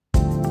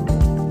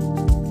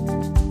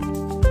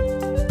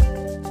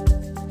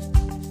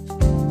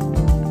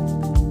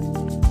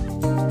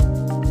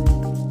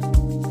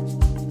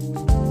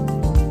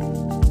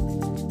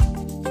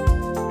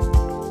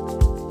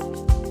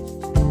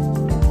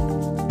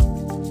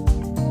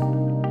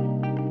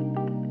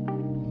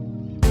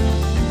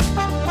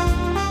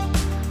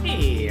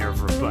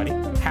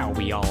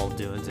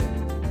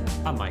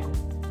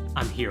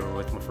here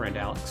with my friend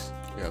Alex.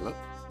 Yeah, look.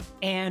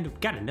 And we've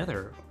got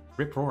another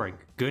rip-roaring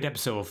good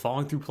episode of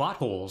Falling Through Plot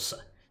Holes,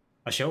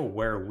 a show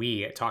where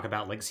we talk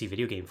about legacy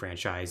video game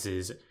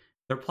franchises,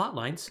 their plot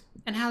lines,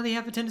 and how they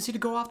have a tendency to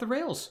go off the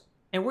rails.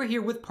 And we're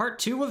here with part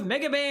 2 of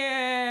Mega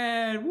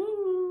Man!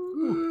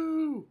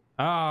 Woo!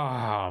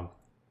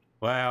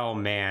 Well,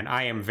 man,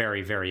 I am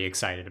very, very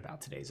excited about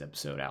today's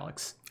episode,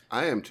 Alex.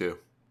 I am too.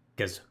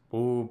 Because,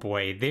 oh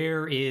boy,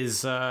 there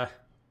is,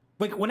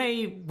 like, when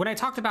I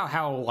talked about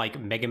how, like,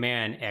 Mega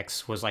Man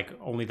X was, like,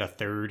 only the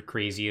third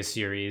craziest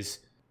series,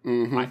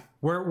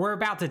 we're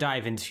about to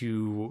dive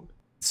into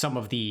some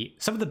of the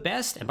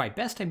best, and by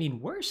best I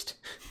mean worst,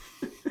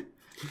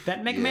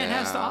 that Mega Man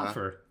has to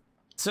offer.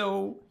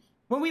 So,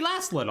 when we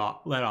last got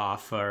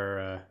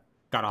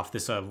off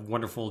this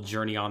wonderful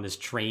journey on this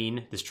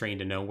train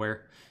to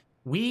nowhere,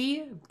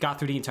 we got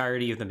through the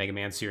entirety of the Mega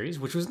Man series,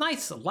 which was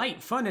nice,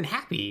 light, fun, and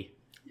happy.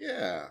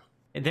 Yeah.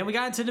 And then we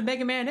got into the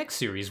Mega Man X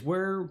series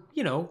where,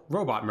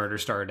 robot murder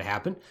started to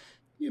happen.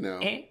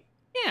 And,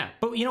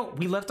 but,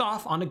 we left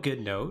off on a good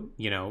note.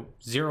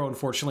 Zero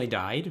unfortunately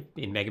died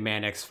in Mega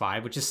Man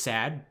X5, which is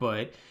sad,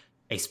 but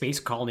a space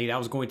colony that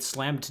was going to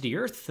slam to the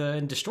Earth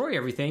and destroy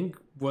everything,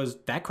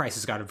 that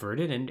crisis got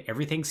averted, and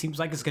everything seems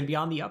like it's going to be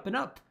on the up and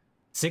up.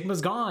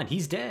 Sigma's gone.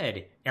 He's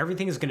dead.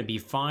 Everything is going to be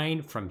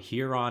fine from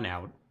here on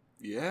out.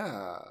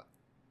 Yeah.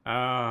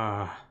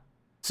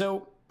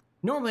 So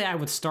normally I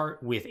would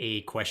start with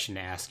a question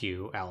to ask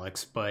you,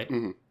 Alex, but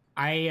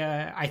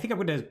I think I'm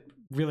going to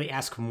really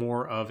ask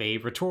more of a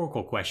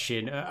rhetorical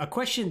question, a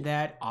question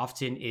that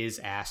often is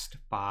asked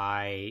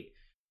by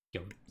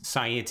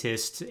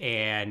scientists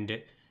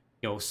and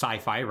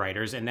sci-fi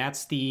writers, and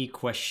that's the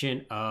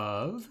question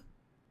of,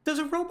 does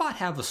a robot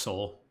have a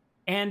soul?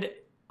 And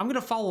I'm going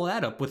to follow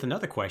that up with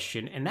another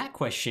question, and that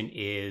question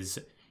is,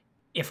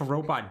 if a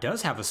robot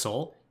does have a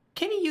soul,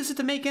 can he use it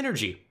to make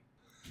energy?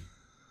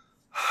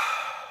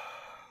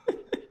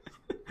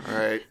 All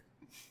right.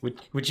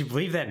 Would you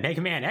believe that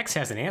Mega Man X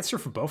has an answer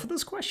for both of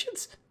those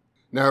questions?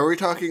 Now, are we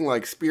talking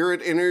like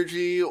spirit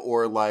energy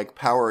or like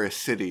Power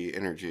City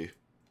energy?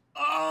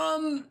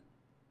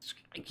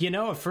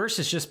 At first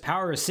it's just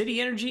Power City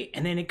energy,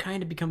 and then it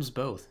kind of becomes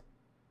both.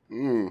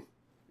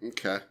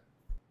 Okay.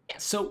 Yeah,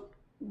 so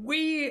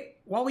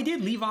while we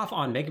did leave off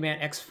on Mega Man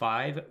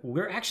X5,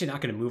 we're actually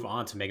not going to move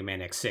on to Mega Man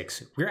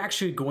X6. We're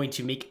actually going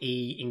to make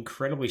a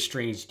incredibly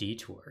strange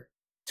detour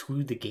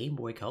to the Game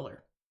Boy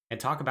Color and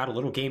talk about a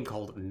little game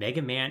called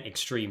Mega Man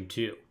Extreme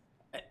 2.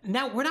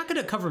 Now, we're not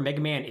going to cover Mega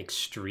Man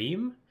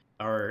Extreme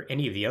or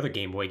any of the other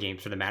Game Boy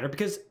games for the matter,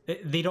 because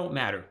they don't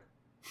matter.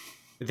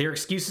 They're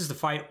excuses to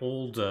fight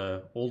old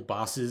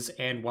bosses,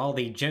 and while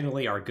they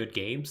generally are good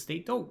games, they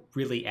don't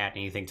really add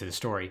anything to the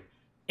story.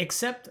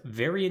 Except,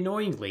 very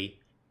annoyingly,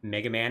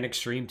 Mega Man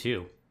Extreme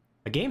 2.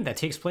 A game that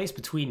takes place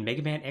between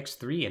Mega Man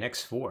X3 and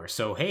X4.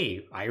 So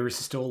hey, Iris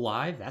is still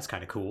alive, that's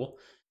kind of cool.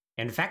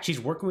 And in fact, she's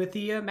working with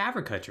the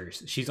Maverick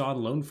Hunters. She's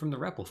on loan from the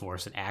Rebel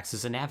Force and acts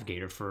as a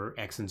navigator for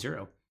X and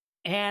Zero.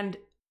 And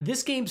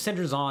this game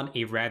centers on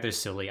a rather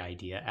silly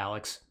idea,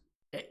 Alex.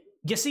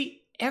 You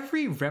see,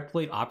 every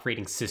Reploid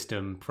operating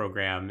system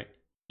program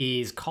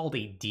is called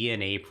a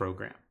DNA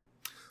program.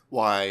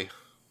 Why?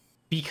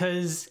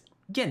 Because,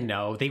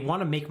 they want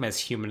to make them as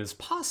human as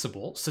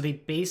possible, so they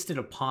based it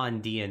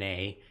upon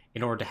DNA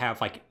in order to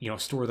have,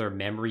 store their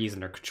memories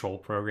and their control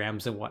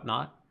programs and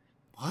whatnot.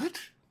 What?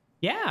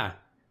 Yeah.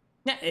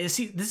 Yeah,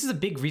 see, this is a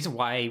big reason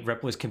why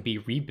Reploids can be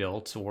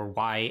rebuilt, or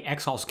why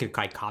X-Halls can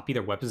copy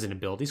their weapons and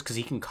abilities, because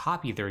he can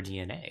copy their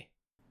DNA.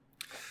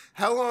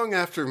 How long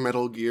after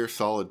Metal Gear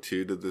Solid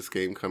 2 did this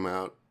game come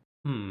out?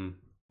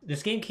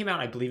 This game came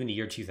out, I believe, in the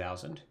year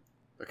 2000.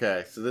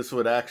 Okay, so this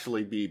would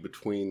actually be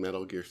between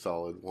Metal Gear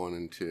Solid 1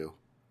 and 2.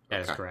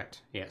 That is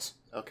correct, yes.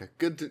 Okay,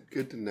 good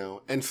to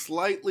know. And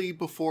slightly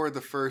before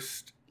the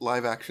first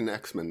live-action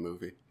X-Men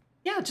movie.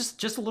 Yeah,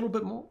 just a little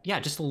bit more.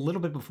 Yeah, just a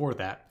little bit before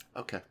that.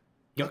 Okay.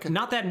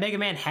 Not that Mega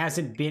Man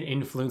hasn't been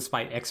influenced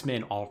by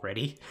X-Men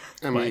already.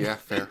 Yeah,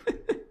 fair.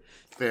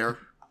 Fair.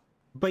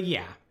 But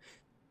yeah.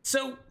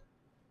 So,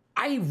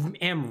 I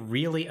am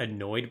really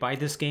annoyed by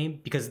this game,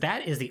 because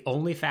that is the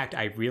only fact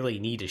I really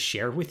need to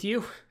share with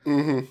you.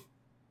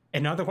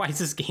 And otherwise,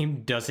 this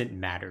game doesn't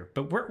matter.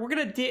 But we're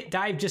going to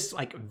dive just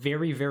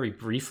very, very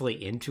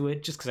briefly into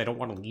it, just because I don't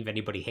want to leave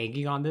anybody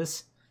hanging on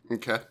this.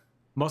 Okay.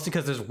 Mostly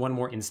because there's one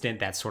more incident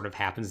that sort of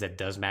happens that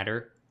does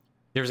matter.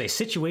 There's a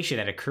situation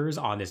that occurs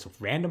on this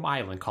random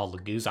island called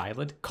Laguz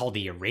Island, called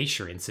the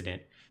Erasure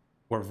Incident,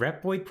 where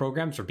Reploid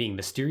programs are being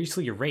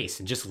mysteriously erased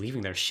and just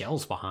leaving their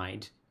shells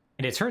behind.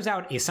 And it turns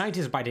out a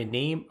scientist by the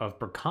name of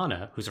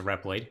Berkana, who's a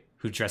Reploid,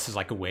 who dresses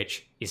like a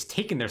witch, is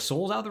taking their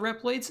souls out of the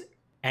Reploids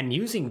and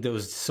using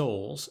those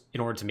souls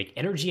in order to make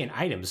energy and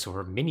items so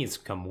her minions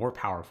become more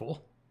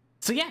powerful.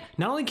 So yeah,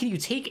 not only can you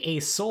take a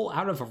soul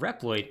out of a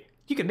Reploid,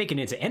 you can make it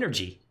into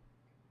energy.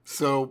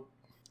 So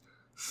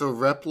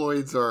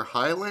Reploids are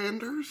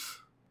Highlanders?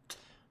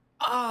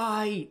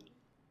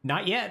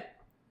 Not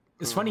yet.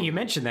 It's funny you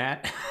mention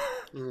that.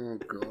 Oh,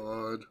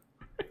 God.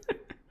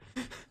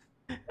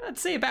 I'd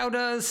say about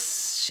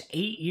 8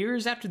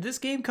 years after this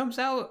game comes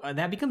out,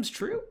 that becomes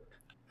true.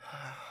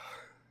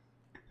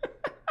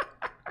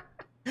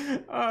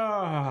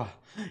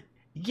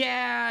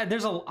 Yeah,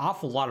 there's an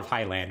awful lot of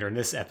Highlander in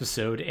this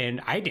episode,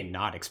 and I did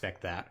not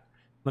expect that.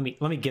 Let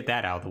me get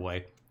that out of the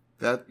way.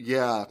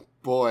 Yeah,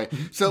 boy.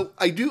 So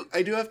I do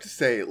have to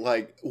say,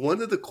 like,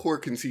 one of the core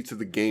conceits of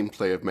the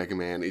gameplay of Mega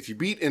Man is you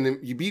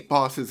beat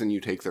bosses and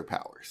you take their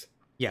powers.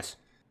 Yes.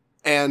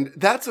 And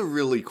that's a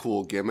really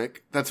cool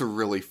gimmick. That's a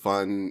really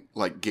fun,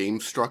 like, game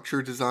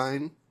structure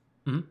design.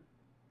 Mm-hmm.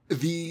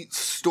 The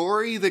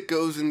story that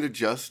goes into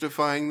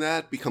justifying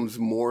that becomes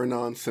more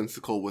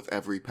nonsensical with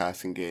every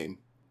passing game.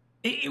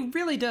 It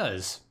really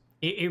does.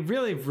 It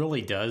really,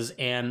 really does.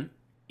 And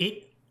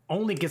it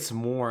only gets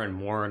more and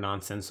more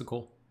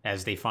nonsensical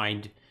as they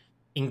find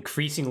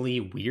increasingly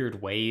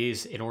weird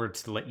ways in order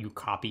to let you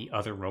copy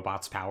other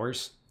robots'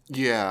 powers.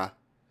 Yeah.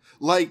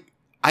 Like,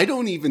 I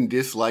don't even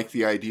dislike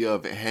the idea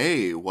of,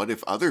 hey, what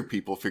if other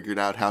people figured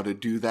out how to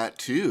do that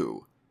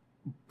too?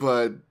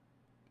 But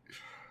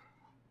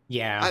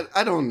yeah,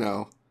 I don't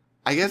know.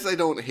 I guess I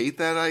don't hate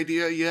that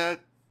idea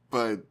yet,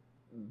 but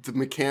the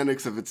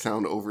mechanics of it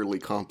sound overly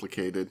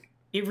complicated.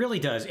 it really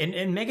does.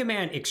 And Mega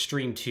Man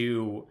Extreme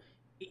 2,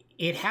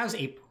 it has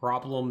a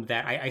problem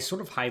that I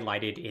sort of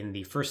highlighted in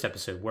the first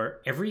episode, where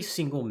every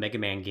single Mega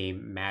Man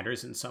game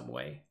matters in some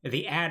way.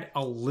 They add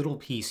a little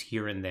piece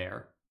here and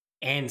there.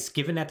 And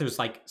given that there's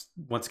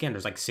once again,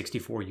 there's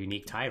 64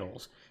 unique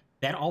titles,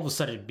 that all of a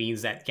sudden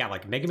means that, yeah,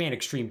 like Mega Man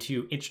Extreme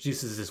 2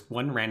 introduces this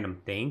one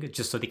random thing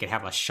just so they could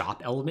have a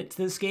shop element to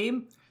this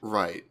game.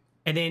 Right.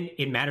 And then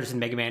it matters in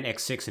Mega Man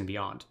X6 and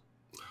beyond.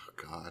 Oh,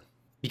 God.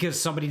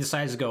 Because somebody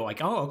decides to go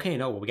oh, okay,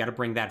 no, well, we got to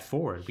bring that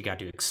forward. We got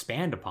to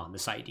expand upon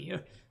this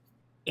idea.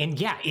 And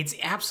yeah, it's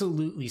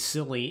absolutely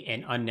silly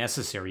and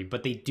unnecessary,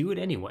 but they do it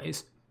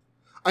anyways.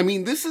 I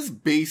mean, this is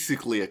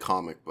basically a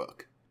comic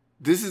book.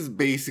 This is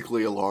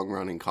basically a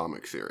long-running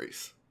comic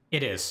series.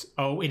 It is.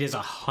 Oh, it is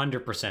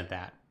 100%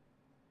 that.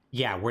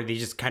 Yeah, where they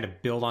just kind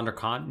of build on their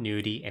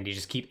continuity and they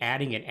just keep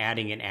adding and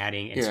adding and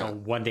adding until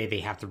one day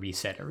they have to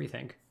reset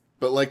everything.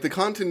 But like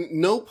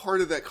no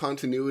part of that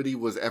continuity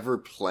was ever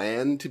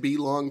planned to be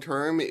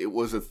long-term. It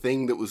was a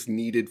thing that was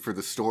needed for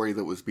the story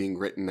that was being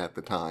written at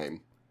the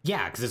time.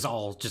 Yeah, because it's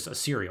all just a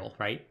serial,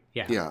 right?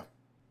 Yeah. Yeah.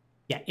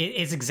 Yeah,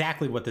 it's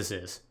exactly what this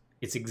is.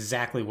 It's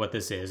exactly what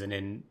this is. And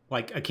then,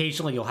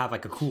 occasionally you'll have, a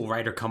cool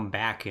writer come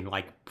back and,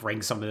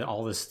 bring some of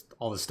all this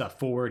stuff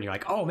forward. And you're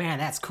like, oh, man,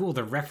 that's cool.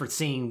 They're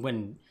referencing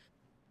when,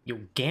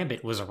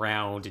 Gambit was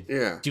around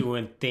and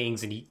doing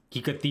things. And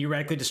he could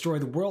theoretically destroy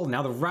the world.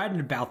 Now they're writing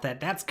about that.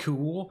 That's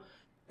cool.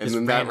 And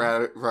then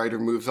that writer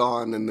moves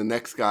on, and the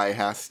next guy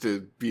has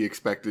to be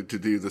expected to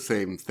do the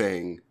same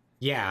thing.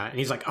 Yeah, and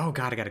he's like, oh,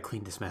 God, I got to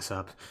clean this mess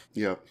up.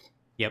 Yep.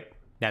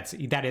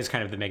 That is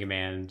kind of the Mega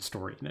Man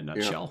story in a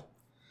nutshell. Yep.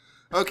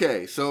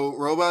 Okay, so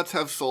robots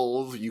have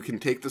souls. You can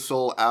take the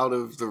soul out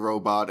of the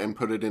robot and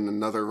put it in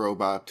another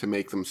robot to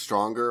make them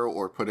stronger,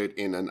 or put it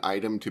in an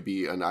item to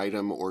be an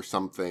item or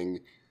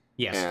something.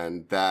 Yes.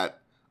 And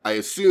that, I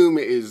assume,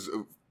 is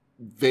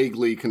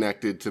vaguely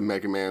connected to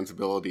Mega Man's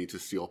ability to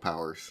steal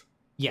powers.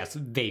 Yes,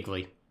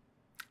 vaguely.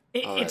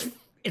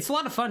 It's a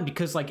lot of fun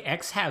because,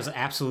 X has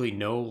absolutely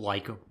no,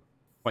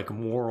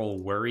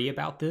 moral worry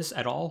about this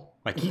at all.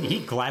 He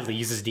gladly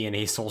uses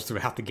DNA souls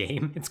throughout the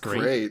game. It's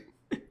great.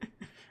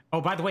 Oh,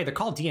 by the way, they're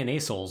called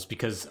DNA souls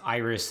because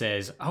Iris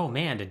says, oh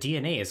man, the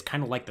DNA is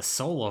kind of like the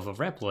soul of a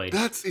Reploid.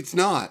 It's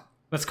not.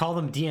 Let's call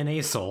them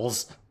DNA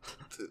souls.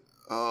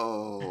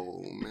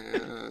 Oh,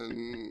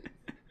 man.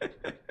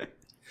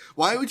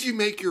 Why would you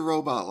make your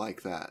robot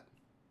like that?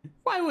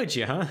 Why would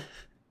you, huh?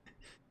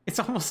 It's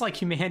almost like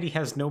humanity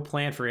has no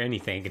plan for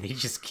anything and they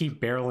just keep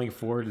barreling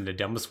forward in the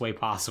dumbest way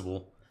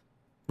possible.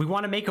 We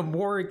want to make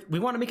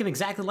them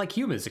exactly like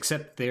humans,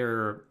 except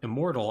they're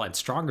immortal and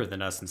stronger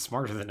than us and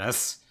smarter than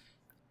us.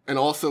 And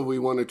also, we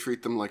want to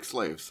treat them like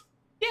slaves.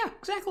 Yeah,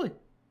 exactly.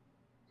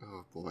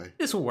 Oh, boy.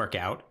 This will work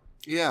out.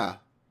 Yeah.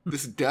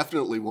 This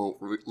definitely won't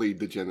lead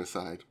to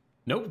genocide.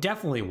 Nope,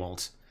 definitely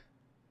won't.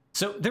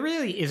 So, there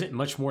really isn't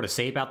much more to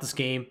say about this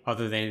game,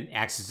 other than it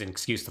acts as an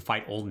excuse to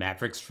fight old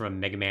Mavericks from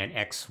Mega Man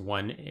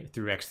X1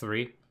 through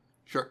X3.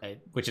 Sure.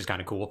 Which is kind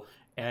of cool.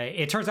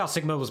 It turns out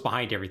Sigma was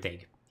behind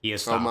everything. He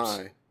has stopped. Oh,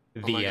 my.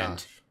 The end.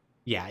 Gosh.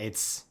 Yeah,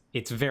 it's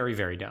very,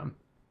 very dumb.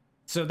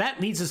 So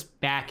that leads us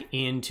back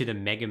into the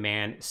Mega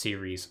Man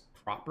series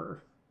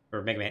proper,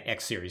 or Mega Man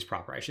X series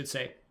proper, I should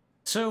say.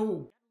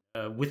 So,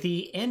 with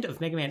the end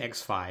of Mega Man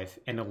X5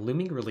 and the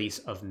looming release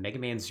of Mega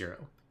Man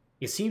Zero,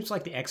 it seems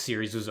like the X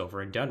series was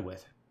over and done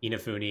with.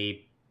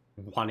 Inafune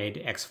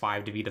wanted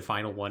X5 to be the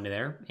final one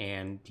there,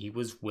 and he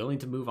was willing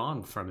to move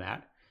on from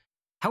that.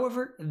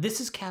 However, this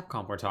is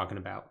Capcom we're talking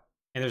about,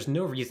 and there's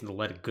no reason to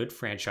let a good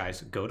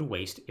franchise go to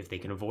waste if they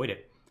can avoid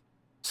it.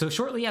 So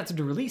shortly after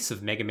the release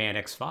of Mega Man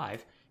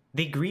X5,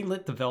 they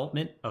greenlit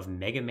development of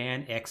Mega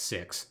Man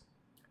X6.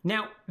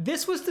 Now,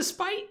 this was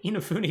despite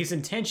Inafune's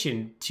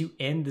intention to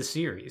end the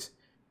series,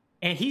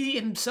 and he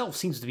himself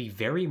seems to be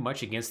very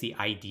much against the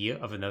idea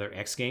of another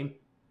X game.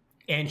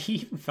 And he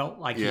felt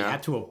like he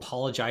had to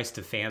apologize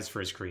to fans for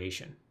his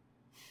creation.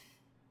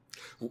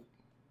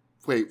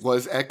 Wait,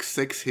 was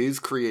X6 his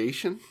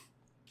creation?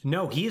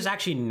 No, he is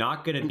actually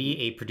not going to be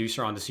a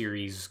producer on the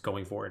series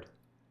going forward.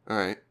 All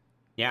right.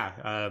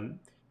 Yeah.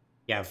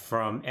 Yeah,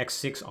 from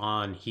X6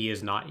 on, he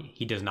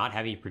does not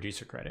have a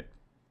producer credit.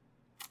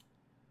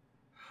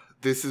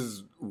 This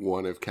is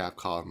one of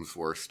Capcom's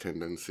worst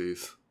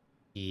tendencies.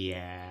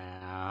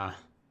 Yeah.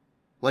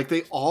 Like,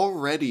 they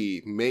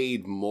already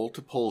made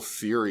multiple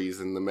series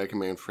in the Mega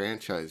Man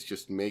franchise.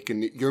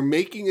 You're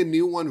making a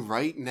new one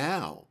right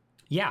now.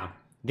 Yeah.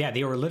 Yeah,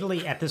 they were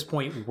literally, at this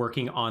point,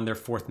 working on their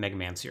 4th Mega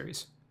Man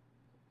series.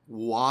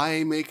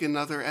 Why make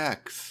another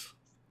X?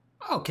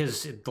 Oh,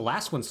 because the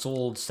last one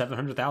sold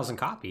 700,000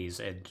 copies,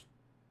 and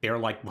they were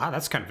like, wow,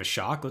 that's kind of a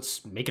shock.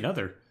 Let's make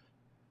another.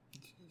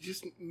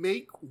 Just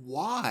make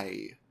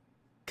why?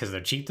 Because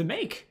they're cheap to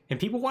make, and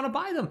people want to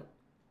buy them.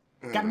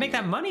 Gotta make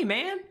that money,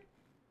 man.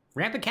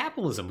 Rampant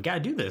capitalism.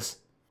 Gotta do this.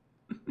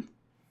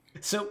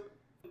 So,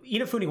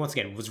 Inafune, once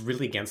again, was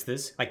really against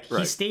this. Like,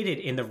 he stated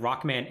in the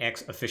Rockman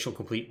X official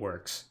complete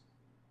works,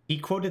 he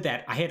quoted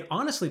that, "I had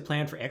honestly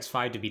planned for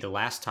X5 to be the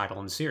last title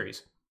in the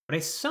series, but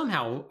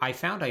I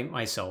found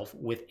myself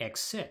with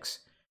X6.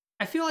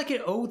 I feel like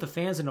it owed the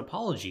fans an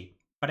apology,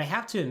 but I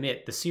have to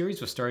admit the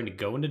series was starting to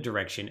go in a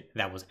direction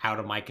that was out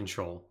of my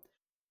control.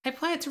 I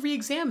plan to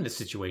re-examine the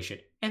situation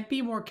and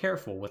be more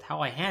careful with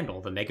how I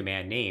handle the Mega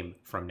Man name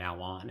from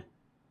now on."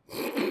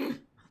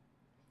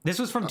 This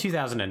was from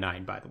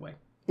 2009, by the way.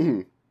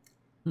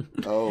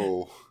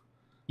 Oh.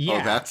 Yeah.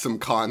 Oh, that's some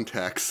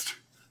context.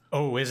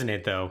 Oh, isn't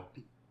it, though?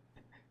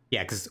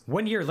 Yeah, because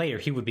 1 year later,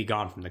 he would be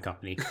gone from the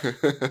company.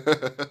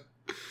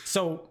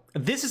 So,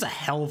 this is a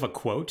hell of a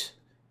quote,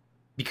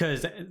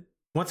 because,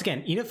 once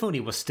again,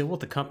 Inafune was still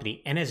with the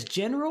company, and as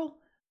general,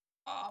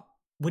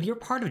 when you're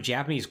part of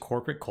Japanese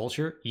corporate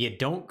culture, you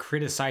don't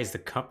criticize the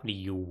company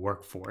you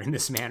work for in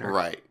this manner.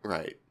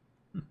 Right.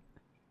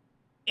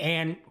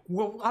 And,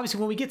 well, obviously,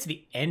 when we get to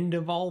the end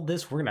of all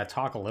this, we're going to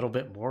talk a little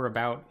bit more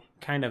about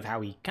kind of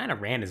how he kind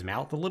of ran his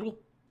mouth a little.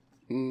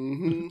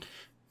 Mm-hmm.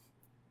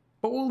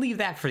 But we'll leave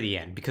that for the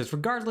end, because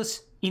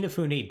regardless,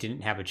 Inafune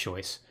didn't have a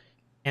choice.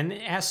 And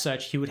as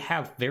such, he would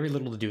have very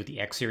little to do with the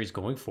X series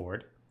going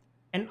forward.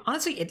 And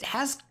honestly, it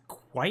has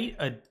quite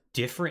a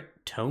different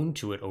tone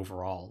to it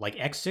overall. Like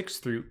X6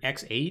 through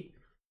X8,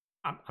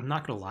 I'm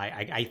not going to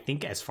lie, I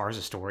think as far as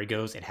the story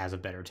goes, it has a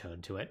better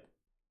tone to it.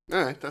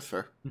 All right, that's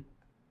fair.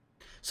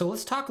 So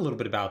let's talk a little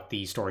bit about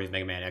the story of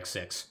Mega Man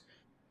X6.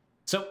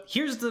 So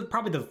here's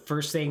probably the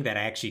first thing that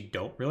I actually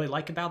don't really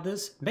like about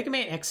this. Mega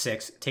Man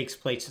X6 takes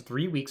place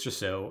 3 weeks or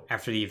so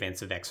after the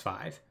events of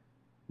X5.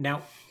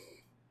 Now,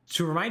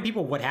 to remind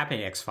people what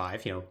happened in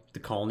X5, the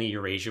colony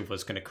Eurasia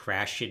was going to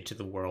crash into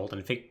the world,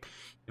 and if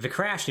it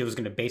crashed, it was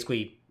going to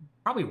basically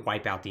probably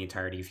wipe out the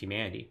entirety of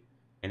humanity.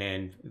 And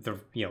then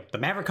the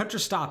Maverick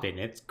Hunters stop it, and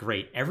it's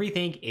great.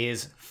 Everything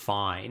is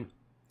fine.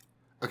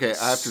 Okay,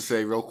 I have to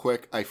say real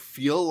quick, I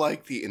feel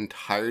like the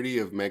entirety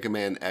of Mega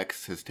Man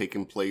X has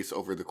taken place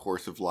over the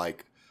course of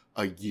like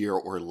a year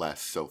or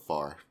less so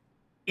far.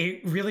 It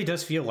really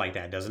does feel like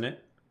that, doesn't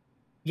it?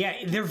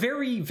 Yeah, they're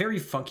very, very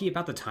funky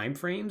about the time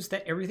frames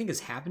that everything is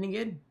happening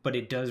in, but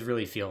it does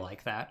really feel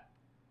like that.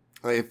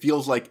 It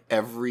feels like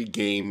every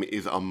game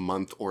is a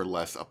month or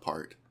less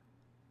apart.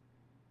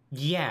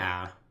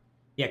 Yeah,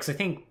 because I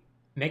think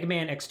Mega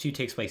Man X2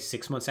 takes place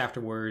 6 months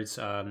afterwards.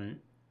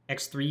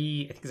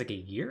 X3, I think, is like a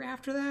year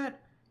after that,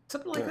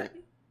 something like that.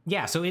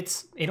 Yeah, so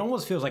it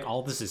almost feels like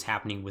all this is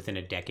happening within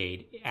a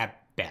decade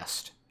at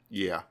best.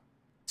 Yeah.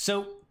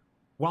 So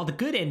while the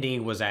good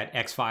ending was that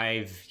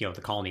X5,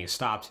 the colony is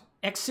stopped,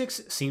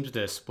 X6 seems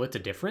to split the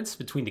difference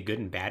between the good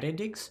and bad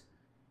endings.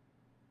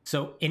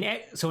 So in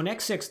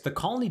X6, the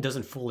colony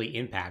doesn't fully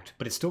impact,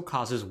 but it still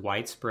causes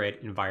widespread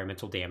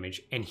environmental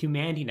damage, and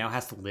humanity now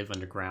has to live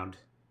underground.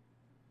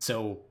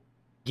 So,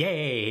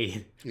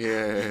 yay!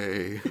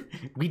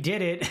 We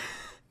did it!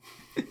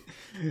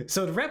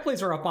 So the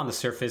Reploids are up on the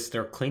surface,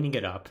 they're cleaning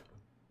it up,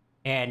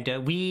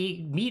 and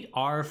we meet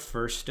our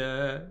first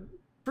new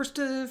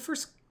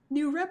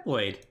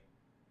Reploid.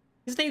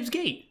 His name's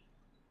Gate.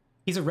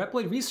 He's a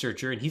Reploid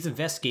researcher, and he's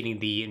investigating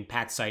the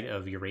impact site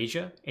of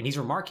Eurasia, and he's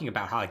remarking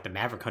about how the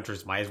Maverick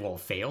Hunters might as well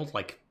have failed.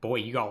 Like, boy,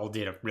 you all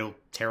did a real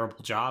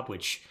terrible job,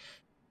 which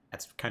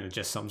that's kind of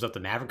just sums up the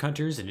Maverick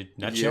Hunters in a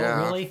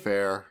nutshell, really.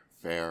 Fair.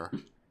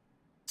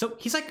 So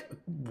he's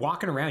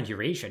walking around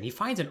Eurasia, and he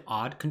finds an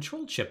odd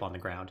control chip on the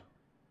ground.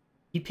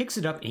 He picks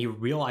it up, and he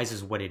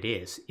realizes what it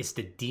is. It's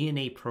the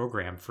DNA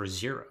program for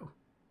Zero.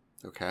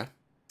 Okay.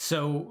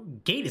 So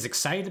Gate is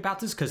excited about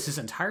this because his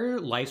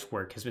entire life's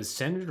work has been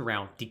centered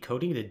around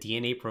decoding the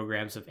DNA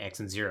programs of X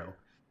and Zero,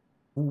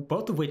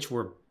 both of which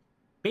were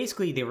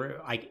basically, they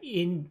were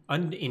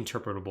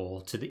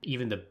uninterpretable to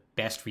even the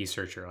best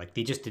researcher. Like,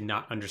 they just did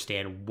not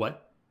understand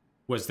what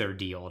was their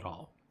deal at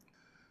all.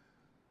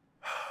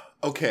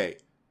 Okay.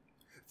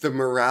 The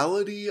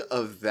morality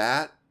of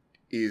that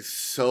is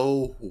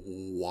so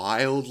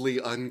wildly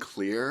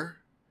unclear.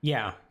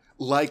 Yeah.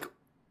 Like,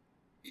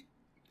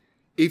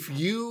 if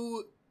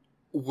you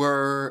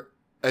were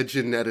a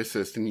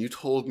geneticist and you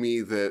told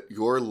me that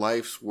your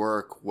life's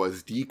work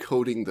was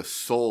decoding the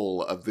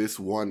soul of this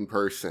one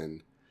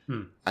person,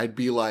 I'd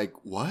be like,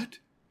 what?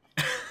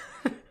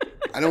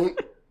 I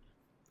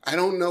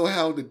don't know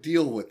how to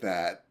deal with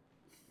that.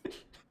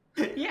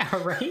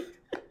 Yeah, right?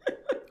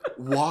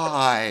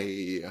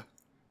 Why?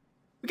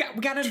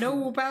 We gotta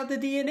know about the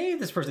DNA of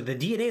this person. The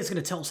DNA is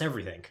gonna tell us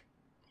everything.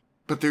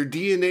 But their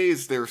DNA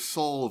is their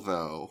soul,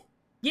 though.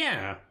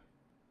 Yeah.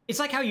 It's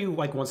like how you,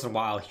 like, once in a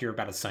while hear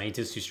about a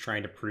scientist who's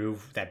trying to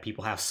prove that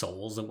people have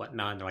souls and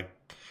whatnot, and they're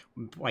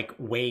like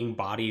weighing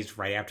bodies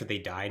right after they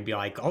die and be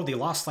like, oh, they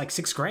lost like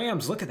 6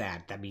 grams. Look at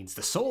that. That means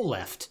the soul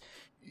left.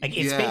 Like,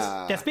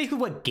 that's basically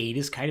what Gate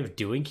is kind of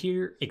doing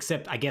here,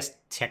 except I guess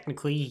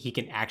technically he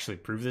can actually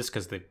prove this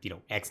because the,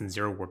 X and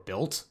Zero were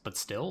built, but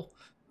still.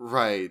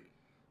 Right.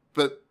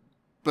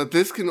 But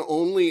this can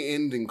only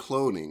end in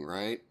cloning,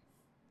 right?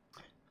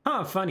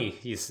 Huh, funny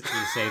you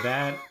say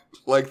that.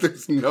 Like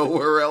there's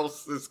nowhere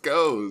else this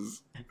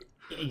goes.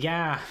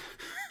 Yeah.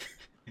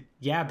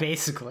 Yeah,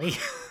 basically.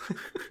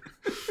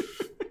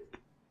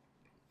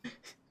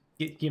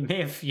 you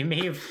may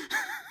have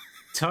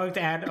tugged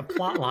at a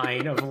plot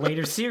line of a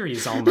later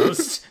series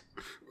almost.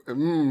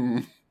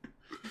 Yeah,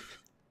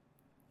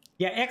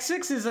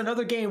 X6 is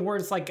another game where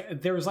it's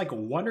like there was like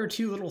 1 or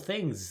 2 little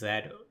things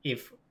that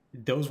if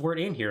those weren't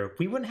in here,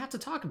 we wouldn't have to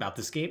talk about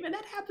this game, and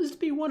that happens to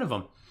be one of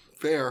them.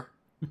 Fair.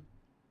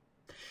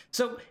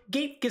 So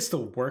Gate gets to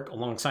work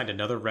alongside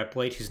another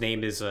Repblade whose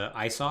name is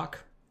Isok.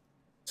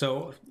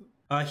 So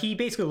he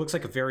basically looks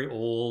like a very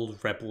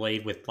old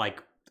Repblade with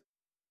like,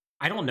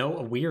 I don't know,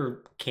 a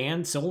weird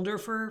can cylinder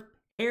for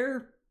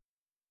hair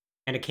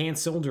and a can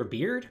cylinder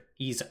beard.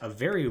 He's a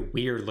very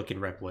weird looking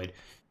Repblade.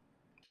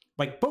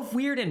 Like both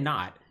weird and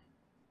not.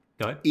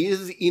 Go ahead.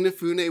 Is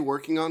Inafune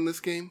working on this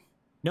game?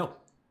 No,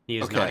 he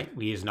is not.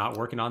 He is not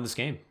working on this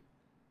game.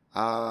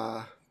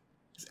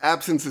 His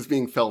absence is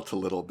being felt a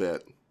little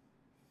bit.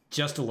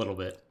 Just a little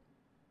bit.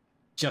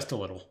 Just a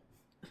little.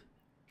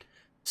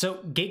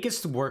 So Gate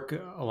gets to work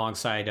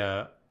alongside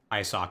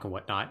Isok and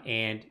whatnot,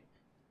 and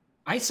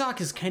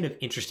Isok is kind of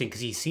interesting because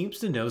he seems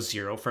to know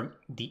Zero from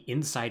the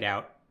inside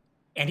out,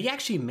 and he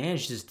actually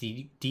manages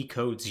to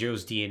decode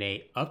Zero's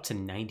DNA up to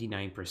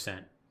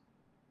 99%.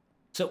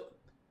 So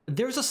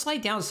there's a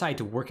slight downside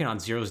to working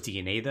on Zero's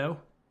DNA, though.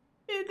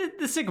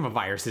 The Sigma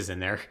virus is in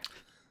there.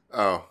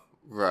 Oh,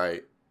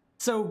 right.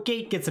 So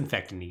Gate gets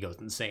infected and he goes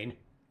insane.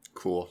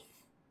 Cool.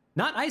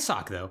 Not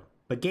Isok, though,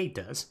 but Gate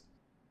does.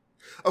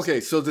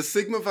 Okay, so the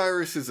Sigma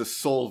virus is a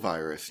soul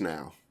virus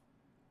now.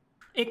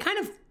 It kind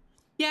of,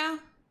 yeah.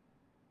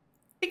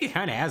 I think it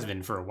kind of has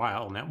been for a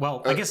while now.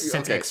 Well, I guess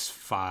since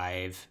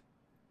X5.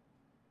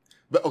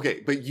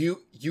 But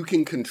you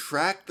can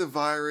contract the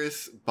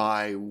virus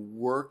by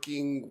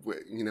working with,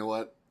 you know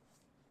what?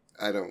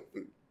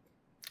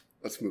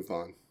 Let's move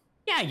on.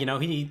 Yeah,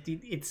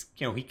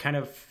 he kind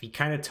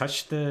of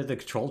touched the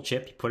control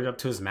chip, he put it up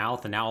to his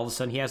mouth, and now all of a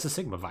sudden he has a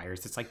Sigma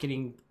virus. It's like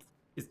getting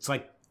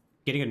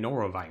a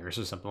norovirus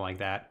or something like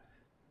that.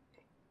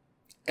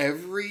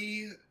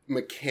 Every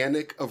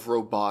mechanic of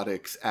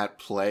robotics at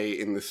play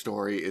in the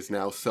story is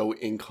now so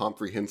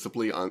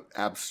incomprehensibly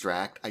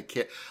abstract.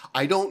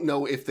 I don't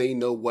know if they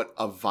know what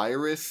a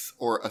virus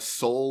or a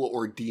soul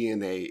or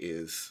DNA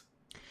is.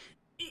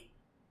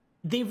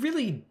 They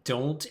really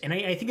don't, and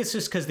I think it's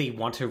just because they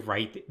want to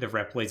write the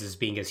Repblades as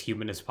being as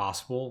human as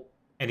possible,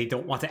 and they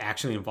don't want to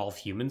actually involve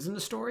humans in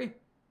the story.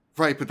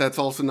 Right, but that's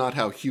also not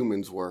how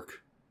humans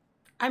work.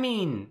 I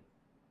mean,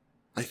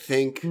 I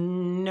think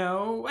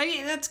no. I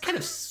mean, that's kind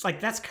of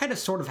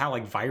sort of how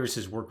like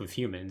viruses work with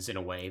humans in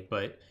a way,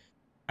 but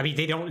I mean,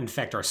 they don't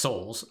infect our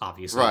souls,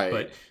 obviously, right.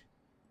 But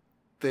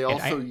they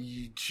also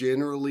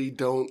generally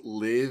don't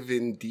live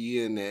in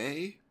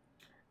DNA.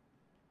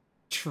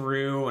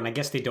 True, and I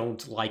guess they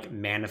don't like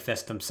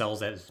manifest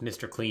themselves as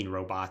Mr. Clean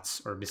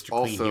robots or Mr.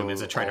 Clean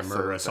humans that try to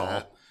murder us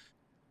all.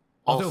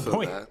 Although,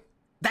 boy,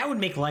 that would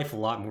make life a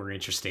lot more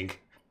interesting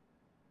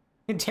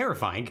and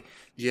terrifying.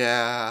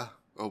 Yeah.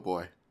 Oh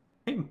boy.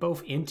 I'm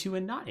both into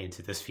and not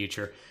into this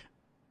future.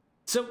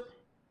 So,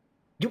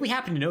 do we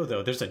happen to know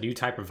though? There's a new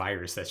type of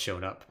virus that's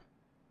shown up.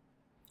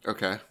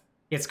 Okay.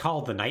 It's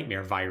called the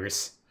Nightmare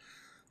virus.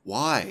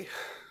 Why?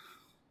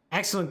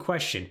 Excellent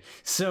question.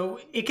 So,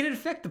 it can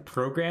infect the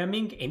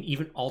programming and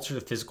even alter the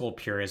physical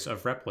appearance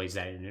of Repblades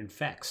that it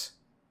infects.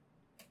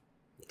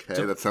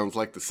 Okay, that sounds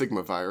like the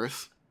Sigma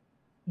virus.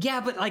 Yeah,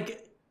 but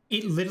like,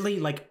 it literally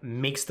like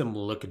makes them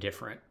look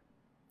different.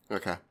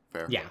 Okay,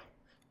 fair. Yeah.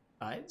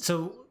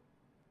 So,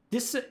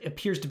 this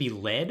appears to be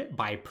led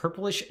by a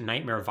purplish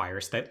nightmare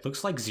virus that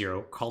looks like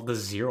Zero, called the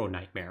Zero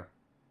Nightmare.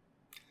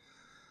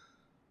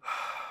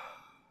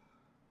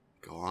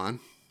 Go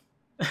on.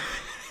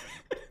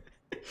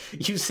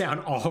 You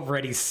sound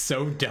already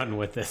so done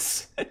with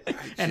this.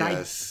 And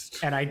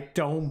I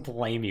don't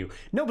blame you.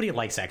 Nobody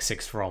likes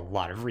X6 for a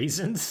lot of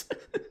reasons.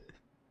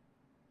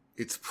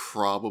 It's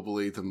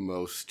probably the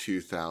most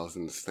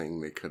 2000s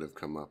thing they could have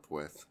come up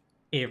with.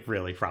 It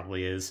really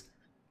probably is.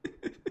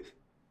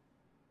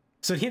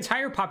 So the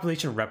entire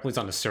population of Reploids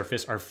on the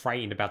surface are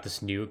frightened about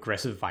this new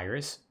aggressive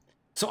virus.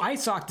 So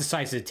ISOC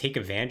decides to take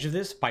advantage of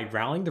this by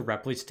rallying the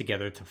Reploids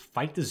together to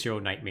fight the Zero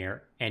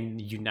Nightmare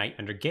and unite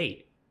under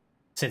Gate.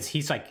 Since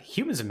he's like,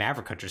 humans and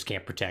Maverick Hunters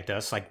can't protect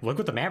us. Like, look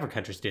what the Maverick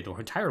Hunters did. The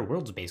entire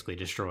world's basically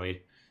destroyed.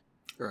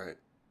 Right.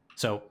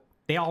 So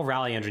they all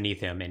rally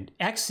underneath him, and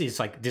X is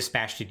like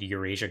dispatched to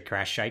Eurasia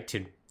Crash Site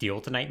to deal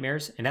with the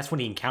nightmares, and that's when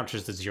he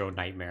encounters the Zero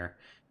Nightmare,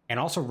 and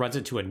also runs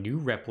into a new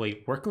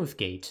Reploid working with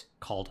Gate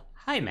called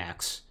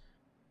Hymax,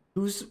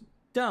 who's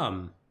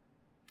dumb.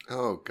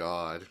 Oh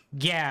God.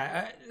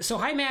 Yeah, so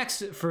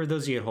Hymax, for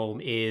those of you at home,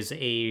 is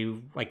a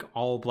like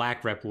all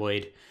black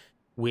Reploid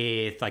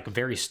with like a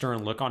very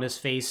stern look on his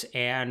face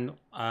and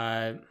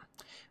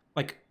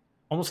like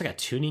almost like a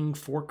tuning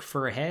fork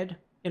for a head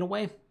in a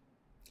way.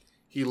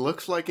 He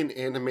looks like an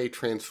anime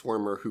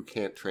transformer who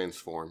can't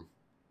transform.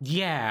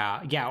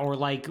 Yeah, or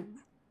like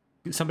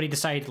somebody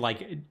decided to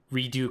like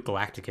redo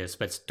Galacticus,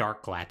 but it's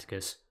Dark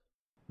Galacticus.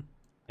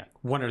 Yeah,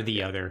 one or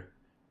the other.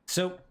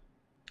 So,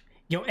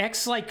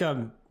 X like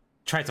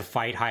tries to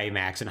fight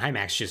Hymax, and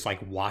Hymax just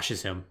like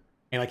washes him.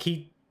 And like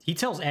he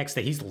tells X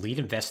that he's the lead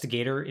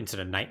investigator into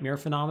the nightmare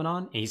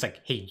phenomenon, and he's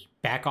like, "Hey,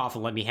 back off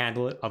and let me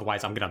handle it,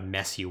 otherwise I'm gonna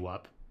mess you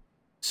up."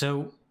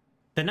 So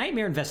the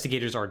Nightmare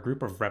Investigators are a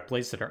group of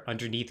Reploids that are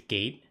underneath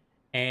Gate,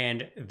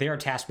 and they are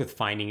tasked with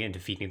finding and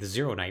defeating the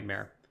Zero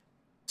Nightmare.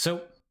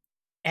 So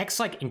X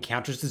like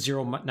encounters the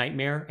Zero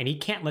Nightmare, and he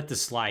can't let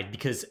this slide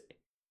because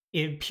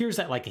it appears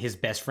that like his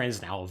best friend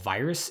is now a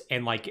virus,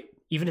 and like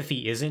even if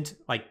he isn't,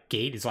 like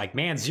Gate is like,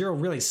 "Man, Zero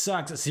really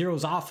sucks.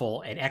 Zero's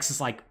awful," and X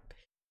is like,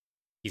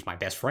 "He's my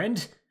best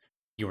friend.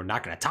 You are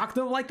not gonna talk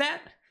to him like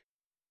that.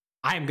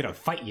 I am gonna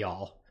fight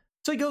y'all."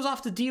 So he goes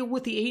off to deal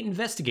with the 8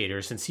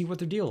 investigators and see what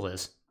their deal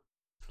is.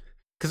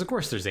 Because of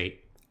course there's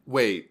 8.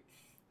 Wait,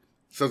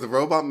 so the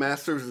robot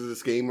masters of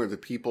this game are the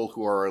people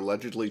who are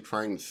allegedly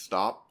trying to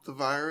stop the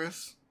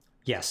virus?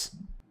 Yes.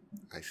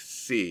 I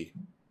see.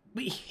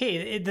 But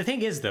hey, the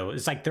thing is though,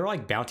 it's like they're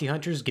like bounty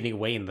hunters getting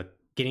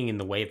in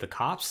the way of the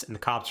cops, and the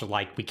cops are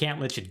like, "We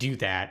can't let you do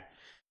that,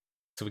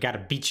 so we got to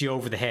beat you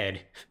over the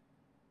head."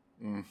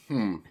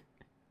 Mm-hmm.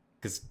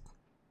 Because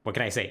what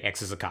can I say?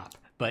 X is a cop,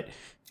 but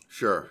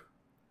sure.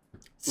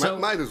 So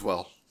might as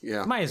well.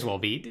 Yeah. Might as well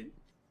be.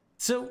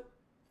 So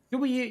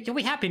you'll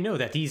be happy to know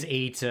that these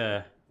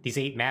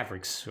eight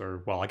Mavericks,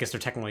 or well, I guess they're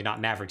technically not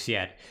Mavericks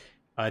yet.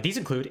 These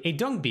include a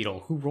dung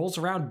beetle who rolls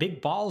around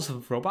big balls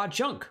of robot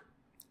junk,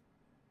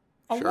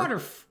 a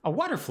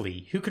water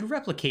flea who can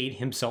replicate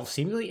himself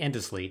seemingly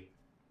endlessly,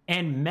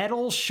 and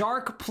Metal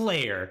Shark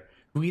Player,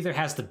 who either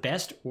has the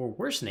best or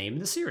worst name in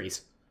the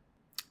series.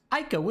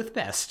 I go with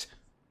best.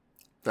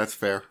 That's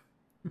fair.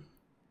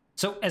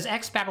 So as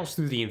X battles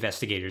through the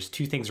investigators,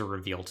 2 things are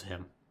revealed to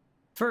him.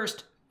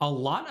 First, a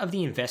lot of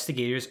the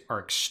investigators are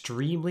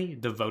extremely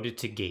devoted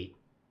to Gate,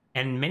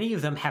 and many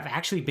of them have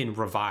actually been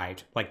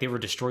revived, like they were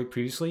destroyed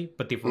previously,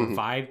 but they were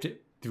revived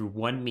through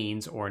one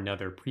means or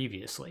another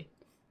previously.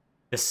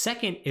 The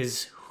second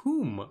is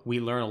whom we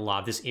learn a lot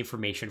of this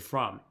information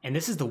from, and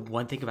this is the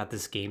one thing about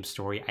this game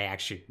story I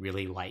actually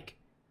really like.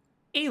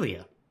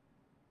 Aelia.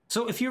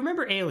 So if you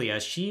remember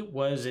Aelia, she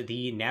was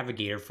the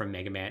navigator from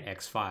Mega Man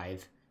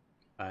X5.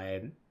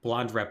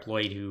 Blonde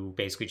Reploid who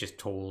basically just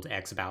told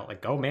X about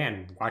like, "Oh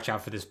man, watch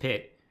out for this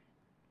pit."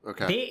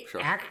 Okay,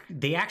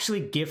 They actually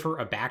give her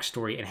a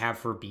backstory and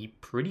have her be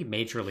pretty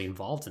majorly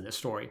involved in this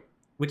story,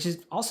 which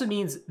also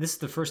means this is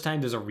the first time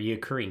there's a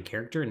reoccurring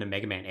character in the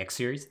Mega Man X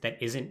series that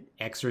isn't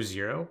X or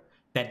Zero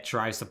that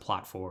drives the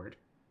plot forward.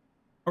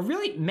 Or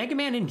really, Mega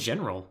Man in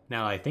general,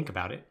 now that I think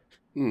about it.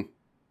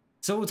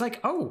 So it's like,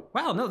 oh,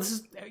 wow, no, this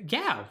is,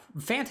 yeah,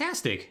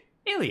 fantastic.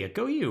 Aelia,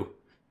 go you.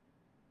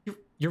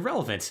 You're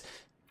relevant.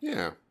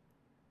 Yeah.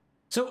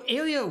 So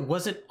Aelia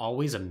wasn't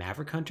always a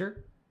Maverick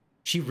Hunter.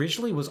 She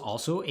originally was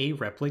also a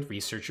Reploid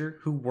researcher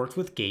who worked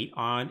with Gate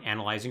on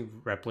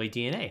analyzing Reploid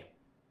DNA.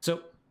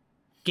 So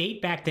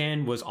Gate back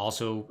then was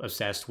also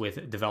obsessed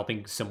with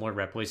developing similar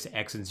Reploids to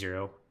X and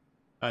Zero.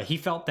 He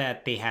felt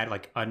that they had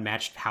like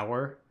unmatched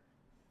power,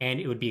 and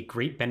it would be a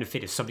great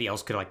benefit if somebody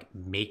else could like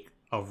make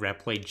a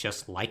Reploid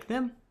just like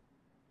them.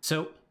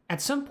 So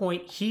at some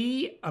point,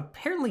 he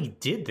apparently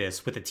did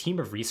this with a team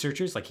of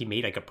researchers. Like he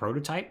made like a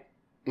prototype,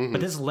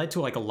 but this led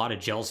to like a lot of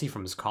jealousy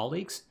from his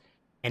colleagues,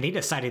 and they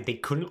decided they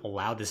couldn't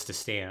allow this to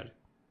stand.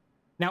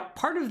 Now,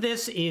 part of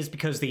this is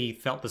because they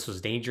felt this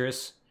was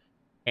dangerous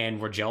and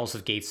were jealous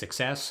of Gate's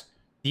success.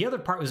 The other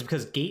part was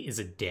because Gate is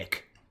a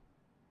dick.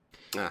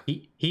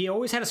 He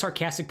always had a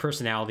sarcastic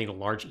personality and a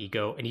large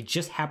ego, and he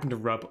just happened to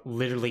rub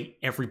literally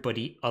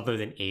everybody other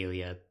than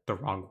Aelia the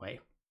wrong way.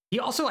 He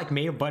also like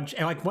made a bunch,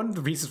 and like one of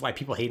the reasons why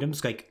people hate him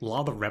is like a lot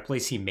of the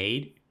Reploids he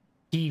made,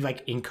 he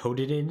like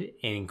encoded in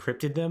and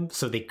encrypted them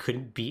so they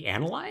couldn't be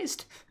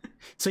analyzed,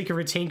 so he could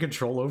retain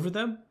control over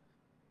them.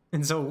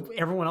 And so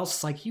everyone else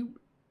is like,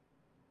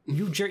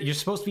 you're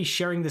supposed to be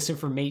sharing this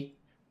information.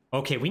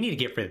 Okay, we need to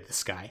get rid of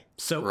this guy.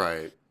 So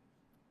right.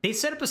 They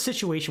set up a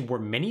situation where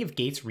many of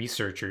Gate's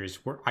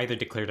researchers were either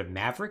declared a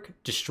Maverick,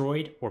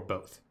 destroyed, or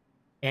both.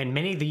 and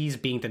many of these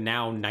being the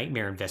now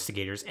Nightmare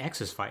investigators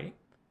X is fighting.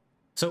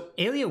 So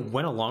Alia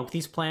went along with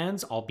these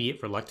plans,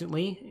 albeit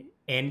reluctantly,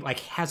 and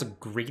has a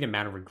great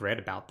amount of regret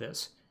about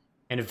this,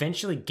 and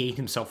eventually Gate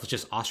himself was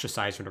just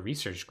ostracized from the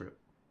research group.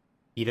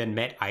 He then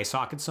met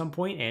ISOC at some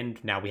point,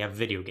 and now we have a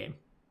video game.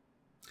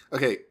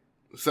 Okay,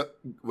 so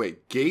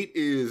wait, Gate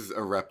is a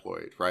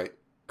Reploid, right?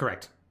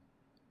 Correct.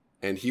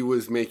 And he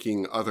was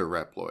making other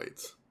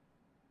Reploids.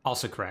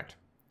 Also correct.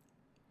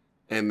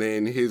 And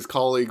then his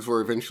colleagues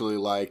were eventually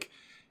like,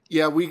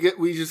 yeah, we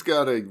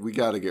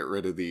gotta get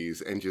rid of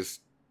these, and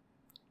just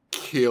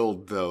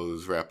killed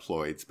those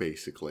Reploids,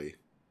 basically.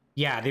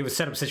 Yeah, they would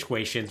set up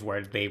situations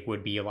where they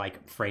would be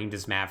framed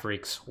as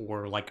Mavericks,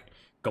 or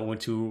go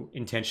into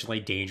intentionally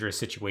dangerous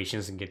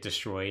situations and get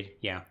destroyed.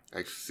 Yeah.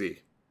 I see.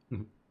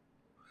 Mm-hmm.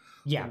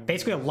 Yeah,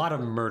 basically a lot of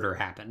murder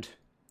happened.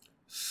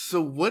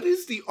 So what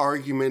is the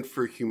argument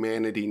for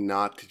humanity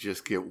not to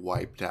just get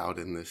wiped out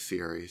in this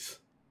series?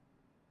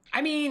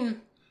 I mean,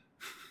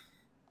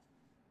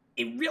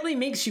 it really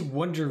makes you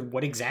wonder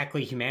what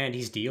exactly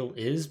humanity's deal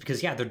is,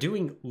 because they're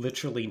doing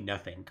literally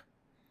nothing.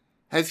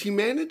 Has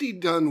humanity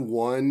done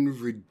one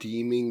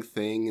redeeming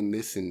thing in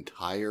this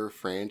entire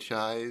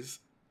franchise?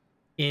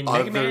 In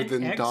other Mega Man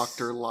than X?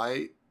 Dr.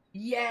 Light?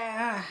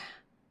 Yeah.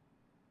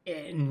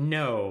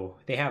 No,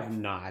 they have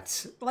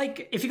not.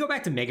 If you go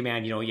back to Mega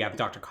Man, you have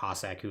Dr.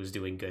 Cossack who's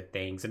doing good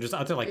things, and there's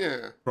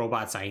other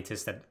robot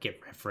scientists that get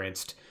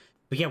referenced.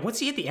 But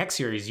once you hit the X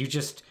series,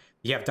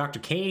 you have Dr.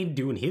 Kane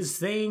doing his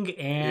thing,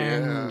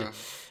 and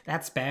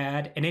that's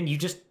bad. And then you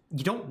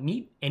don't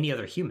meet any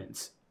other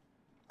humans.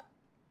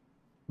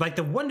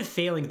 The one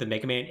failing of the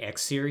Mega Man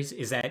X series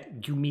is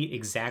that you meet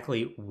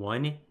exactly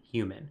one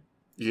human.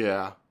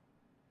 Yeah.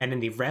 And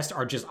then the rest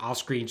are just off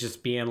screen,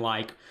 just being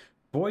like,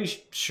 boy,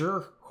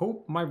 sure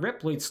hope my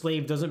Reploid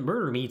slave doesn't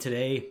murder me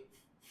today.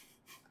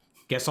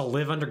 Guess I'll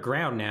live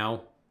underground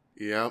now.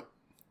 Yep.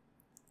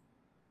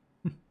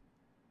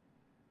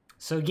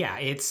 So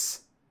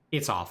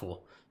it's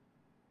awful.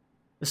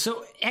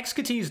 So X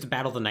continues to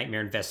battle the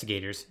Nightmare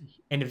investigators,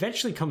 and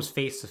eventually comes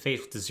face to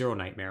face with the Zero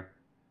Nightmare.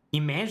 He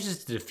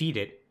manages to defeat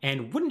it,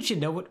 and wouldn't you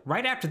know it,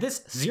 right after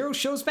this, Zero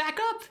shows back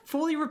up,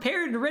 fully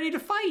repaired and ready to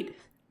fight.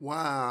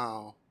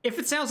 Wow. If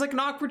it sounds like an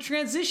awkward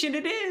transition,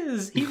 it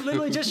is. He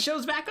literally just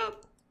shows back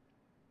up.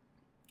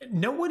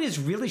 No one is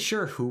really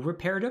sure who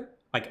repaired him.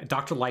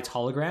 Dr. Light's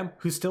hologram,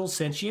 who's still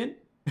sentient.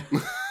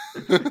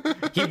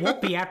 He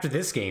won't be after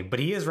this game, but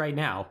he is right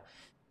now.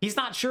 He's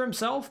not sure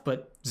himself,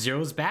 but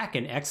Zero's back,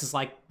 and X is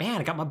like,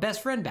 man, I got my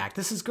best friend back.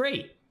 This is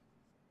great.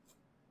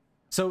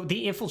 So they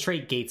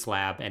infiltrate Gates'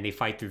 lab, and they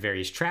fight through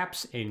various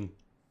traps, and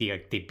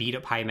they beat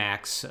up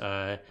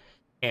Hymax,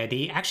 and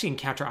they actually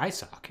encounter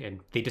ISOC,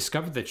 and they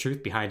discover the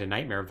truth behind a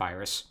nightmare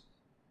virus.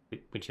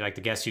 Would you like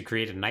to guess who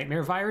created a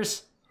nightmare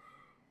virus?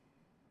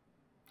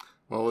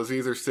 Well, it was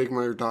either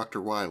Sigma or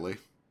Dr. Wily.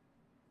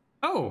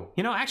 Oh,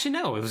 actually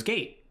no, it was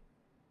Gate.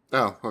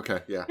 Oh,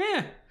 okay, yeah.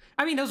 Yeah,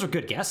 I mean, those were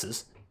good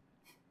guesses.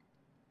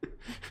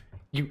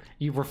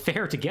 You were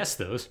fair to guess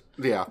those.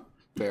 Yeah,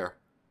 fair.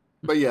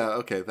 But yeah,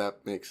 okay,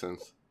 that makes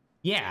sense.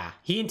 Yeah,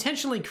 he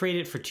intentionally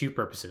created it for two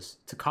purposes.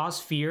 To cause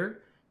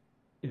fear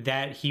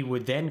that he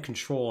would then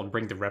control and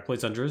bring the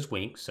Reploids under his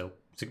wing, so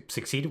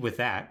succeeded with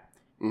that.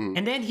 Mm.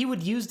 And then he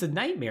would use the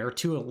Nightmare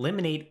to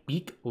eliminate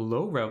weak,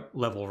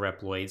 low-level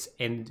Reploids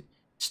and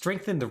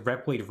strengthen the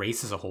Reploid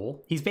race as a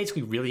whole. He's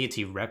basically really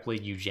into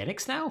Reploid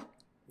eugenics now.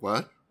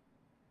 What?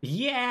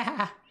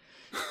 Yeah.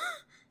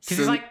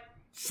 Because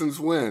Since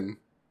when?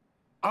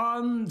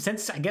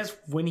 Since, I guess,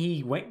 when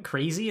he went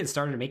crazy and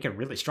started making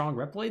really strong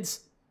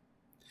Reploids.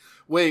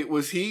 Wait,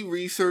 was he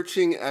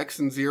researching X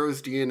and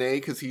Zero's DNA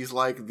because he's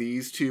like,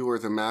 these two are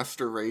the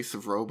master race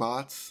of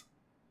robots?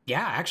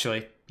 Yeah,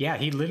 actually. Yeah,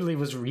 he literally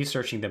was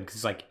researching them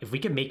because, if we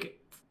could make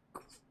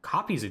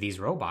copies of these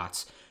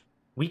robots,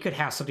 we could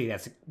have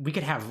we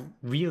could have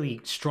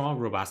really strong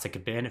robots that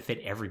could benefit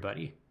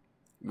everybody.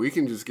 We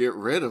can just get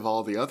rid of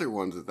all the other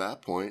ones at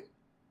that point.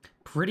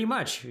 Pretty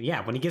much,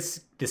 yeah. When he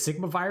gets the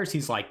Sigma virus,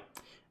 he's like,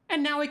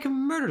 and now I can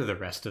murder the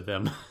rest of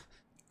them.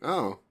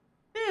 Oh.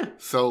 Yeah.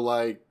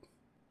 So,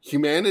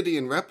 humanity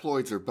and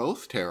Reploids are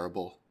both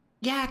terrible.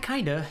 Yeah,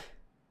 kinda.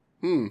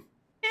 Yeah.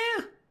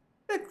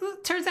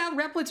 It turns out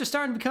Reploids are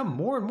starting to become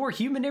more and more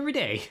human every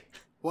day.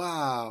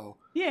 Wow.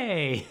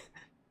 Yay.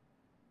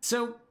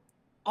 So,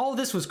 all of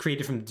this was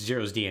created from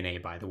Zero's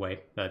DNA, by the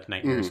way. The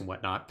nightmares and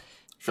whatnot.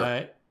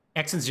 Sure.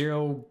 X and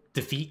Zero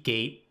defeat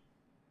Gate.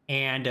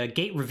 And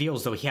Gate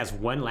reveals, though, he has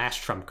one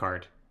last trump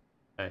card.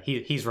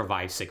 He's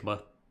revived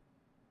Sigma.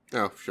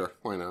 Oh, sure.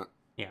 Why not?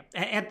 Yeah.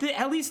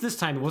 At least this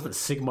time, it wasn't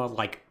Sigma,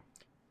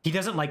 he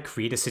doesn't,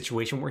 create a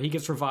situation where he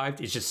gets revived.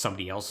 It's just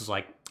somebody else is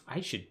like,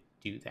 I should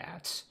do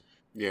that.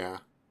 Yeah.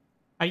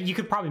 You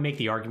could probably make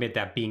the argument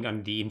that being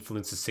under the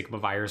influence of Sigma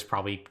virus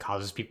probably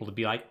causes people to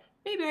be like,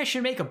 maybe I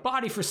should make a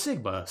body for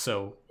Sigma.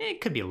 So it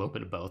could be a little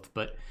bit of both,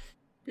 but...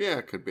 Yeah,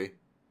 it could be.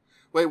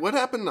 Wait, what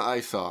happened to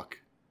ISOC?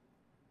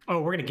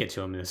 Oh, we're going to get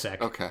to him in a sec.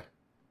 Okay.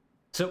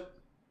 So,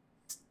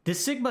 the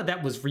Sigma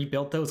that was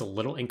rebuilt, though, is a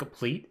little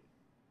incomplete.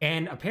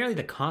 And apparently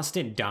the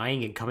constant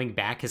dying and coming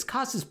back has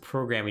caused his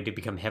programming to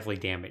become heavily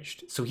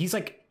damaged. So he's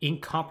like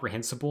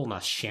incomprehensible and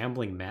a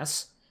shambling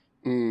mess.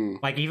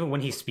 Like even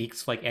when he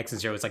speaks like X and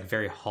Zero, it's like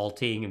very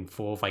halting and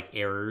full of like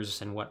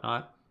errors and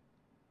whatnot.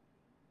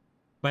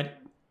 But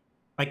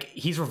like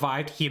he's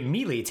revived, he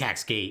immediately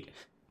attacks Gate.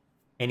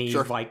 And he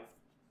like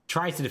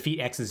tries to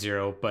defeat X and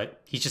Zero,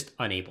 but he's just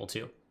unable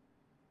to.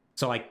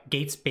 So like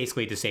Gate's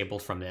basically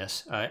disabled from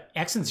this.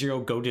 X and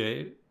Zero go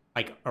to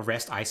like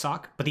arrest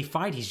Isoc, but they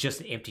find he's just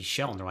an empty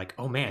shell, and they're like,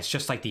 "Oh man, it's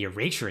just like the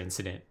Erasure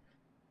incident."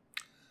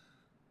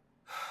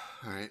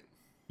 All right.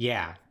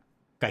 Yeah,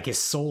 like his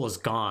soul is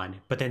gone,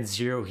 but then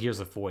Zero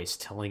hears a voice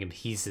telling him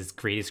he's his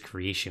greatest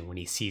creation when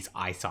he sees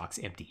Isoc's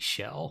empty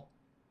shell,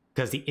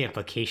 because the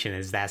implication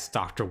is that's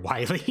Dr.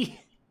 Wily.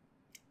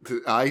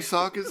 The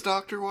Isoc is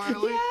Dr.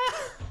 Wily?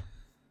 Yeah.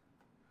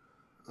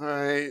 All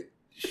right,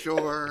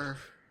 sure.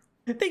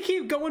 They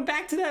keep going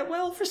back to that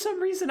well for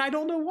some reason. I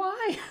don't know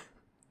why.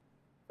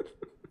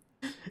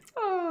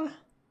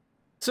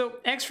 So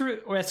X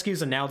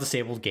rescues a now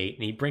disabled Gate,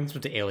 and he brings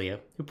him to Aelia,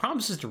 who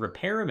promises to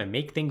repair him and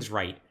make things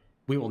right.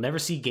 We will never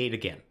see Gate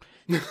again.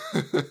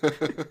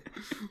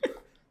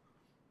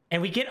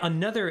 And we get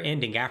another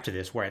ending after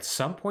this, where at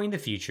some point in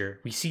the future,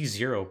 we see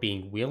Zero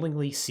being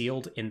willingly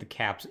sealed in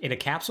a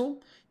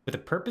capsule with the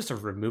purpose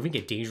of removing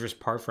a dangerous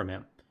part from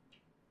him.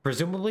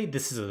 Presumably,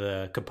 this is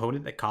the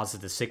component that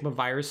causes the Sigma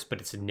virus, but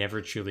it's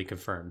never truly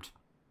confirmed.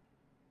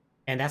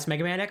 And that's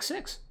Mega Man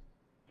X6.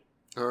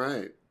 All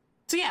right.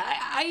 So yeah,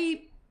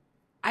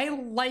 I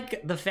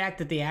like the fact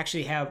that they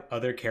actually have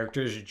other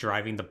characters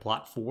driving the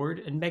plot forward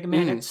in Mega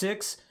Man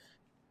X6.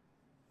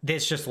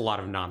 There's just a lot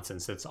of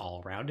nonsense that's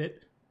all around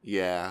it.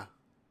 Yeah.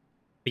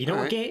 But you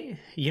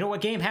know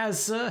what game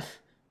has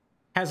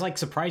like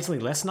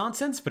surprisingly less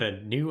nonsense, but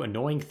a new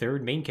annoying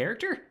third main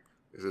character?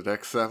 Is it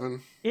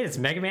X7? It's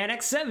Mega Man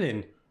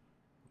X7.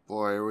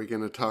 Boy, are we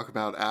going to talk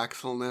about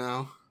Axel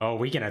now? Oh,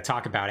 we're going to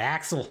talk about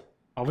Axel.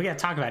 Oh, we got to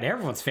talk about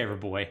everyone's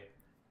favorite boy.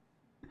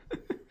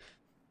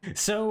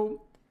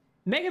 So,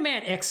 Mega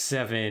Man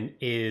X7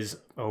 is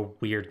a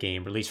weird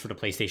game released for the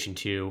PlayStation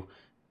 2.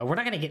 We're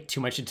not going to get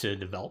too much into the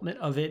development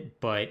of it,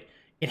 but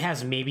it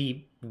has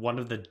maybe one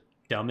of the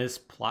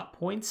dumbest plot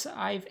points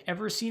I've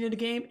ever seen in a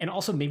game, and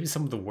also maybe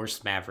some of the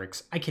worst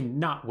Mavericks. I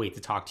cannot wait to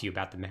talk to you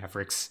about the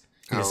Mavericks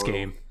in this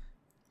game.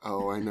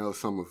 Oh, I know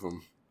some of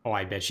them. Oh,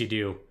 I bet you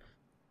do.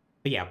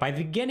 But yeah, by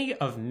the beginning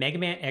of Mega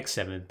Man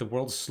X7, the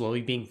world is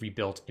slowly being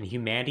rebuilt and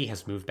humanity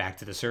has moved back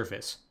to the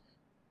surface.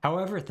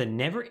 However, the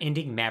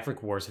never-ending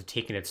Maverick Wars have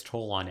taken its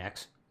toll on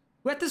X,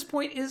 who at this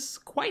point is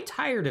quite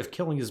tired of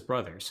killing his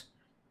brothers.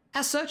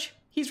 As such,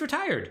 he's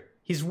retired.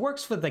 He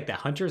works with like the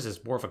Hunters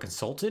as more of a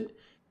consultant,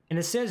 and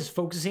instead is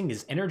focusing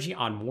his energy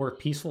on more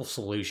peaceful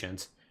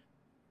solutions.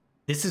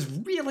 This is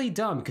really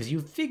dumb because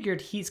you figured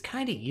he's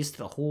kind of used to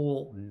the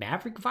whole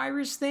Maverick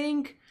virus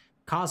thing,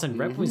 causing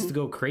Reploids to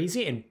go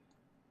crazy, and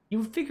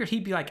you figured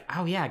he'd be like,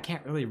 oh yeah, I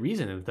can't really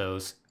reason with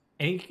those.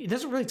 And he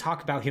doesn't really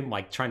talk about him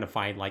like trying to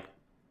find like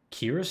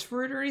cures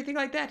for it or anything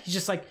like that. He's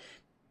just like,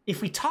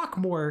 if we talk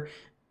more,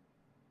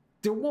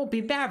 there won't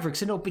be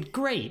Mavericks and it'll be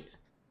great.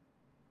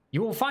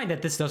 You will find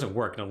that this doesn't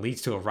work and it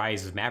leads to a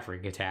rise of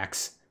Maverick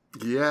attacks.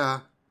 Yeah.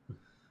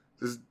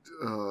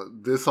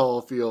 This all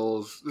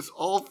feels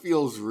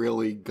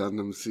really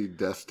Gundam Seed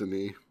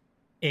Destiny.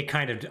 It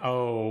kind of,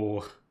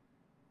 oh.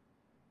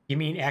 You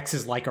mean X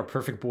is like our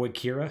perfect boy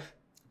Kira?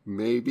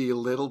 Maybe a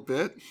little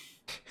bit.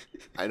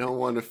 I don't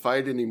want to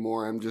fight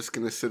anymore. I'm just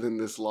going to sit in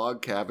this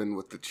log cabin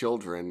with the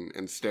children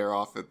and stare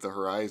off at the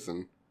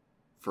horizon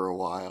for a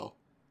while.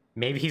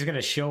 Maybe he's going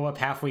to show up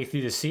halfway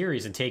through the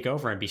series and take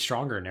over and be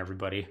stronger than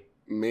everybody.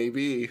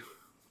 Maybe.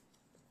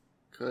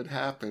 Could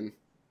happen.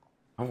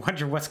 I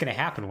wonder what's going to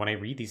happen when I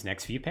read these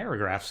next few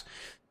paragraphs.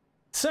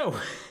 So,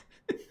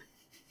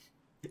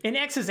 in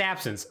X's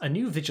absence, a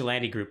new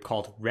vigilante group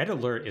called Red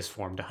Alert is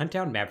formed to hunt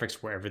down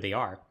Mavericks wherever they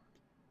are.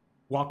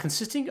 While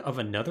consisting of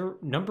another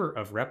number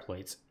of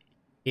Reploids,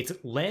 it's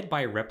led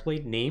by a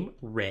Reploid named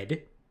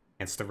Red,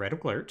 hence the Red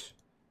Alert.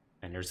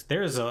 And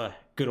there's a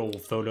good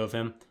old photo of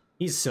him.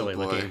 He's silly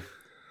looking.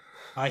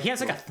 He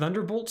has like a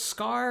Thunderbolt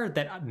scar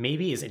that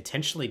maybe is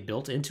intentionally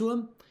built into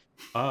him.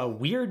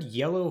 Weird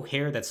yellow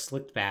hair that's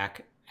slicked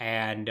back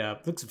and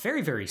looks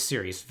very, very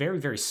serious. Very,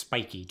 very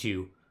spiky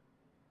too.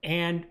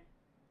 And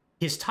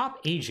his top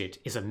agent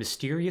is a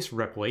mysterious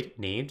Reploid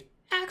named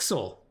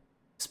Axel.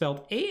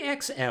 Spelled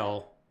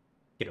A-X-L.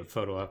 Get a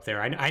photo up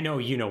there. I know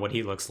you know what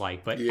he looks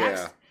like, but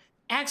yeah.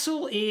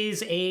 Axel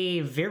is a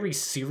very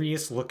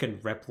serious looking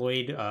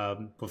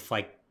Reploid with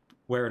like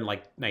wearing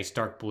like nice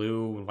dark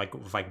blue, with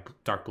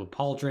dark blue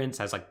pauldrons,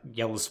 has like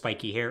yellow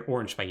spiky hair,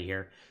 orange spiky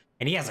hair,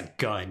 and he has a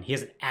gun. He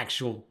has an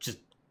actual just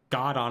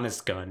god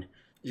honest gun.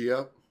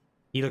 Yep.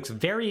 He looks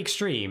very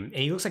extreme, and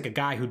he looks like a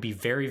guy who'd be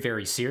very,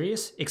 very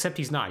serious, except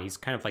he's not. He's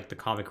kind of like the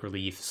comic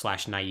relief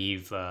 /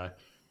 naive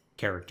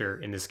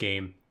character in this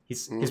game.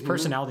 His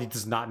personality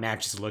does not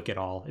match his look at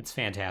all. It's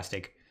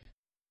fantastic.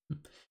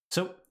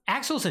 So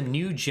Axel's a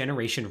new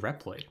generation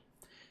Reploid.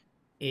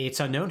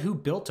 It's unknown who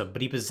built him,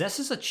 but he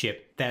possesses a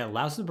chip that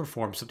allows him to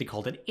perform something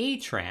called an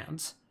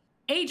A-Trans.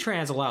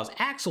 A-Trans allows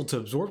Axel to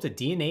absorb the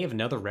DNA of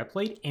another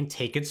Reploid and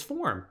take its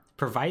form,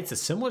 provides a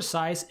similar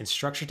size and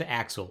structure to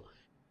Axel.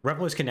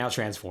 Reploids can now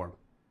transform.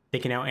 They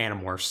can now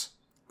animorphs.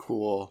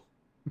 Cool.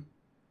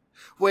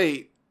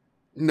 Wait,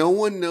 no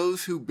one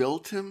knows who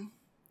built him?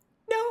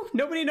 No,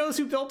 nobody knows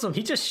who built him.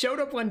 He just showed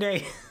up one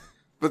day.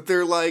 But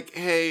they're like,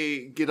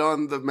 hey, get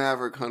on the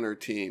Maverick Hunter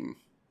team.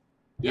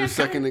 You're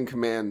second in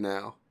command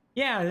now.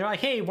 Yeah, they're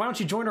like, hey, why don't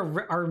you join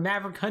our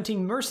Maverick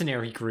hunting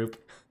mercenary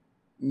group?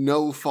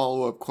 No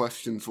follow-up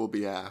questions will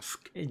be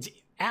asked. It's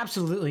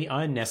absolutely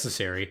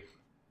unnecessary.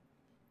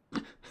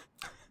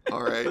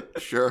 All right,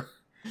 sure.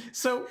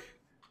 So,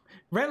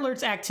 Red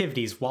Alert's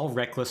activities, while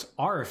reckless,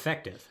 are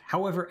effective.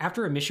 However,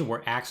 after a mission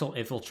where Axel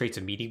infiltrates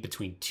a meeting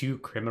between two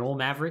criminal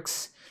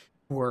Mavericks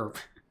who are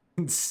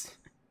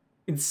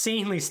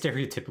insanely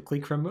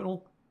stereotypically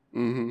criminal,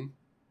 they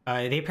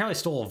apparently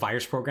stole a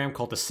virus program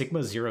called the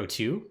Sigma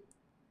 02,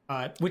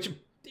 which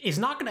is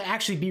not going to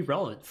actually be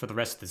relevant for the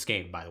rest of this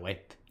game, by the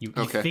way. You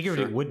figured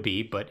it would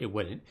be, but it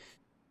wouldn't.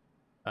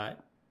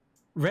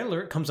 Red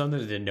Alert comes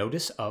under the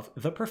notice of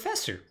the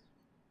Professor.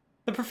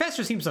 The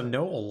Professor seems to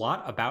know a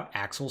lot about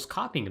Axel's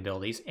copying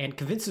abilities and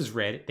convinces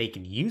Red they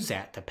can use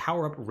that to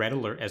power up Red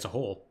Alert as a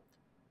whole.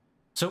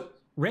 So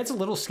Red's a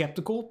little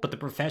skeptical, but the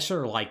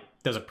Professor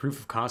does a proof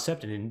of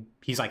concept, and then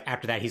he's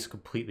after that he's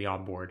completely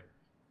on board.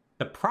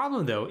 The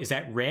problem though is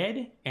that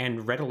Red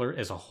and Red Alert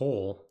as a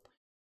whole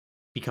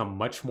become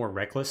much more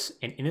reckless,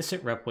 and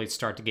innocent Reploids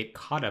start to get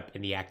caught up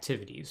in the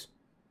activities.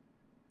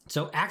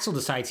 So Axel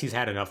decides he's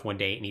had enough one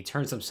day, and he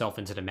turns himself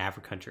into the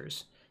Maverick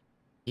Hunters.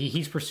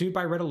 He's pursued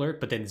by Red Alert,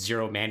 but then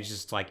Zero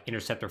manages to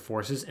intercept their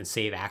forces and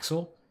save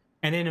Axel,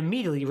 and then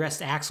immediately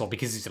arrest Axel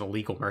because he's an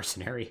illegal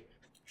mercenary.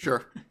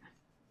 Sure.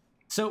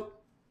 So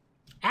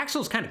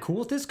Axel's kind of cool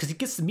with this because he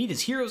gets to meet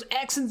his heroes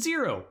X and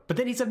Zero, but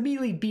then he's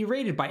immediately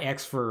berated by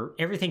X for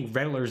everything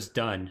Red Alert's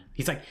done.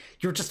 He's like,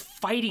 "You're just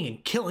fighting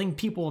and killing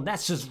people, and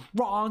that's just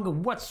wrong.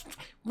 And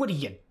what are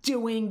you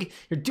doing?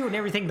 You're doing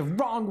everything the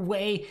wrong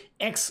way."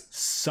 X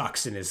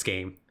sucks in this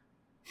game.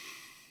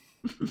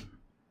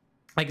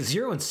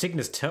 Zero and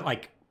Cygnus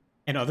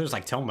and others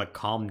tell him to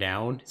calm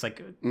down.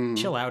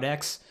 It's chill out,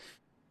 X.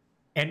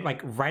 And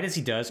right as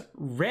he does,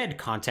 Red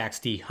contacts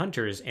the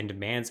Hunters and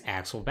demands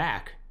Axel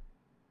back.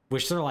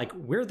 Which they're like,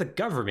 "We're the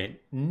government."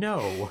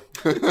 No.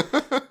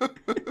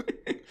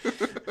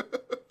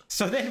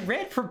 So then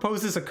Red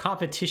proposes a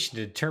competition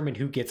to determine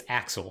who gets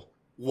Axel.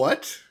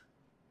 What?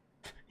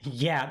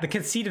 Yeah, the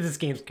conceit of this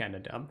game's kind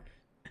of dumb.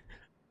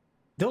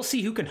 They'll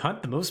see who can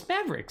hunt the most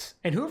Mavericks,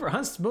 and whoever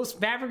hunts the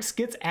most Mavericks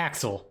gets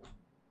Axel.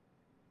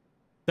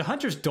 The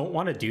Hunters don't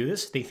want to do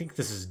this. They think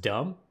this is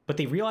dumb, but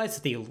they realize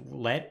that they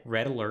let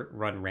Red Alert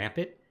run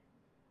rampant,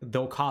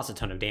 they'll cause a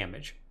ton of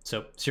damage.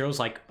 So Zero's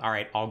like, "All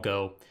right, I'll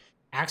go."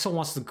 Axel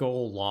wants to go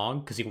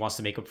along because he wants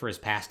to make up for his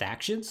past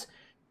actions,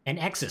 and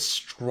X is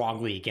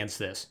strongly against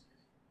this.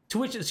 To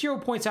which Zero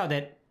points out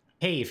that,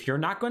 "Hey, if you're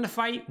not going to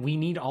fight, we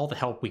need all the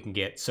help we can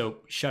get, so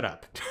shut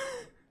up."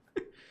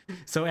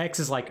 So X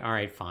is like, "All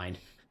right, fine."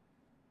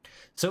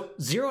 So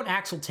Zero and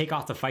Axel take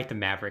off to fight the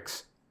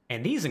Mavericks,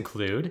 and these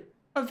include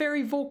a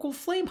very vocal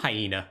flame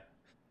hyena,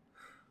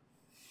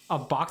 a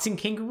boxing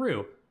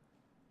kangaroo,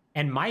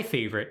 and my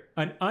favorite,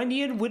 an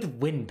onion with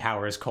wind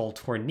powers called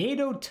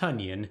Tornado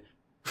Tunyon.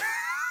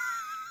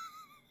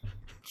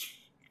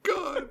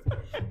 God.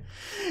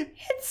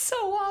 It's so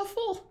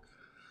awful.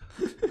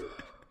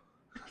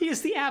 He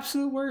is the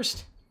absolute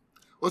worst.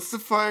 What's the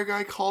fire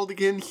guy called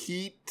again?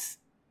 Heat?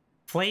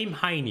 Flame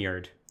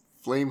Hynard.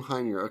 Flame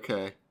Hynard,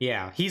 okay.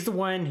 Yeah, he's the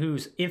one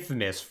who's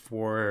infamous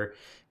for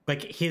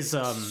his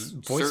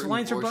voice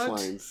lines are bugged.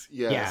 Lines.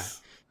 Yes.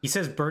 Yeah. He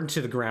says "burn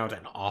to the ground"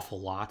 an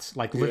awful lot.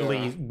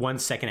 Literally 1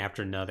 second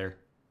after another.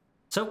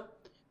 So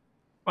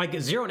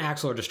Zero and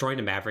Axel are destroying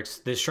the Mavericks.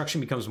 The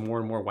destruction becomes more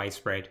and more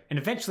widespread. And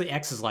eventually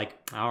X is like,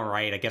 "All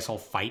right, I guess I'll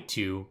fight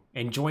too,"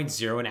 and joins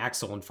Zero and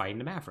Axel in fighting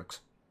the Mavericks.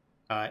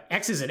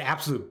 X is an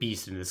absolute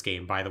beast in this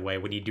game, by the way.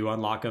 When you do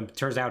unlock him,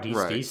 turns out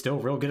he's still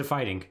real good at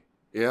fighting.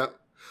 Yep.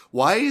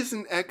 Why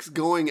isn't X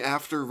going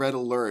after Red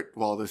Alert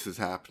while this is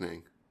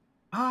happening?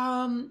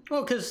 Well,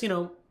 because,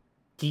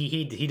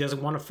 he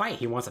doesn't want to fight.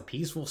 He wants a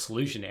peaceful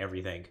solution to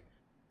everything,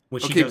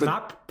 which he does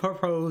not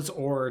propose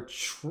or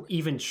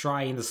even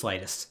try in the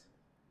slightest.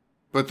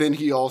 But then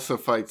he also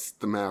fights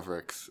the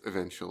Mavericks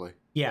eventually.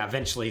 Yeah,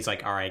 eventually he's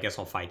like, "All right, I guess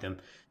I'll fight them."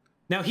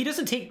 Now, he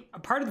doesn't take...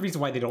 Part of the reason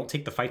why they don't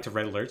take the fight to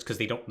Red Alert is because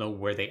they don't know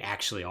where they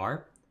actually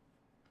are.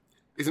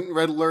 Isn't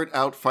Red Alert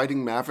out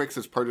fighting Mavericks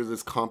as part of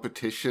this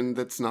competition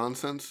that's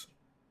nonsense?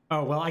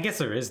 Oh, well, I guess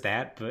there is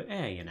that, but,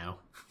 They're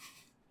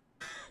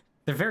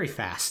very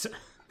fast.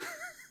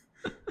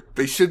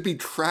 They should be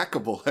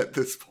trackable at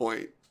this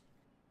point.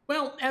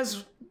 Well,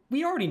 as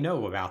we already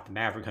know about the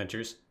Maverick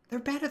Hunters, they're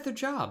bad at their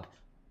job.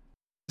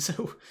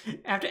 So,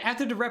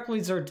 after the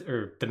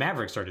Reploids the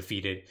Mavericks are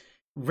defeated,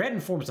 Red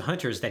informs the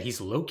Hunters that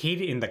he's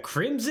located in the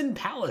Crimson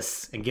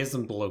Palace and gives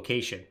them the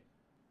location.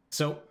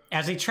 So,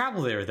 as they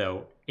travel there,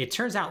 though, it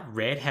turns out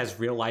Red has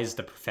realized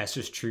the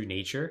professor's true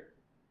nature.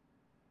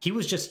 He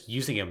was just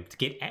using him to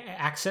get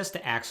access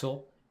to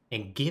Axel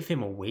and give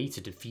him a way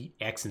to defeat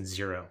X and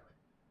Zero.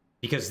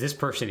 Because this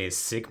person is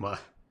Sigma.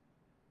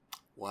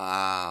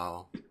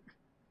 Wow.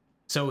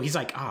 So he's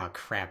like, oh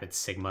crap, it's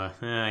Sigma.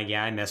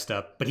 Yeah, I messed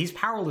up. But he's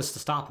powerless to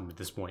stop him at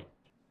this point.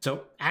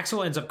 So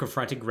Axel ends up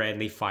confronting Red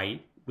and they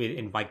fight.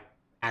 And like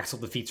Axel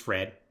defeats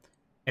Red.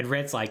 And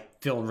Red's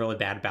like feeling really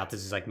bad about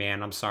this. He's like,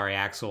 man, I'm sorry,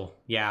 Axel.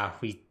 Yeah,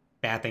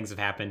 bad things have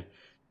happened.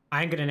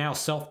 I'm gonna now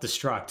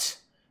self-destruct.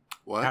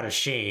 What? Out of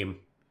shame.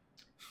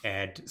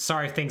 And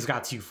sorry if things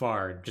got too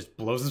far. Just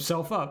blows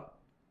himself up.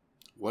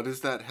 What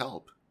does that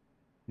help?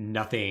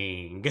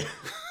 Nothing.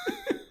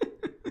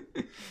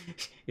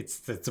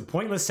 It's a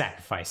pointless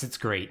sacrifice. It's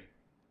great.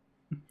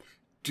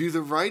 Do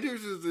the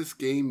writers of this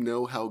game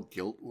know how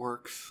guilt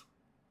works?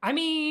 I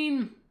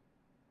mean,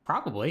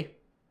 probably.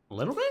 A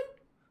little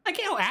bit? Like,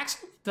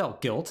 Axel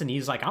felt guilt, and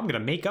he's like, I'm gonna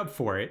make up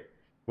for it.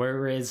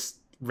 Whereas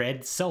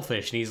Red's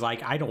selfish, and he's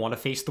like, I don't want to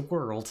face the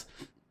world.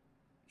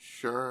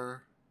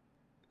 Sure.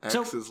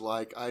 X is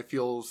like, I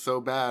feel so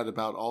bad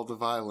about all the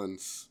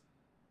violence.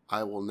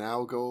 I will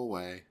now go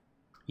away.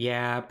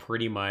 Yeah,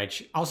 pretty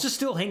much. I'll just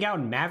still hang out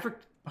in Maverick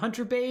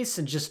Hunter Base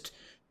and just,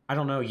 I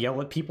don't know,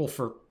 yell at people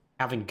for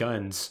having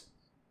guns.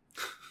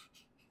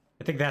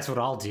 I think that's what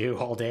I'll do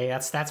all day.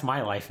 That's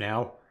my life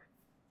now.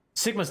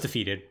 Sigma's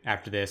defeated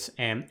after this,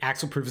 and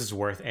Axel proves his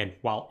worth, and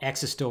while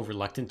X is still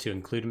reluctant to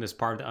include him as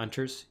part of the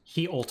Hunters,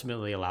 he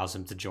ultimately allows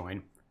him to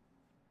join.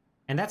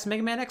 And that's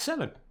Mega Man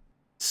X7.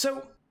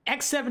 So,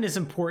 X7 is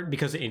important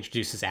because it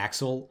introduces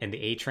Axel and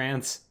the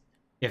A-Trans.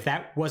 If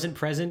that wasn't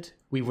present,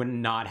 we would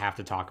not have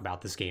to talk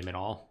about this game at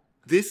all.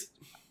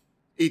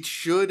 It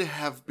should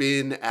have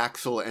been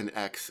Axel and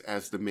X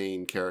as the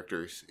main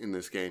characters in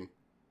this game.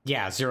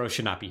 Yeah, Zero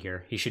should not be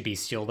here. He should be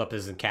sealed up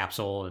as a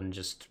capsule and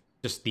just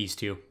these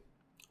two.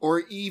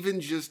 Or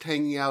even just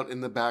hanging out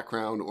in the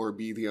background or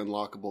be the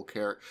unlockable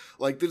character.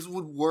 Like, this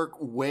would work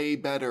way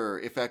better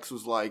if X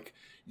was like,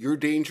 you're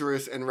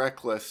dangerous and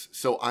reckless,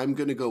 so I'm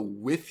going to go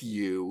with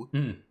you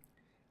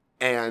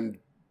and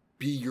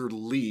be your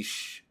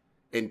leash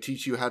and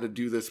teach you how to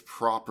do this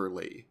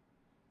properly.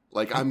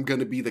 Like, I'm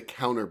going to be the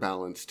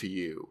counterbalance to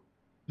you.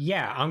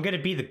 Yeah, I'm going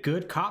to be the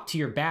good cop to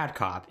your bad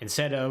cop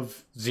instead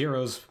of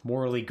Zero's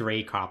morally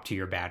gray cop to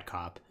your bad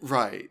cop.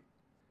 Right.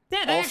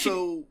 Yeah, that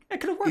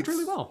could have worked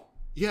really well.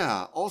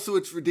 Yeah, also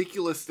it's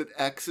ridiculous that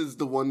X is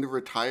the one to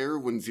retire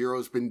when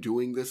Zero's been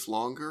doing this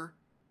longer,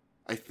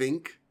 I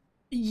think.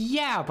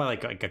 Yeah, by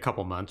like a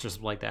couple months or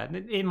something like that.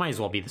 It might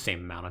as well be the same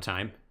amount of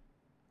time.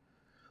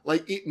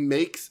 Like, it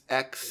makes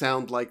X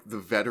sound like the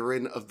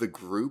veteran of the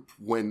group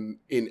when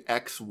in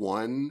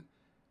X1,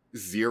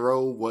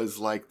 Zero was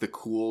like the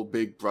cool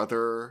big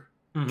brother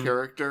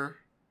character.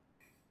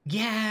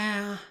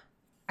 Yeah.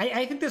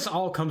 I think this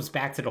all comes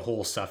back to the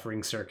whole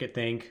suffering circuit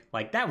thing.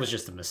 Like, that was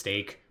just a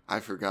mistake. I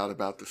forgot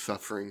about the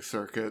suffering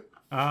circuit.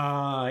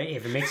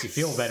 If it makes you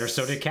feel better,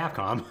 so did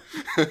Capcom.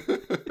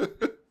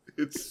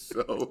 It's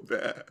so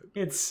bad.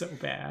 It's so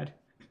bad.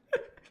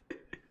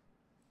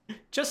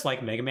 Just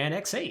like Mega Man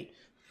X8.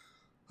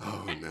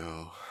 Oh,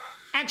 no.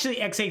 Actually,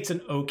 X8's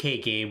an okay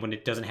game when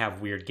it doesn't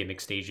have weird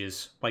gimmick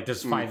stages. Like,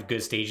 there's 5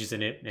 good stages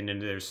in it, and then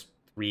there's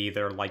 3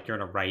 that are like you're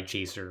in a ride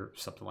chase or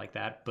something like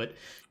that. But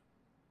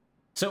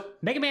so,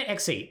 Mega Man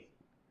X8.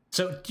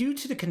 So, due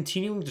to the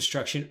continuing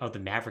destruction of the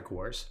Maverick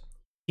Wars,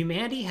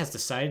 humanity has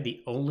decided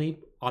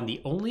on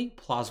the only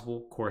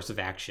plausible course of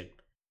action.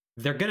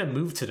 They're gonna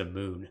move to the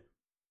moon.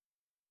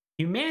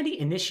 Humanity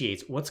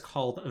initiates what's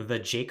called the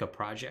Jacob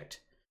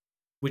Project,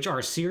 which are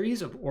a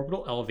series of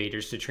orbital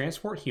elevators to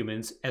transport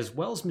humans as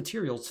well as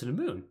materials to the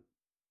moon.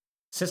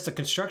 Since the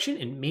construction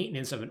and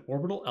maintenance of an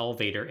orbital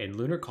elevator in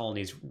lunar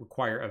colonies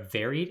require a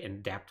varied and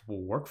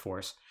adaptable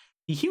workforce,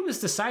 the humans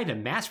decide to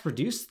mass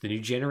produce the new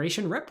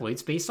generation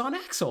Reploids based on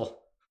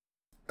Axel.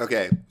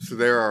 Okay, so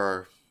there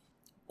are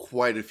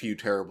quite a few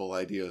terrible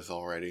ideas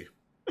already.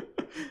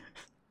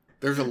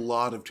 There's a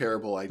lot of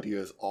terrible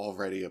ideas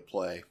already at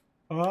play.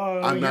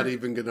 I'm not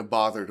even going to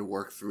bother to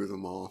work through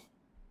them all.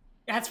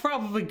 That's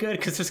probably good,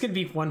 because there's going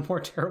to be one more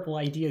terrible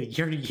idea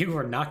you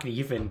are not going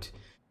to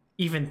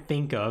even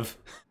think of.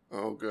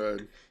 Oh,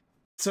 good.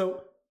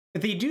 So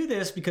they do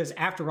this because,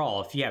 after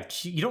all, if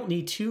you don't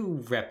need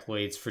 2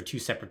 Reploids for 2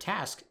 separate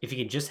tasks if you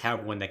can just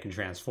have one that can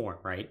transform,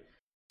 right?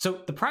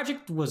 So the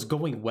project was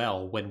going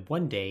well when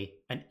one day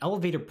an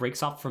elevator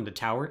breaks off from the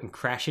tower and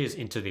crashes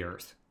into the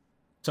Earth.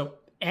 So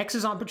X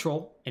is on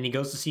patrol, and he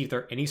goes to see if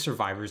there are any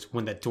survivors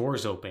when the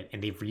doors open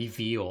and they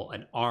reveal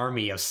an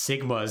army of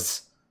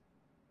Sigmas.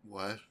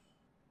 What?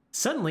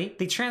 Suddenly,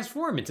 they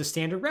transform into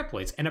standard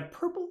Reploids, and a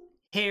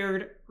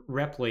purple-haired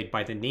Reploid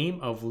by the name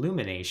of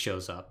Lumine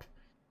shows up.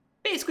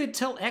 Basically to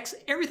tell X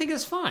everything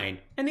is fine,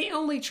 and they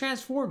only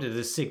transformed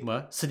into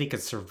Sigma so they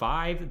could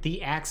survive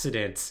the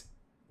accident.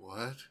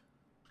 What?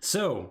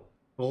 So,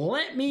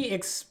 let me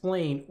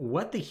explain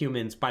what the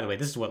humans... By the way,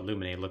 this is what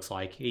Lumine looks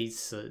like. He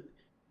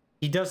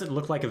doesn't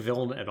look like a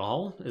villain at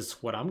all, is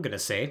what I'm gonna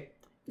say.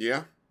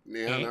 Yeah,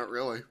 not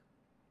really.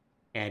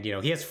 And,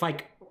 he has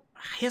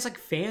he has like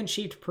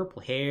fan-shaped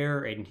purple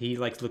hair, and he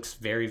like looks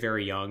very,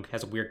 very young.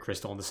 Has a weird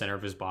crystal in the center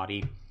of his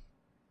body.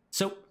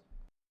 So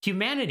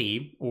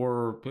humanity,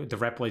 or the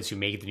Reploids who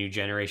make the new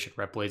generation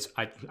Reploids,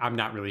 I'm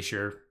not really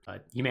sure.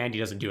 Humanity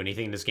doesn't do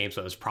anything in this game,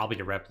 so it's probably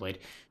the Reploid.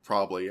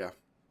 Probably, yeah.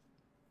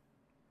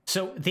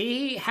 So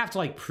they have to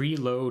like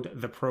preload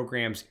the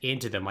programs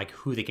into them, like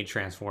who they can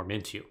transform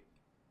into.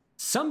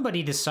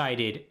 Somebody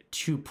decided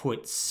to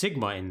put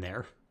Sigma in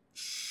there.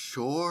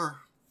 Sure.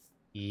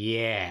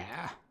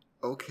 Yeah.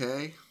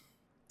 Okay.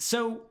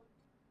 So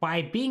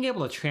by being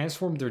able to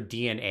transform their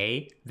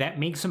DNA, that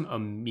makes them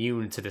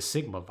immune to the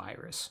Sigma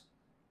virus.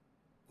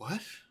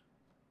 What?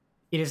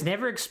 It is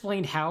never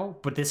explained how,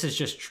 but this is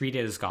just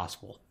treated as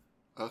gospel.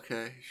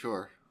 Okay,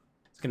 sure.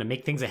 It's going to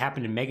make things that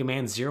happen in Mega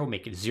Man Zero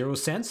make it zero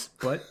sense,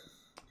 but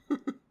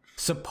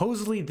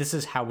supposedly this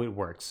is how it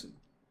works.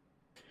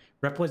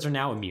 Reploids are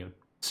now immune.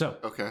 So,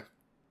 okay.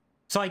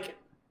 So like,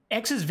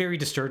 X is very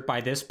disturbed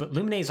by this, but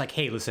Lumine is like,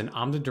 hey, listen,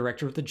 I'm the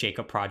director of the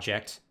Jacob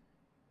Project,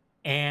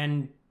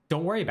 and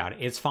don't worry about it.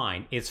 It's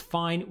fine. It's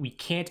fine. We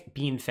can't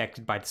be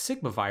infected by the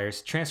Sigma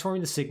virus.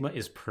 Transforming the Sigma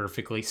is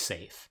perfectly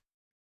safe.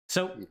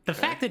 So the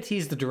fact that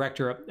he's the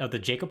director of the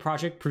Jacob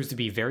Project proves to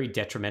be very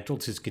detrimental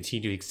to his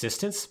continued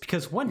existence,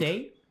 because one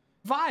day,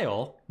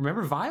 Vile,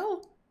 remember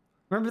Vile?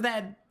 Remember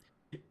that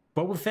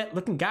Boba Fett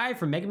looking guy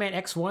from Mega Man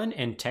X1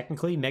 and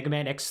technically Mega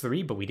Man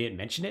X3, but we didn't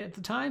mention it at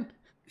the time?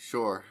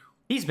 Sure.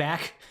 He's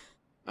back.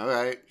 All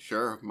right,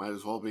 sure. Might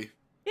as well be.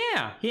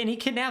 Yeah, and he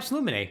kidnaps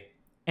Lumine.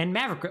 And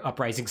Maverick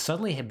uprisings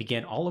suddenly had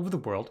begun all over the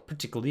world,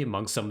 particularly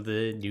among some of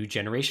the new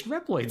generation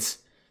Reploids.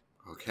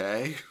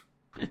 Okay.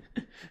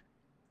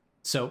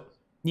 So,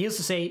 needless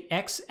to say,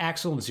 X,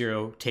 Axel, and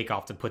Zero take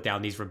off to put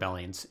down these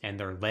rebellions, and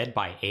they're led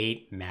by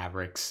 8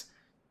 Mavericks.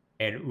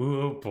 And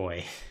ooh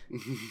boy.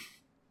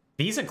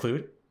 These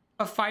include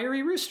a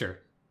fiery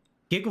rooster,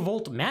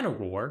 Gigavolt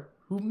Manowar,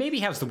 who maybe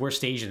has the worst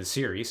stage in the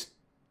series,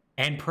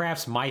 and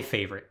perhaps my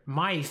favorite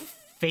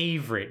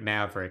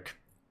Maverick,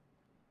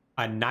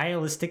 a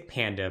nihilistic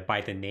panda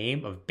by the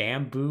name of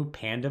Bamboo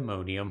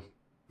Pandemonium.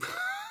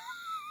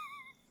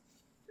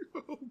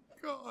 Oh,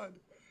 God.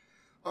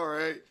 All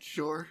right,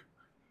 sure.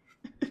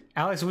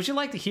 Alex, would you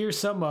like to hear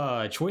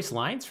some choice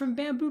lines from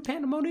Bamboo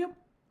Pandemonium?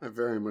 I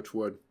very much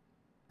would.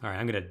 All right,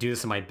 I'm going to do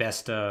this in my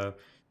best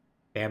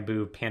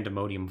Bamboo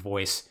Pandemonium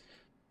voice.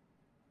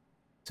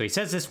 So he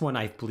says this one,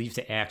 I believe,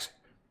 to X.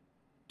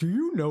 Do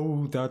you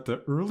know that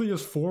the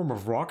earliest form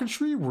of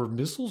rocketry were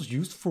missiles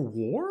used for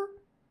war?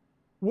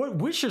 What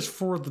wishes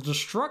for the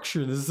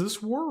destruction is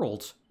this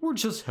world? We're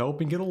just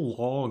helping it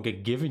along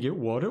and giving it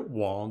what it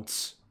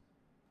wants.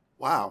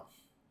 Wow.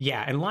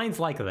 Yeah, and lines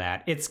like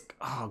that, it's,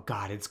 oh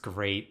god, it's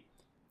great.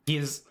 He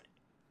is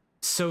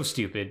so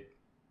stupid.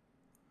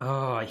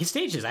 Oh, his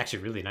stage is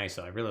actually really nice,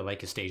 though. I really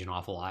like his stage an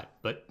awful lot.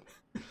 But,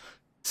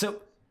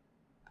 so,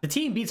 the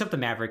team beats up the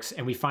Mavericks,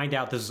 and we find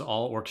out this is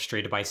all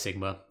orchestrated by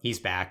Sigma. He's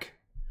back.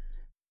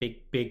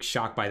 Big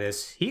shock by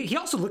this. He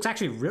also looks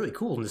actually really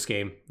cool in this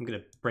game. I'm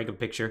gonna bring a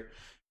picture.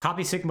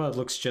 Copy Sigma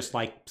looks just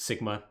like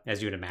Sigma,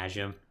 as you would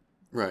imagine him.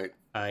 Right.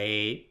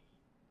 A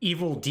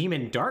evil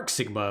demon Dark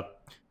Sigma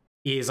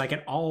is like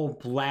an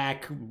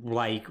all-black,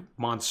 like,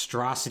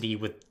 monstrosity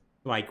with,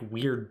 like,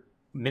 weird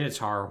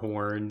minotaur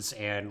horns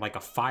and, like, a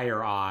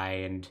fire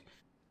eye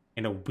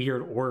and a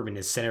weird orb in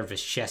the center of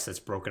his chest that's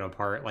broken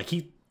apart. Like,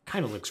 he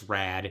kind of looks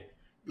rad.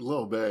 A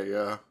little bit,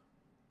 yeah.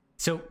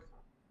 So,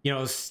 you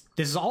know, this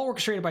is all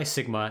orchestrated by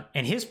Sigma,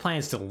 and his plan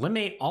is to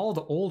eliminate all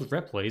the old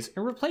Reploids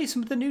and replace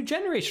them with the new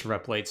generation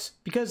Reploids,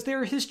 because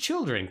they're his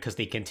children, because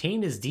they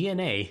contain his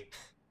DNA.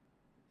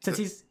 Since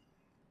he's...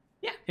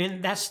 Yeah,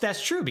 and that's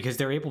true, because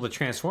they're able to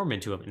transform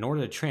into him. In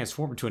order to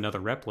transform into another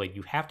Reploid,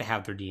 you have to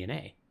have their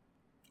DNA.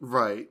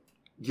 Right.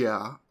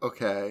 Yeah.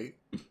 Okay.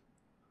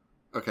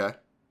 Okay.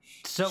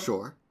 So,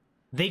 sure.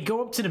 They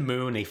go up to the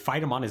moon, they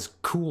fight him on his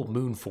cool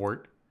moon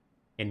fort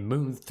and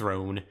moon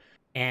throne,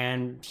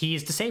 and he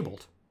is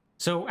disabled.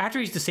 So after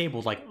he's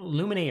disabled, like,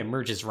 Lumine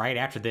emerges right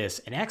after this,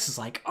 and X is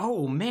like,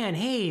 oh man,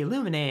 hey,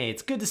 Lumine,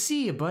 it's good to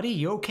see you, buddy,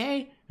 you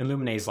okay? And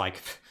Lumine's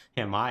like,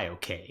 am I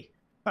okay?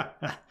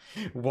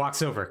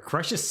 Walks over,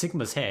 crushes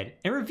Sigma's head,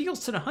 and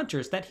reveals to the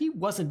hunters that he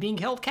wasn't being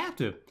held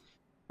captive.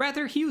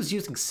 Rather, he was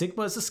using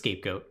Sigma as a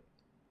scapegoat.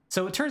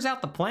 So it turns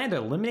out the plan to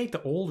eliminate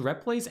the old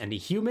Reploids and the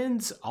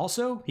humans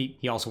also, he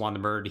also wanted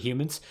to murder the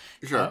humans,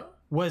 sure.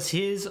 Was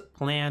his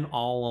plan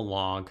all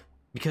along.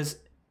 Because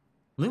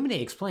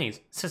Lumine explains,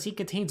 says he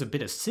contains a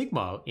bit of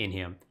Sigma in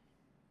him.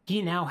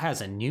 He now has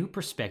a new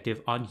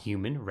perspective on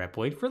human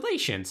Reploid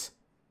relations.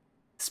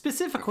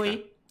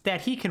 Specifically,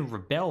 that he can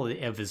rebel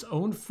of his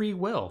own free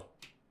will.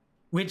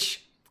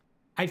 Which,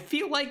 I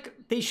feel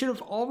like they should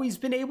have always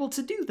been able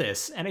to do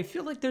this. And I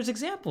feel like there's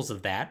examples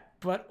of that,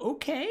 but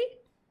okay.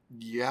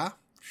 Yeah,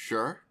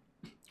 sure.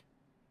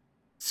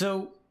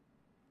 So,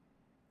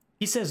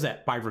 he says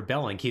that by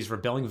rebelling, he's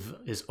rebelling of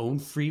his own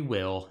free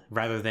will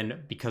rather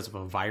than because of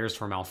a virus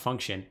or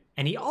malfunction.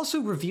 And he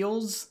also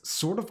reveals,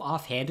 sort of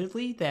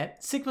offhandedly,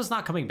 that Sigma's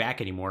not coming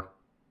back anymore.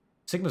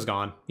 Sigma's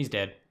gone. He's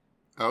dead.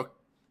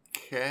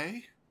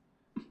 Okay.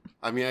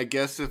 I mean, I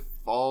guess if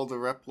all the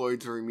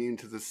Reploids are immune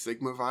to the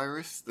Sigma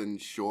virus, then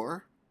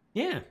sure.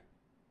 Yeah.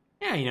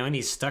 Yeah, and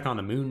he's stuck on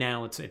the moon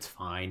now. It's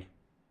fine.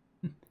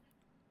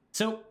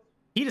 So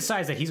he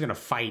decides that he's going to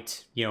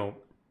fight,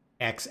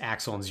 X,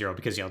 Axel, and Zero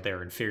because,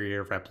 they're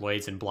inferior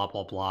Reploids and blah,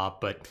 blah, blah.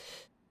 But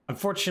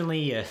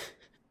unfortunately,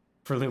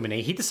 for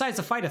Lumine, he decides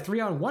to fight a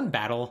 3-on-1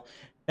 battle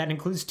that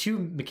includes 2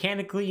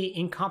 mechanically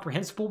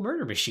incomprehensible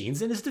murder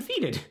machines and is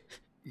defeated.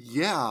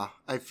 Yeah,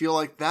 I feel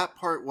like that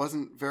part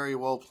wasn't very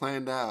well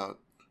planned out.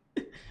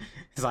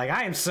 He's like,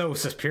 I am so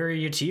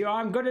superior to you,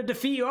 I'm going to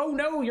defeat you. Oh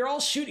no, you're all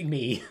shooting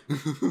me.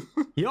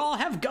 You all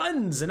have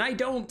guns, and I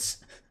don't.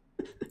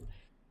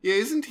 Yeah,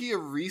 isn't he a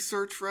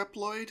research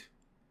Reploid?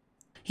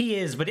 He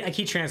is, but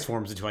he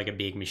transforms into like a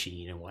big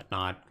machine and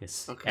whatnot.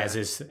 It's as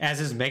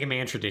is Mega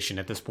Man tradition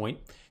at this point.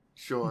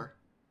 Sure.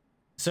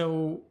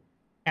 So,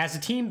 as the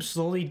team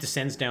slowly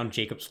descends down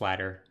Jacob's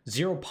ladder,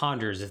 Zero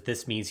ponders if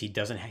this means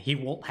he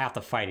won't have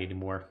to fight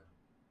anymore.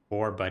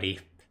 Poor buddy.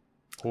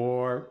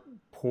 Poor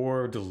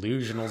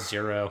delusional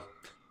Zero.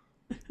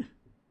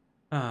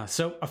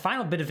 So, a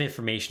final bit of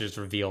information is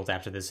revealed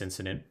after this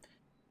incident.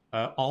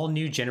 All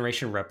new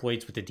generation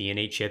Reploids with the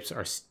DNA chips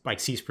are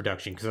cease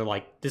production because they're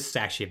like, this is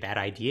actually a bad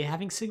idea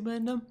having Sigma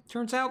in them,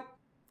 turns out.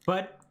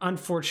 But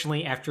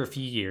unfortunately, after a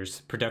few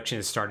years, production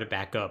has started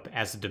back up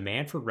as the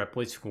demand for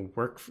Reploids who can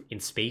work in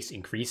space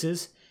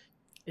increases,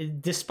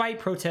 despite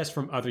protests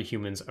from other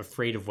humans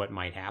afraid of what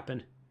might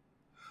happen.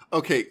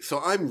 Okay, so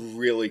I'm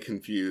really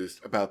confused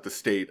about the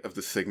state of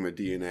the Sigma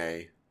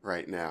DNA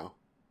right now.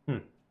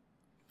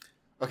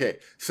 Okay,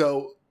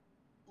 so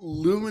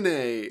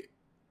Lumine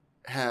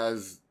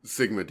has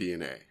Sigma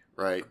DNA,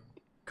 right?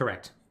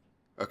 Correct.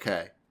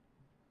 Okay.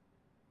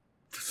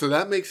 So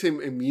that makes him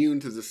immune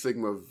to the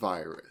Sigma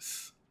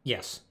virus.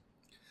 Yes.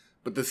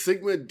 But the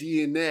Sigma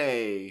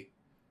DNA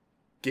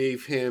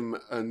gave him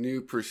a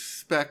new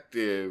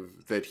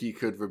perspective that he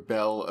could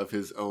rebel of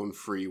his own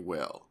free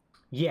will.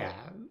 Yeah.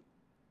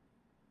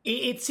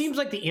 It seems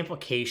like the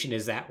implication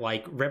is that,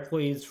 like,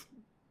 Reploids,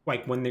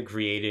 like, when they're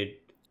created,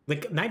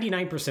 like,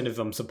 99% of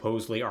them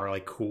supposedly are,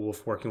 like, cool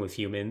with working with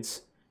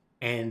humans.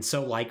 And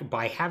so, like,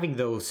 by having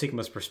those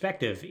Sigma's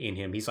perspective in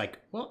him, he's like,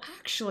 well,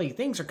 actually,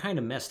 things are kind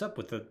of messed up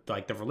with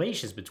the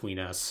relations between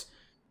us.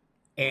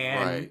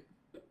 And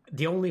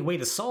the only way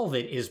to solve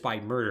it is by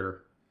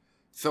murder.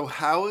 So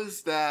how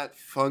is that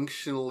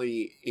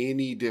functionally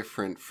any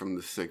different from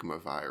the Sigma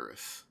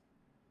virus?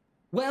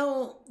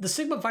 Well, the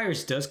Sigma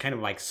virus does kind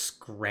of, like,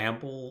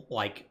 scramble,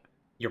 like,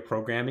 your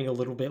programming a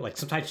little bit. Like,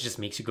 sometimes it just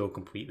makes you go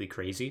completely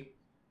crazy.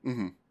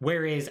 Mm-hmm.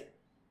 Whereas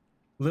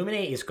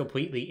Lumine is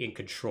completely in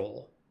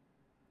control.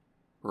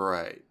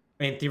 Right.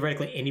 And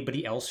theoretically,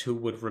 anybody else who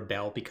would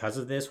rebel because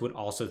of this would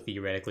also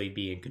theoretically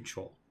be in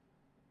control.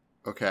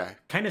 Okay.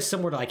 Kind of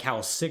similar to like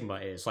how Sigma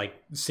is. Like,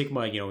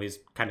 Sigma, is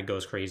kind of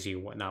goes crazy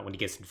and whatnot when he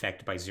gets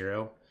infected by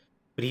Zero.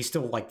 But he's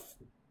still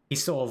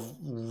a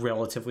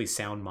relatively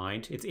sound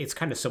mind. It's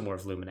kind of similar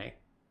with Lumine.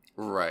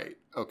 Right.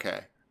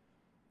 Okay.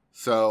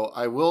 So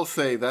I will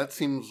say that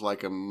seems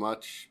like a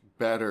much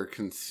better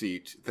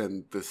conceit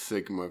than the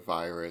Sigma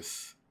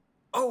virus.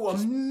 Oh, a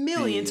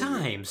million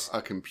times.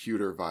 A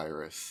computer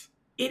virus.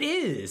 It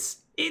is.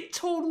 It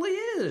totally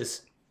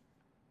is.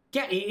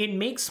 Yeah, it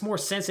makes more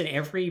sense in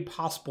every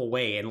possible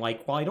way. And,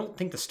 like, while I don't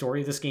think the story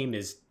of this game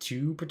is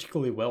too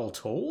particularly well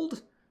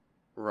told...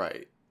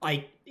 Right.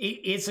 Like,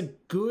 it's a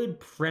good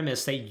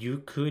premise that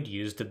you could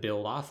use to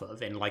build off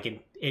of. And, like,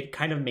 it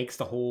kind of makes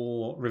the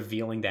whole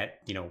revealing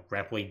that,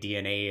 Reploid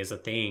DNA is a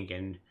thing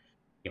and,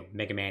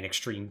 Mega Man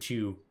Extreme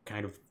 2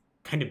 kind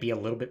of be a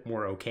little bit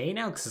more okay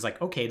now, because it's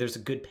like, okay, there's a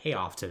good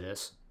payoff to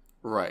this.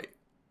 Right.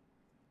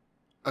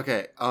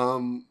 Okay,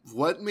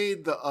 what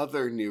made the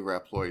other new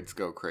Reploids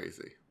go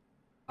crazy?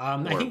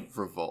 I think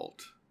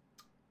revolt?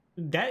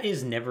 That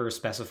is never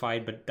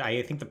specified, but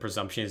I think the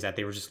presumption is that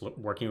they were just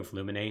working with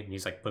Lumine, and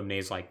he's like,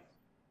 Lumine's like,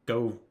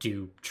 go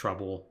do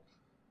trouble.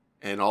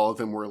 And all of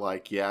them were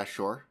like, yeah,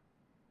 sure?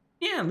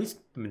 Yeah, at least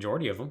the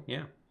majority of them,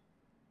 yeah.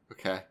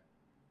 Okay.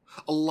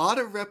 A lot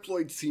of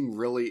Reploids seem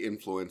really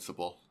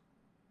influenceable.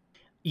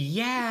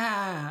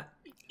 Yeah,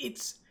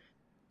 it's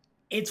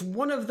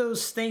one of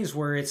those things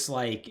where it's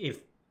like,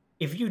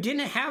 if you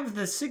didn't have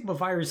the Sigma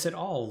virus at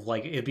all,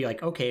 like, it'd be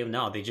like, okay,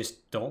 no, they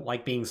just don't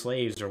like being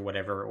slaves or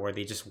whatever, or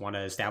they just want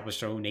to establish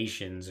their own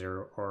nations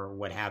or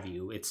what have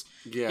you. It's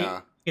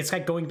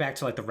like going back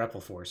to like the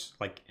Repl Force.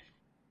 Like,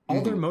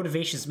 all their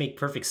motivations make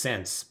perfect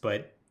sense,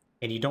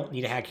 and you don't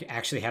need to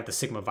actually have the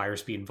Sigma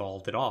virus be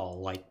involved at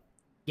all. Like,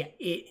 yeah,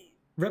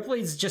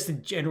 Reploid's just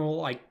in general,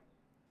 like,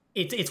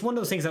 it's one of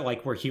those things that,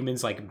 like, where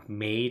humans, like,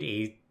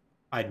 made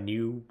a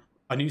new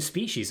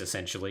species,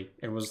 essentially,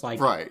 and was like,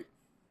 right,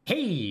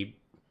 hey,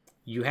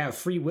 you have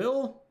free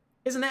will?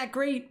 Isn't that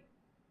great?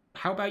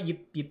 How about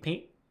you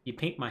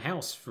paint my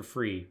house for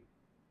free?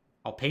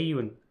 I'll pay you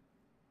in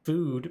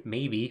food,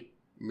 maybe.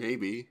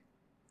 Maybe.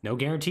 No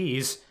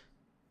guarantees.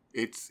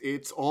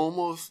 It's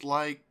almost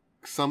like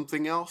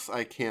something else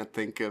I can't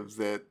think of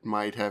that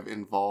might have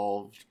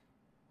involved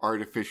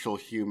artificial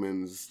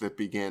humans that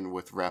began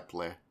with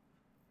Repli.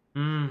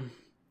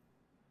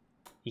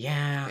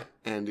 Yeah.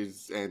 And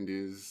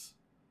is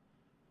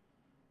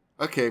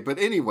okay, but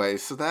anyway,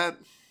 so that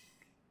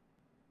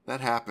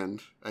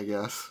happened, I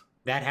guess.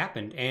 That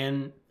happened,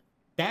 and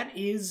that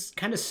is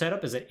kind of set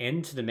up as an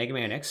end to the Mega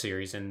Man X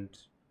series. And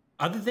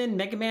other than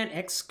Mega Man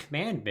X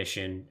Command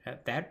Mission,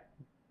 that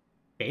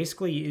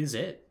basically is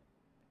it.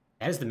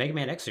 That is the Mega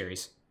Man X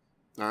series.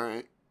 All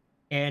right.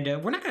 And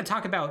we're not going to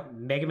talk about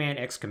Mega Man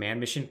X Command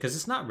Mission because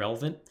it's not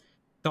relevant.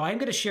 Though I'm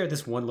going to share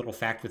this one little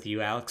fact with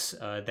you, Alex,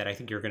 that I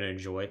think you're going to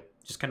enjoy.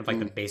 Just kind of like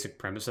the basic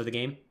premise of the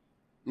game.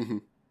 Mm-hmm.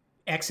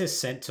 X is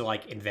sent to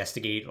like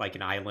investigate like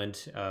an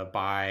island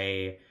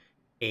by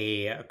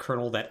a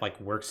colonel that like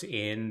works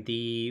in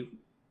the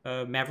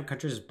Maverick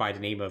countries by the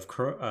name of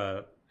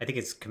I think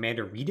it's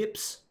Commander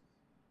Redips.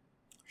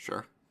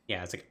 Sure.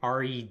 Yeah, it's like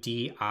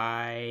Redips,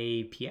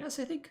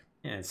 I think.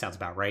 Yeah, it sounds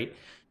about right.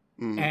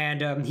 Mm.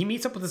 And he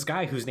meets up with this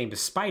guy whose name is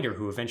Spider,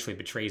 who eventually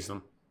betrays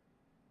them.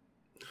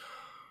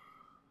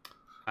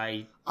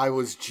 I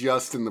was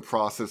just in the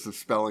process of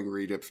spelling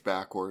Redips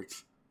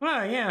backwards.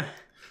 Oh, yeah.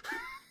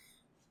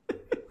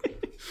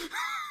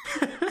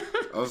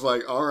 I was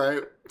like, all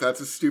right, that's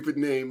a stupid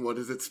name. What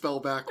does it spell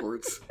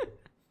backwards?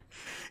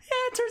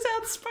 Yeah, it turns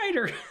out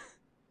Spider.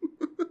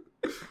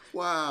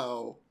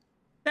 Wow.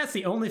 That's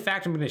the only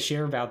fact I'm going to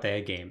share about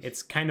that game.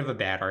 It's kind of a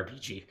bad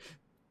RPG.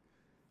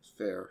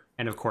 Fair.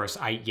 And of course,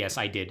 I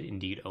did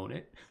indeed own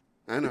it.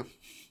 I know.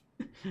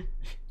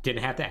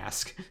 Didn't have to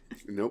ask.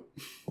 Nope.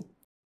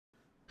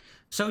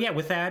 So yeah,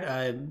 with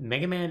that,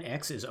 Mega Man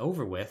X is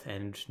over with,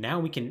 and now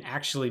we can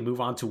actually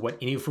move on to what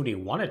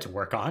Inafune wanted to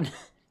work on.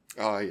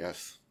 Ah,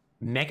 yes.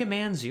 Mega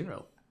Man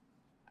Zero.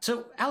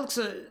 So, Alex,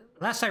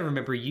 last I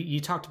remember,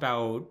 you talked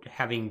about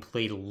having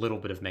played a little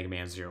bit of Mega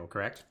Man Zero,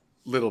 correct?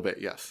 Little bit,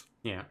 yes.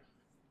 Yeah.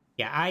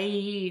 Yeah,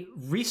 I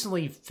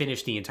recently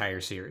finished the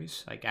entire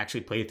series. Like,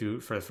 actually played through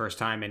it for the first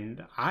time,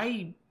 and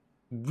I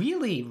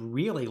really,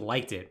 really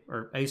liked it,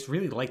 or at least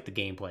really liked the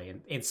gameplay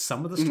and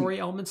some of the story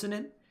elements in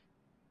it.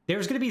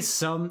 There's going to be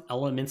some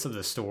elements of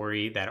the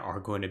story that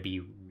are going to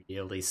be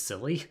really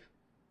silly.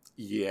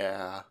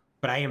 Yeah.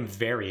 But I am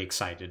very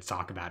excited to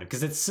talk about it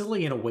because it's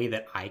silly in a way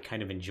that I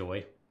kind of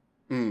enjoy.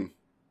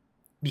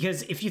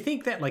 Because if you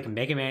think that like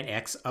Mega Man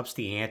X ups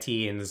the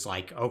ante and is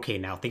like, okay,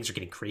 now things are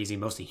getting crazy,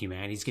 most of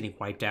humanity's getting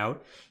wiped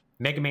out.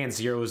 Mega Man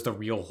Zero is the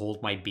real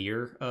hold my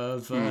beer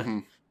of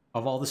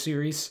all the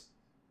series.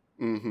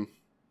 Mm-hmm.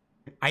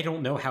 I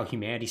don't know how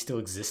humanity still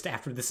exists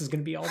after this is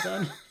going to be all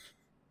done.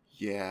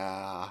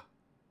 Yeah.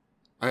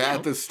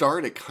 At the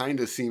start, it kind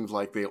of seems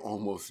like they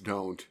almost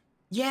don't.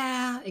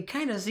 Yeah, it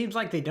kind of seems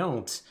like they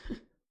don't.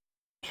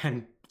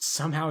 And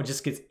somehow it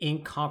just gets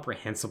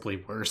incomprehensibly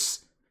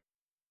worse.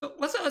 So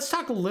let's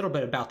talk a little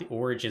bit about the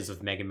origins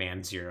of Mega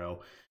Man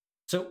Zero.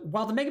 So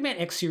while the Mega Man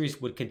X series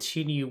would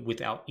continue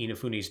without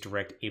Inafune's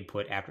direct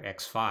input after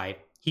X5,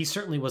 he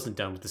certainly wasn't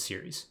done with the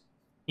series.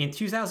 In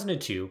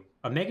 2002,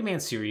 a Mega Man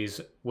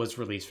series was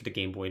released for the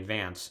Game Boy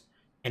Advance,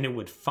 and it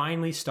would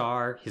finally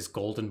star his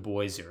golden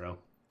boy Zero.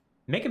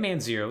 Mega Man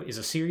Zero is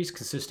a series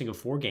consisting of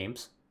 4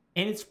 games,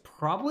 and it's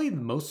probably the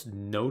most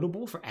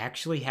notable for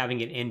actually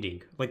having an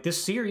ending. Like,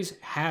 this series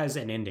has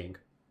an ending.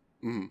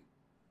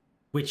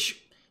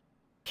 Which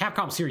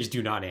Capcom series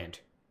do not end.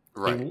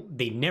 Right.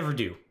 They never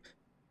do.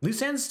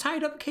 Loose ends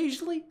tied up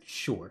occasionally?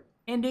 Sure.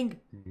 Ending?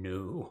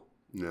 No.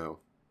 No.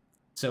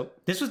 So,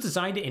 this was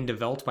designed and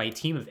developed by a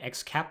team of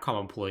ex-Capcom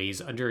employees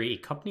under a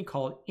company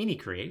called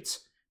IndyCreates,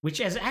 which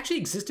has actually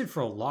existed for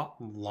a lot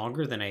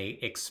longer than I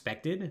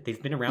expected.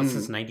 They've been around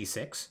since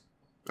 96.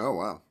 Oh,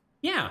 wow.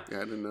 Yeah.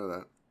 Yeah, I didn't know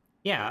that.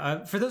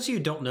 Yeah, for those of you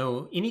who don't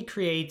know,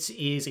 IndyCreates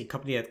is a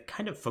company that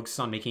kind of focuses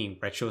on making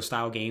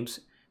retro-style games.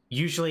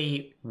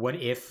 Usually, what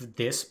if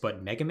this,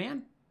 but Mega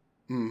Man?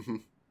 Mm-hmm.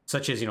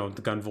 Such as, the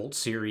Gunvolt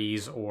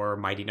series, or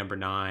Mighty Number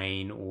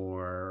 9,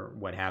 or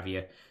what have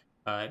you.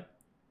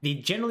 They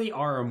generally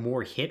are a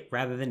more hit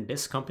rather than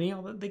miss company,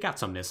 although they got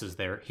some misses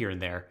there, here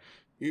and there.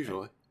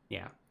 Usually.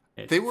 Yeah.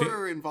 They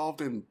were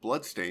involved in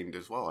Bloodstained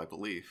as well, I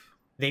believe.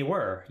 They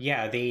were,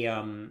 yeah. They,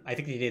 I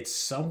think they did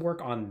some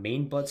work on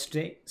main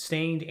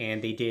Bloodstained,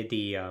 and they did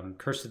the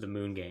Curse of the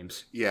Moon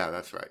games. Yeah,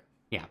 that's right.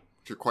 Yeah.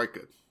 Which are quite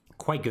good.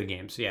 Quite good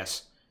games,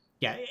 yes.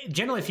 Yeah,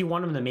 generally, if you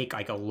want them to make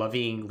like a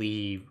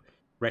lovingly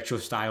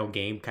retro-style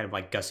game, kind of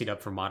like gussied up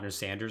for modern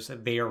standards,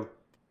 they are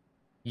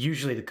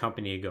usually the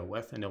company to go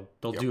with, and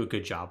they'll do a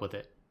good job with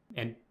it.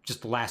 And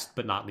just last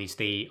but not least,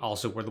 they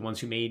also were the ones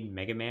who made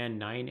Mega Man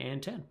 9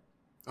 and 10.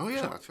 Oh,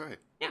 yeah, that's right.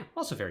 Yeah,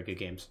 also very good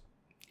games.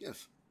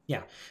 Yes.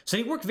 Yeah, so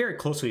they work very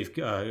closely with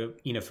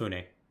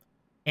Inafune.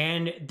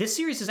 And this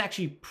series is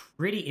actually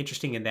pretty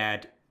interesting in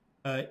that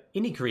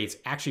IndyCreates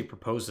actually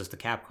proposed this to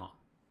Capcom.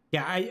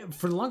 Yeah,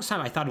 for the longest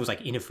time, I thought it was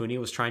like Inafune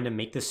was trying to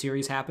make this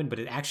series happen, but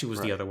it actually was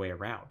the other way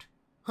around.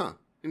 Huh,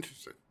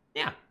 interesting.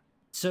 Yeah.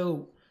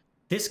 So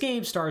this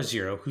game stars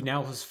Zero, who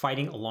now is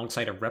fighting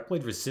alongside a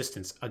Reploid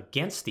resistance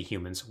against the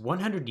humans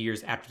 100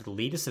 years after the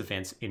latest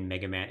events in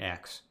Mega Man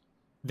X.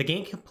 The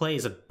gameplay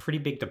is a pretty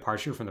big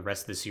departure from the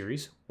rest of the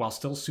series, while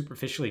still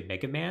superficially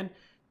Mega Man,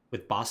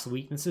 with boss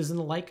weaknesses and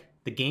the like.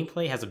 the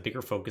gameplay has a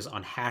bigger focus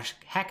on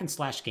hack and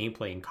slash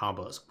gameplay and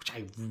combos, which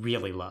I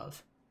really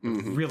love.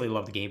 Really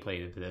love the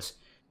gameplay of this.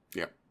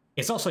 Yeah.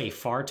 It's also a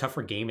far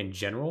tougher game in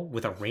general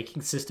with a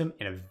ranking system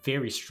and a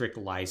very strict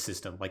lies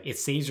system. Like, it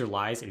saves your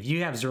lives. And if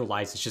you have 0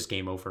 lives, it's just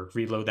game over.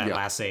 Reload that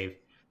last save,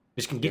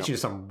 which can get you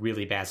to some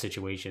really bad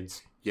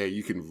situations. Yeah,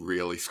 you can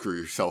really screw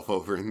yourself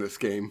over in this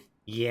game.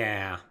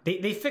 Yeah.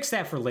 They fixed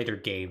that for later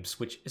games,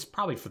 which is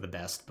probably for the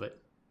best,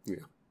 but yeah,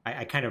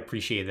 I kind of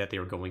appreciated that they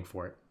were going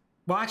for it.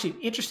 Well, actually,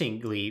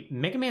 interestingly,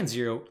 Mega Man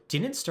Zero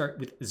didn't start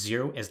with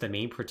Zero as the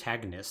main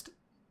protagonist,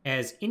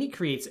 as Inti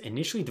Creates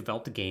initially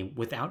developed the game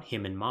without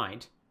him in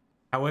mind.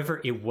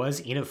 However, it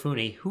was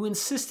Inafune who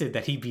insisted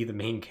that he be the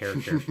main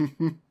character.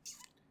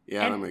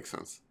 That makes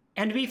sense.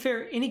 And to be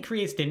fair, Inti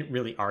Creates didn't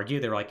really argue.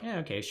 They were like,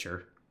 okay,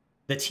 sure.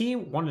 The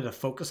team wanted to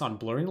focus on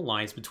blurring the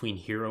lines between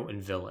hero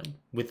and villain,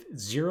 with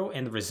Zero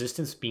and the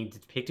Resistance being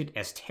depicted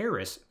as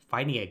terrorists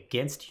fighting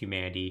against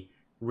humanity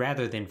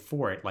rather than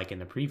for it like in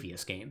the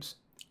previous games.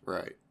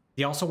 Right.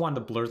 They also wanted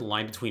to blur the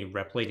line between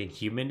Reploid and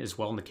human as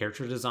well in the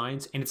character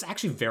designs, and it's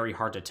actually very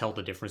hard to tell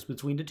the difference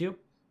between the two.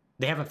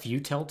 They have a few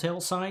telltale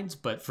signs,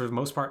 but for the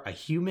most part, a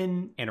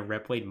human and a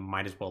Reploid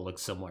might as well look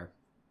similar.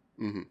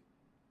 Mm-hmm.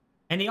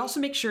 And they also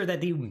make sure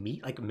that they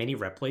meet like many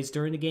Reploids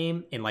during the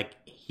game and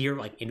like hear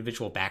like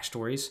individual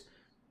backstories.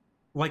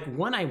 Like,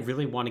 one I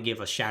really want to give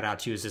a shout out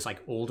to is this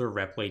like older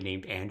Reploid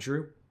named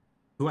Andrew,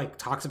 who like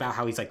talks about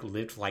how he's like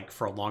lived like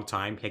for a long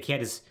time. Like, he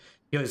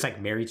was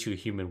like married to a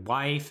human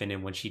wife, and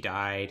then when she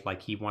died,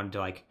 like he wanted to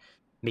like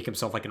make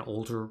himself like an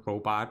older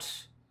robot.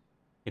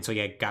 And so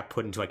he got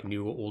put into like a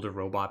new older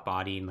robot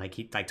body, and like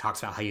he like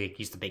talks about how he like,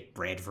 used to bake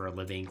bread for a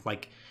living.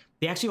 Like,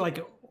 they actually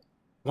like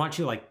want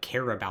you to like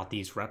care about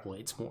these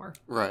Reploids more,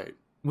 right?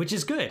 Which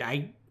is good.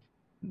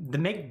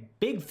 The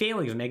big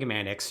failing of Mega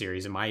Man X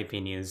series, in my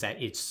opinion, is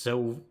that it's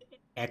so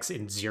X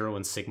and Zero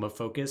and Sigma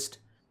focused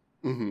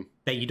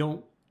that you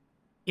don't.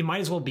 It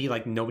might as well be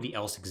like nobody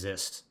else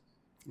exists,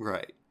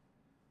 right?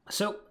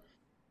 So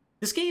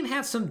this game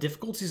had some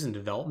difficulties in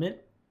development.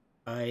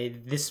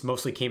 This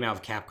mostly came out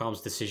of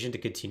Capcom's decision to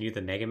continue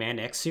the Mega Man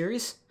X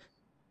series.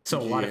 So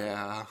a lot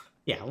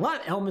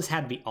of elements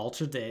had to be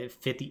altered to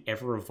fit the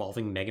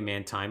ever-evolving Mega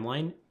Man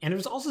timeline. And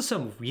there's also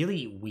some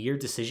really weird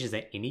decisions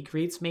that Inti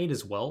Creates made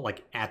as well,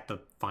 like at the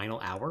final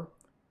hour.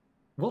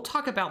 We'll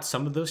talk about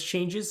some of those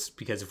changes,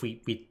 because if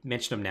we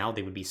mention them now,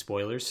 they would be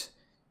spoilers.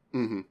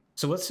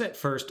 So let's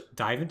first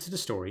dive into the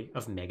story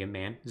of Mega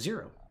Man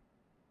Zero.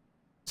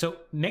 So,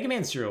 Mega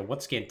Man Zero,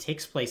 once again,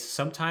 takes place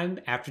sometime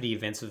after the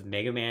events of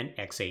Mega Man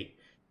X8,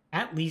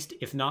 at least,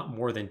 if not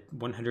more than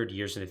 100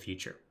 years in the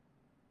future.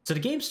 So the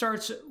game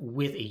starts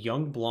with a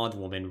young blonde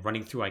woman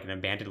running through like an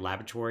abandoned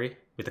laboratory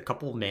with a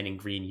couple of men in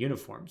green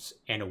uniforms,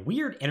 and a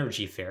weird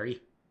energy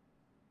fairy.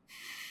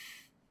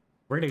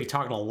 We're going to be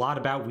talking a lot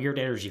about weird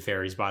energy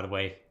fairies, by the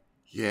way.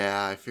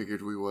 Yeah, I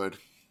figured we would.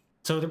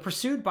 So they're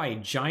pursued by a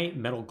giant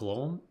metal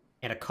golem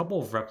and a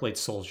couple of Reploid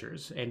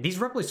soldiers. And these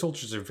Reploid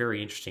soldiers are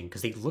very interesting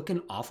because they look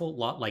an awful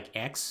lot like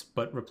X,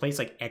 but replace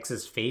like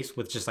X's face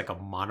with just like a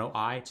mono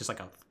eye, just like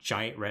a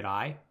giant red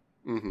eye.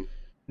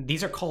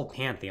 These are called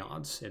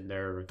Pantheons, and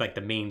they're like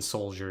the main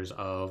soldiers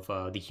of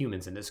the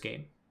humans in this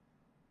game.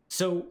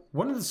 So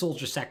one of the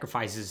soldiers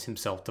sacrifices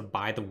himself to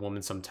buy the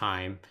woman some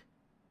time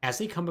as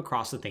they come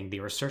across the thing they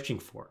were searching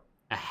for,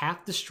 a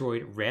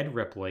half-destroyed red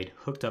Reploid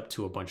hooked up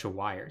to a bunch of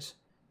wires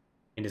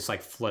in this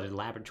like flooded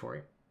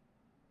laboratory.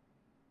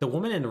 The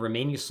woman and the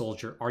remaining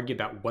soldier argue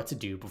about what to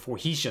do before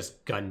he's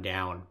just gunned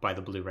down by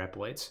the blue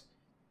Reploids.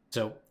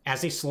 So,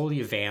 as they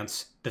slowly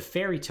advance, the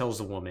fairy tells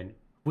the woman,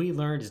 who we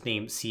learned is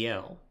named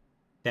Ciel,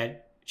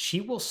 that she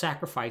will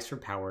sacrifice her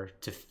power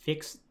to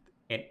fix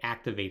and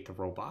activate the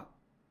robot.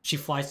 She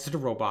flies to the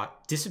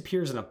robot,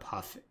 disappears in a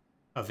puff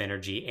of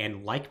energy,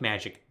 and like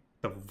magic,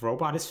 the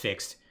robot is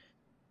fixed,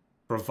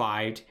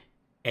 revived,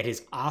 and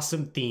his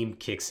awesome theme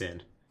kicks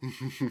in.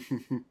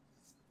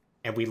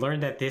 And we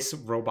learn that this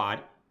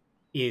robot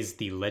is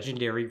the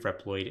legendary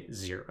Reploid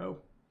Zero.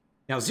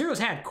 Now, Zero's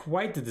had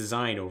quite the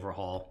design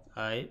overhaul.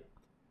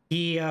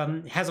 He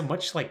has a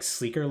much like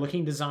sleeker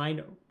looking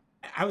design.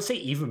 I would say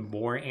even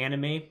more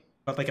anime,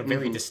 but like a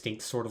very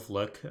distinct sort of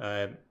look.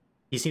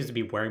 He seems to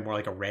be wearing more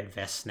like a red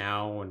vest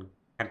now and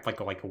kind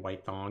of like a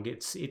white thong.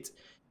 It's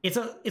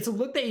a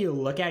look that you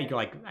look at, you're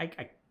like,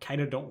 I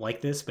kind of don't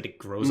like this, but it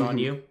grows on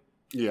you.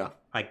 Yeah.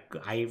 Like,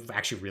 I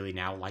actually really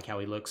now like how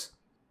he looks.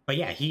 But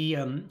yeah,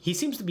 he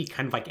seems to be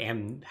kind of like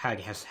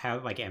has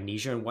like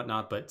amnesia and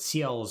whatnot. But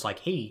Ciel is like,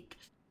 hey,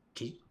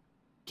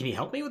 can you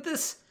help me with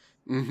this?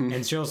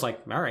 And Zero's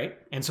like, all right.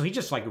 And so he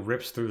just like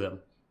rips through them,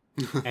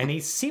 and they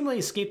seemingly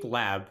escape the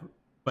lab.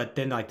 But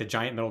then like the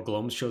giant metal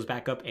golem shows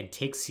back up and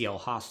takes Ciel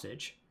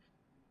hostage.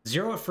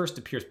 Zero at first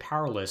appears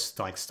powerless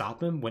to like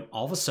stop him, when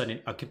all of a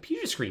sudden a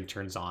computer screen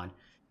turns on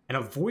and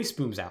a voice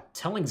booms out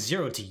telling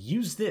Zero to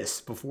use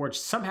this before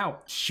somehow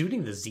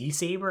shooting the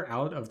Z-Saber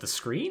out of the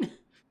screen.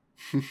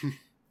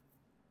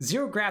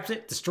 Zero grabs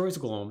it, destroys the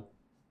golem,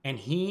 and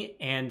he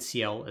and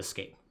Ciel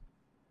escape.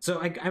 So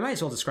I might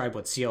as well describe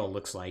what Ciel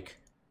looks like.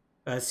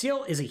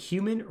 Ciel is a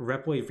human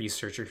Reploid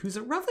researcher who's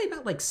roughly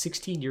about like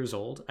 16 years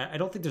old. I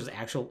don't think there's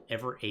actual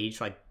ever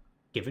age like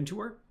given to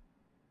her,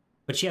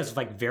 but she has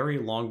like very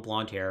long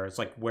blonde hair. It's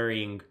like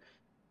wearing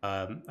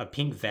a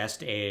pink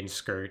vest and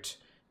skirt.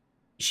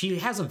 She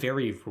has a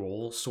very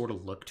rural sort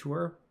of look to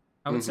her,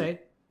 I would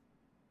say.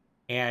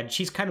 And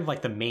she's kind of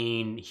like the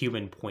main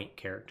human point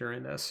character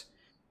in this.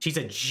 She's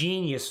a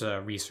genius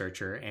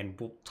researcher, and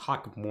we'll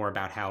talk more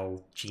about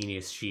how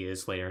genius she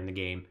is later in the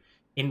game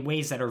in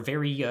ways that are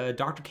very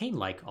Dr.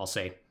 Kane-like, I'll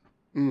say.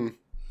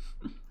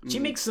 She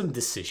makes some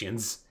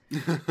decisions.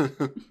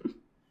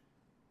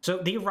 So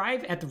they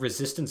arrive at the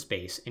Resistance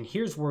base, and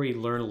here's where we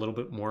learn a little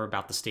bit more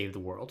about the state of the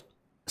world.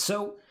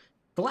 So,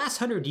 the last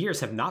 100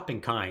 years have not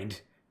been kind.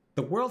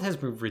 The world has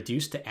been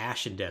reduced to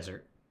ash and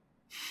desert.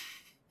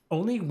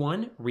 Only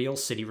one real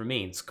city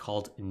remains,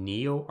 called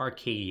Neo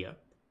Arcadia,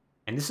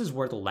 and this is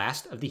where the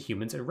last of the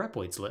humans and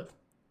Reploids live.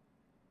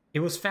 It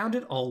was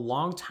founded a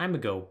long time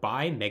ago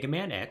by Mega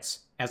Man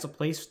X as a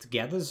place to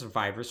gather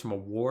survivors from a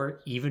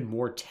war even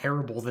more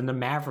terrible than the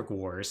Maverick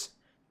Wars,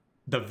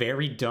 the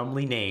very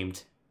dumbly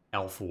named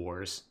Elf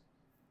Wars.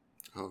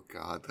 Oh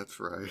god, that's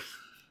right.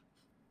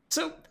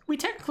 So, we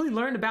technically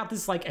learned about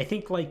this, like, I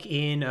think, like,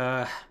 in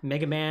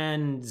Mega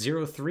Man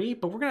 03,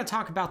 but we're going to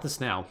talk about this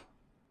now.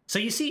 So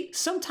you see,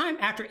 sometime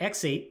after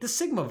X8, the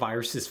Sigma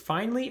virus is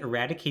finally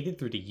eradicated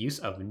through the use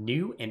of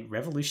new and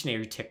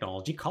revolutionary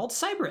technology called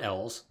Cyber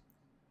Elves.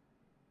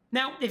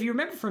 Now, if you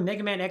remember from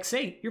Mega Man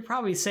X8, you're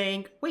probably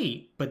saying,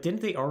 wait, but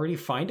didn't they already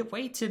find a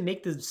way to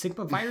make the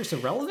Sigma virus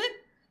irrelevant?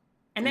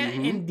 And,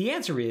 and the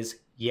answer is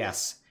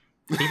yes.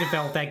 They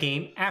developed that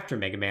game after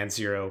Mega Man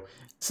 0,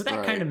 so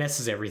that kind of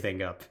messes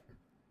everything up.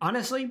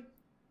 Honestly,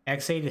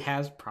 X8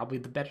 has probably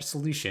the better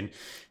solution.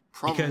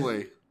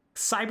 Probably.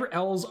 Cyber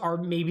Elves are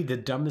maybe the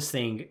dumbest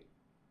thing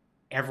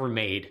ever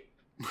made.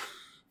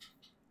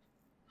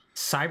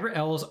 Cyber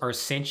Elves are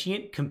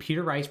sentient,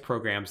 computerized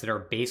programs that are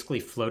basically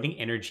floating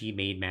energy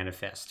made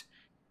manifest.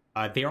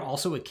 They are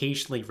also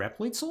occasionally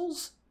Reploid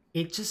souls.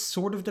 It just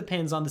sort of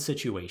depends on the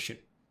situation.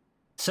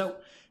 So,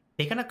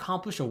 they can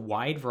accomplish a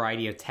wide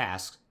variety of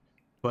tasks,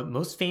 but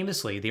most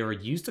famously, they are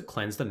used to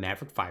cleanse the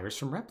Maverick virus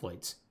from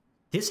Reploids.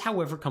 This,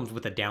 however, comes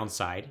with a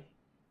downside.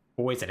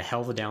 Boy, is it a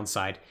hell of a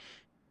downside.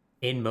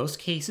 In most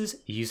cases,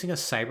 using a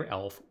Cyber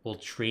Elf will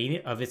drain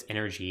it of its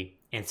energy,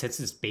 and since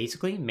it's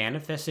basically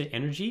manifested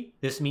energy,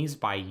 this means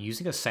by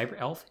using a Cyber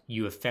Elf,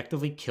 you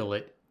effectively kill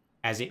it,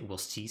 as it will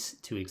cease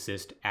to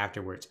exist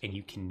afterwards, and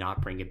you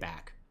cannot bring it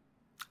back.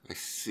 I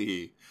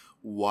see.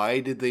 Why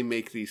did they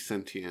make these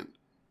sentient?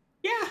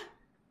 Yeah,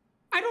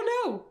 I don't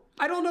know.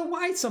 I don't know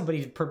why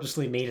somebody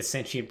purposely made a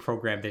sentient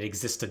program that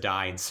exists to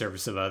die in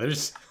service of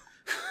others.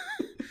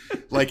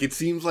 Like, it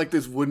seems like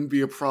this wouldn't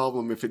be a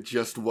problem if it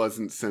just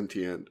wasn't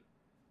sentient.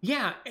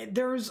 Yeah,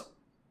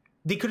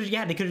 they could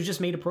have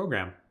just made a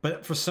program.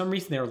 But for some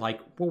reason, they're like,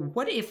 well,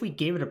 what if we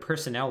gave it a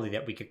personality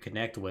that we could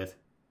connect with?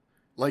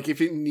 Like, if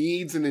it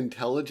needs an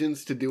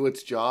intelligence to do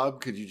its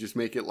job, could you just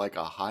make it like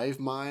a hive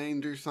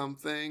mind or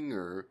something?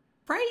 Or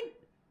right?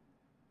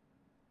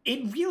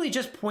 It really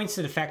just points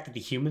to the fact that the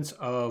humans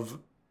of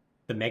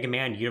the Mega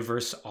Man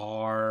universe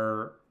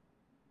are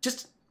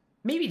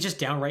maybe just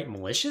downright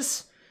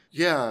malicious.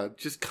 Yeah,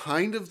 just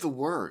kind of the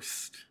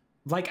worst.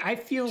 Like, I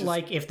feel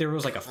like if there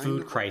was like a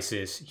food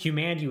crisis,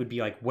 humanity would be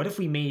like, what if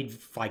we made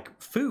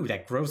like food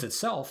that grows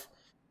itself,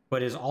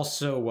 but is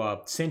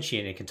also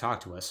sentient and can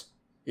talk to us?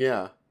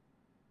 Yeah.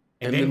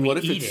 And then what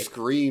if it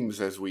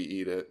screams as we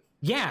eat it?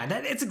 Yeah,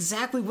 it's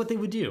exactly what they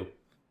would do.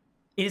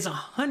 It is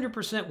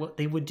 100% what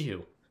they would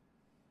do.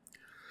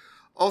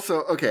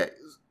 Also, okay,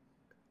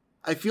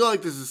 I feel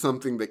like this is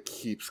something that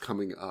keeps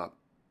coming up.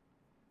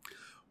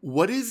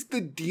 What is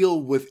the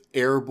deal with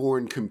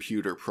airborne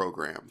computer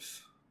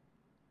programs?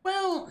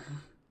 Well,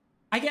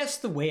 I guess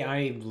the way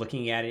I'm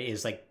looking at it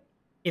is like,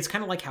 it's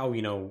kind of like how,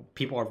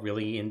 people are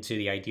really into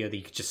the idea that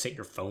you could just set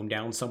your phone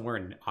down somewhere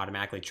and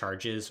automatically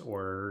charges,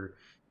 or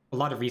a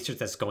lot of research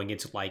that's going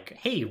into like,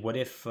 hey, what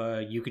if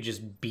you could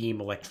just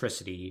beam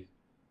electricity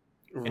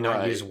and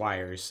not use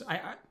wires?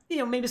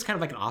 Maybe it's kind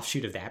of like an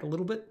offshoot of that a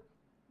little bit.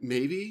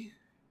 Maybe.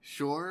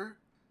 Sure.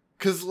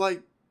 Because,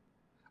 like,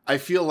 I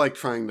feel like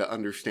trying to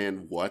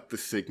understand what the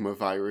Sigma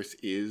virus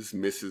is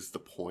misses the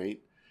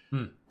point.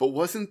 But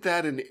wasn't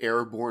that an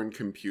airborne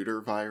computer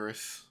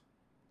virus?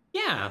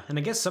 Yeah, and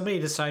I guess somebody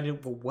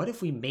decided, well, what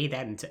if we made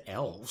that into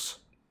elves?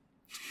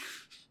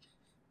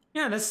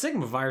 Yeah, that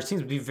Sigma virus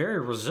seems to be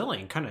very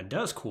resilient, kind of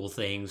does cool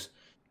things.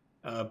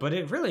 But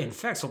it really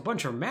infects a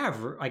bunch of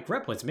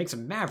Reploids, makes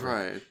them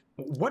Maverick. Right.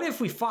 What if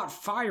we fought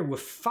fire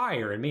with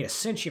fire and made a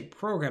sentient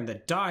program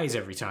that dies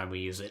every time we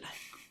use it?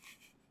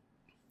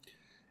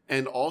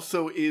 And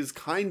also is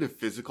kind of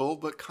physical,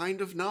 but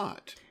kind of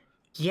not.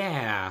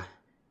 Yeah.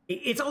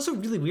 It's also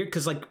really weird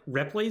because, like,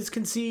 Reploids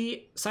can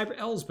see Cyber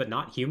Elves, but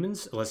not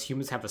humans, unless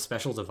humans have a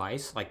special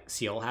device, like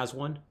Ciel has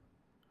one.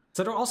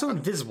 So they're also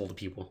invisible to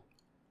people.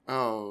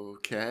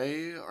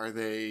 Okay. Are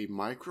they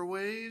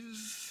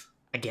microwaves?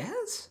 I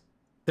guess.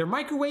 They're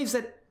microwaves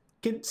that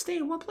can stay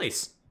in one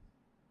place.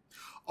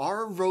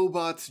 Are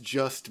robots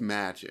just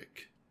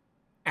magic?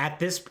 At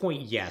this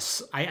point,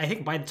 yes. I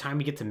think by the time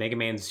we get to Mega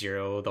Man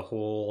Zero, the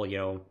whole,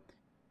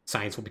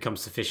 science will become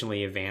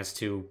sufficiently advanced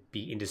to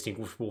be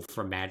indistinguishable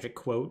from magic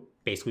quote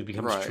basically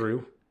becomes Right.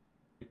 true.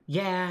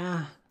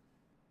 Yeah,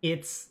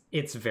 it's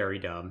very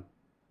dumb.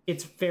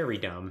 It's very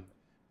dumb.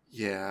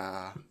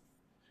 Yeah.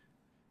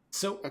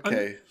 So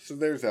Okay, so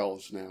there's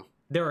elves now.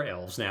 there are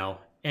elves now,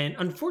 and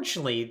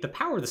unfortunately, the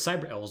power of the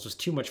cyber elves was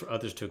too much for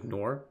others to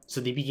ignore, so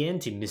they began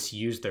to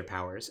misuse their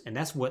powers, and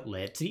that's what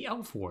led to the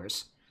Elf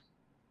Wars.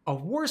 A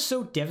war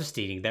so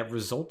devastating that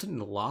resulted in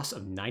the loss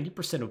of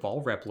 90% of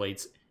all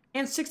Reploids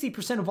and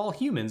 60% of all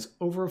humans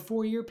over a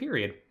 4-year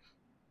period.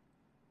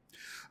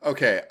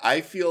 Okay, I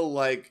feel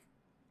like...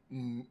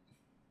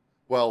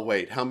 Well,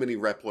 wait, how many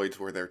Reploids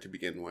were there to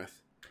begin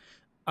with?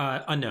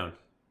 Unknown.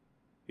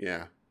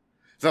 Yeah.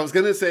 So I was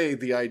going to say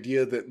the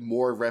idea that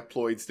more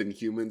Reploids than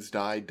humans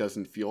died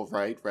doesn't feel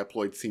right.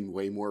 Reploids seem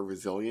way more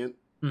resilient.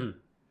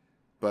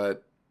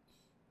 But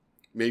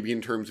maybe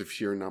in terms of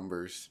sheer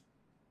numbers.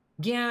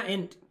 Yeah,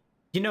 and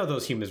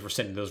those humans were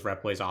sending those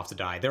Reploids off to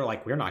die. They're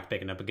like, we're not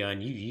picking up a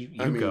gun. You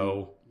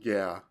go.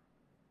 Yeah.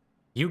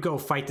 You go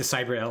fight the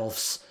cyber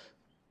elves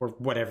or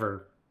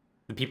whatever.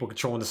 The people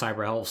controlling the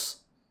cyber elves.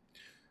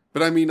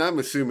 But I mean, I'm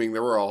assuming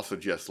there were also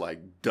just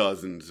like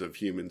dozens of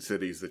human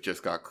cities that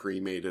just got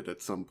cremated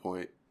at some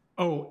point.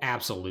 Oh,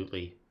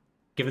 absolutely.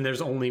 Given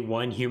there's only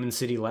one human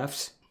city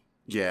left.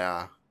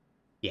 Yeah.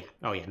 Yeah.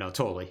 Oh, yeah. No,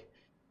 totally.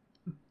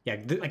 Yeah,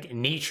 like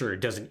nature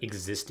doesn't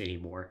exist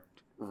anymore.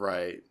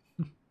 Right.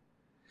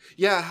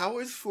 Yeah, how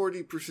is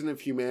 40%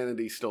 of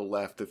humanity still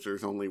left if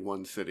there's only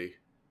one city?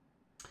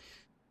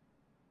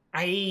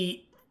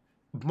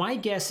 My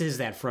guess is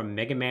that from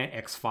Mega Man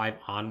X5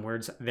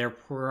 onwards, there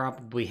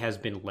probably has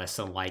been less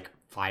than like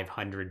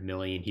 500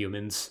 million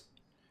humans.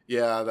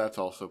 Yeah, that's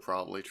also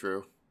probably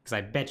true. Because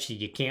I bet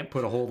you can't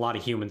put a whole lot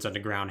of humans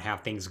underground,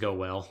 have things go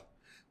well.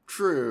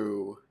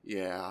 True,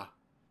 yeah.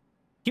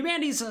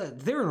 Humanity's,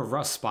 they're in a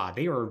rough spot.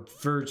 They are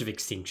verge of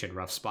extinction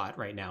rough spot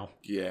right now.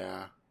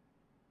 Yeah.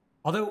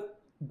 Although,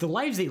 the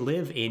lives they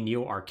live in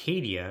Neo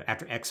Arcadia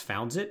after X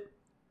founds it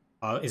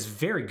is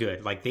very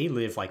good. Like, they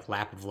live like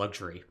lap of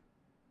luxury.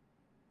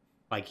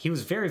 Like, he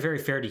was very, very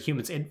fair to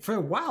humans, and for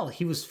a while,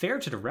 he was fair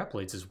to the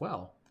Reploids as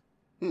well.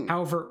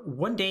 However,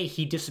 one day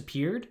he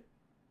disappeared,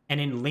 and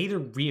then later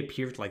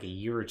reappeared like a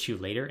year or two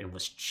later and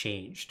was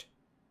changed.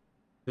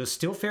 He was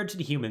still fair to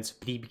the humans,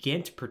 but he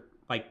began to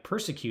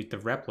persecute the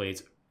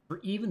Reploids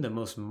for even the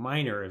most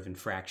minor of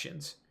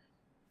infractions.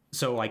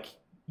 So, like,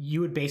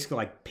 you would basically,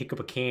 like, pick up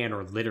a can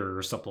or litter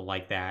or something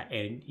like that,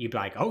 and you'd be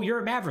like, oh, you're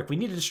a Maverick, we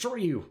need to destroy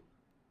you.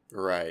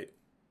 Right.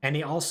 And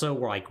they also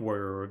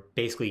were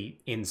basically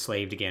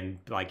enslaved again.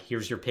 Like,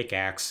 here's your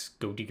pickaxe,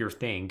 go do your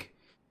thing.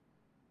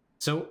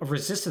 So a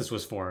resistance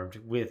was formed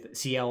with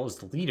CL as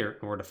the leader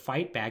in order to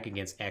fight back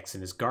against X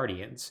and his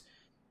guardians,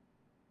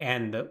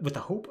 and with the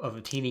hope of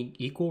obtaining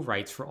equal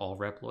rights for all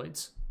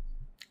Reploids.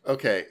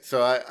 Okay,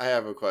 so I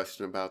have a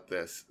question about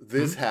this.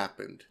 This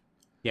happened.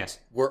 Yes.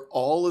 Were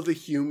all of the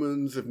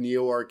humans of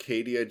Neo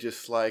Arcadia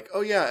just like,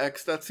 oh yeah,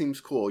 X, that seems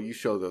cool, you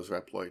show those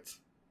Reploids?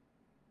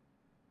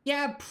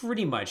 Yeah,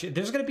 pretty much.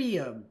 There's gonna be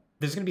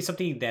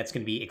something that's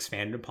gonna be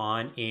expanded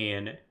upon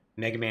in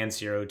Mega Man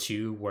Zero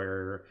 2,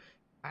 where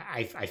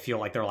I feel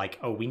like they're like,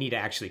 oh, we need to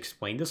actually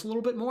explain this a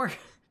little bit more.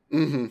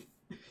 Mm-hmm.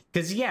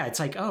 Because yeah,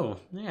 it's like, oh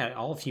yeah,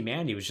 all of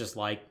humanity was just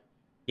like,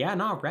 yeah,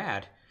 not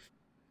rad.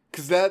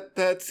 Because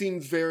that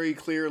seems very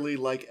clearly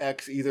like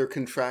X either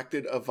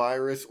contracted a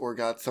virus or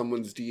got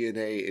someone's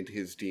DNA into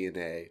his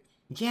DNA.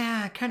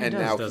 Yeah, kind of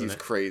does, and now doesn't he's it?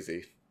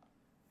 crazy.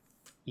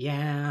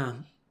 Yeah.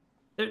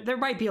 There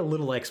might be a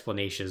little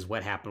explanation as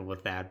what happened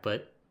with that,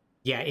 but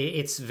yeah,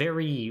 it's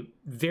very,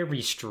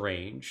 very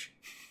strange.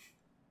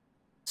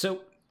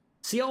 So,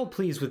 CL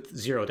pleads with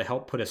Zero to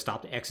help put a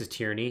stop to X's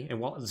tyranny, and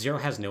while Zero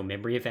has no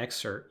memory of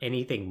X or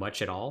anything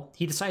much at all,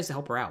 he decides to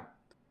help her out.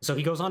 So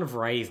he goes on a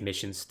variety of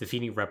missions,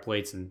 defeating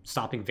Reploids and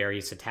stopping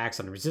various attacks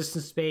on the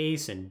Resistance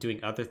base and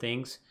doing other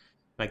things.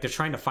 Like, they're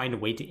trying to find a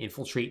way to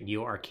infiltrate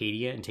Neo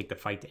Arcadia and take the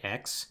fight to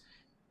X,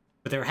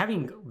 but they're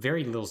having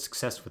very little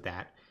success with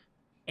that.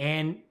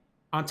 And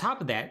on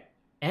top of that,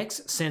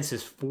 X sends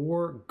his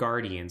 4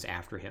 Guardians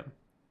after him.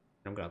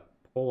 I'm going to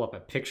pull up a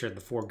picture of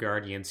the 4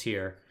 Guardians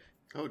here.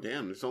 Oh,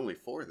 damn, there's only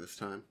 4 this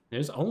time.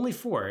 There's only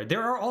 4.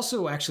 There are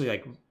also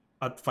actually,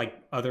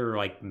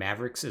 other,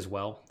 Mavericks as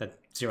well that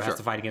Zero has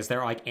to fight against.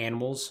 They're,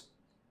 animals.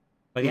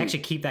 Like, they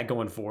actually keep that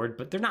going forward,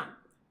 but they're not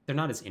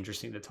as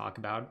interesting to talk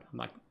about. I'm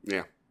like...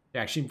 Yeah.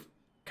 They're actually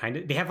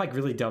they have,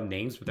 really dumb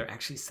names, but they're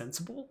actually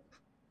sensible.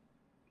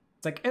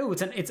 It's like, oh,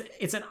 it's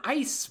an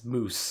ice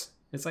moose.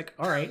 It's like,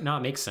 all right, no, it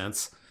makes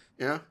sense.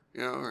 Yeah,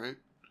 all right.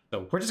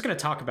 So we're just going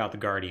to talk about the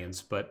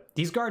Guardians, but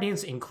these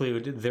Guardians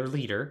include their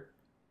leader,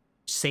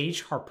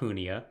 Sage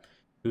Harpoonia,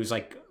 who's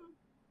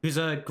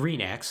a green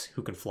X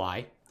who can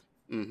fly.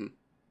 Mm-hmm.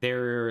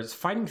 There's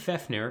Fighting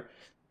Fefnir,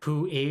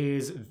 who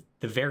is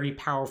the very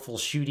powerful,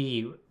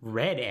 shooty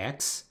red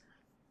X.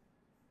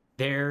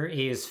 There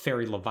is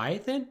Fairy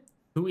Leviathan,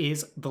 who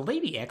is the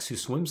Lady X who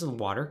swims in the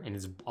water and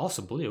is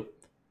also blue.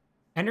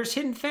 And there's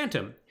Hidden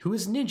Phantom, who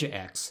is Ninja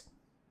X.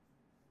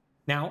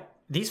 Now,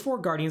 these 4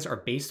 Guardians are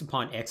based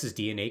upon X's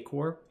DNA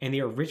core, and they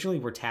originally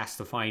were tasked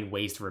to find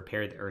ways to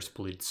repair the Earth's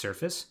polluted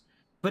surface,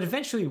 but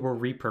eventually were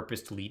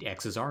repurposed to lead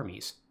X's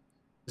armies.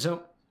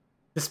 So,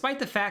 despite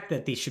the fact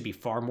that they should be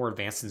far more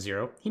advanced than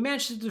Zero, he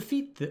managed to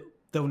defeat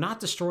though not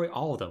destroy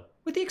all of them,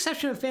 with the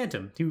exception of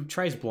Phantom, who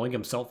tries blowing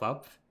himself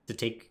up to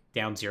take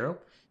down Zero,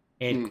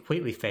 and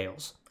completely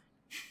fails.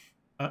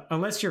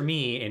 Unless you're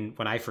me, and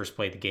when I first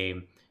played the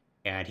game,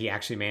 and he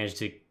actually managed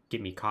to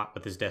get me caught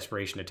with his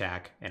desperation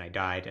attack, and I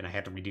died, and I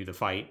had to redo the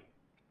fight.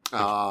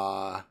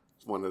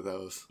 One of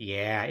those.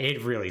 Yeah,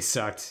 it really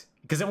sucked.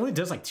 Because it only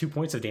does like 2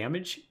 points of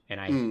damage,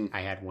 and I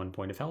had 1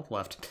 point of health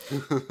left.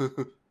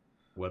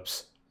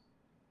 Whoops.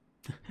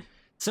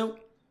 So,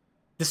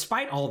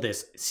 despite all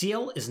this,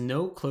 CL is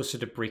no closer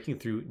to breaking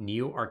through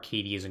Neo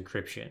Arcadia's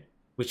encryption,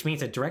 which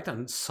means a direct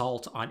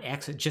assault on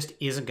X just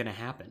isn't going to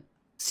happen.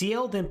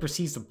 CL then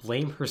proceeds to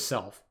blame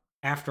herself.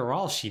 After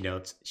all, she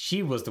notes,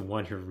 she was the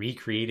one who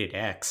recreated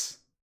X.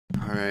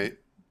 Alright.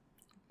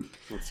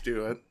 Let's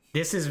do it.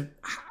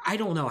 I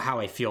don't know how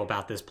I feel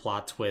about this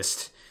plot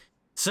twist.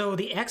 So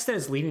the X that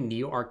is leading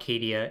Neo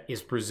Arcadia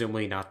is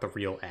presumably not the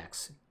real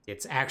X.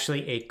 It's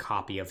actually a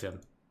copy of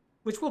him,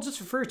 which we'll just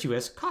refer to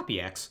as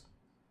Copy X.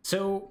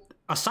 So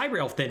a cyber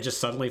elf then just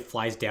suddenly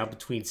flies down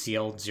between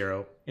CL and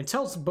Zero and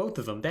tells both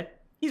of them that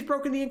he's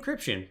broken the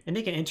encryption and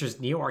they can enter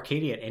Neo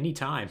Arcadia at any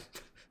time.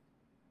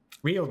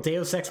 Real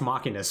Deus Ex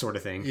Machina sort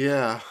of thing.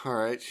 Yeah,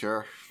 alright,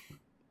 sure.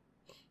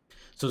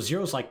 So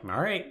Zero's like,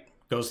 alright,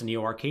 goes to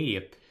Neo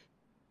Arcadia.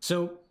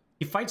 So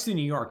he fights through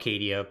Neo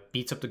Arcadia,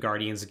 beats up the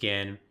Guardians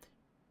again,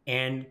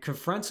 and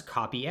confronts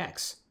Copy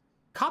X.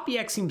 Copy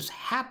X seems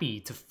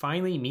happy to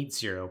finally meet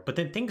Zero, but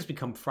then things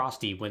become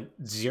frosty when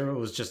Zero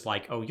is just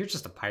like, oh, you're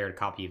just a pirate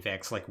copy of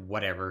X, like,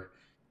 whatever.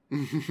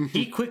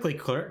 He quickly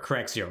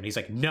corrects Zero, and he's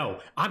like, no,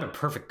 I'm a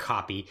perfect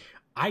copy.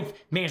 I've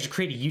managed to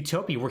create a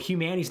utopia where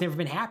humanity's never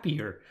been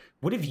happier.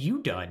 What have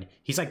you done?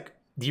 He's like,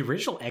 the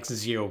original X and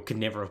Zero could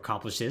never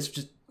accomplish this.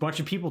 Just a bunch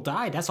of people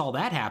died. That's all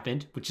that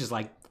happened, which is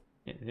like,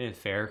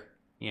 fair.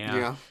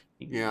 Yeah.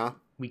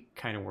 We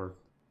kind of were.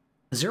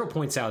 Zero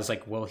points out is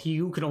like, well,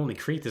 you could only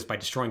create this by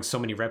destroying so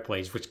many red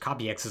blades, which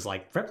Copy X is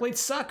like, red blades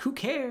suck, who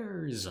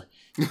cares?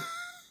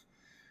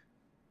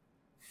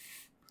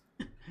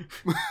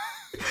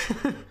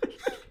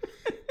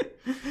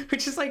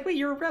 Which is like, wait,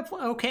 you're a red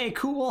blade? Okay,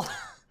 cool.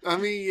 I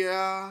mean,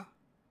 yeah.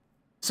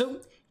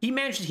 So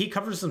he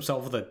covers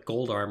himself with a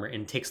gold armor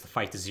and takes the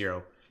fight to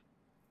Zero.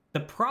 The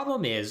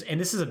problem is, and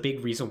this is a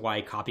big reason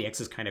why Copy X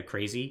is kind of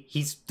crazy,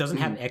 he doesn't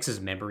have X's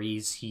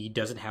memories. He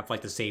doesn't have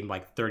like the same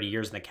like 30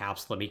 years in the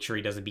capsule to make sure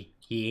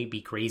he ain't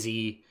be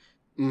crazy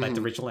like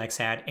the original X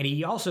had. And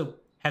he also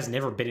has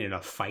never been in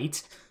a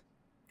fight.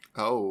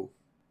 Oh.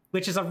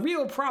 Which is a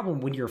real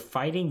problem when you're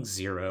fighting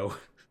Zero.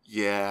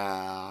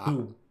 Yeah.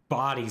 Who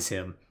bodies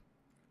him.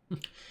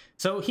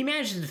 So he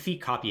managed to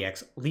defeat Copy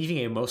X, leaving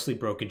a mostly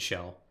broken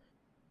shell.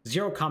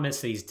 Zero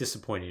comments that he's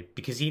disappointed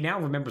because he now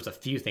remembers a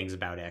few things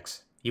about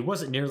X. He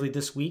wasn't nearly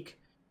this weak,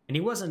 and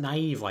he wasn't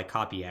naive like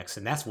Copy X,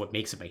 and that's what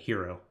makes him a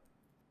hero.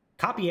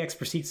 Copy X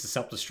proceeds to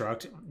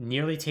self-destruct,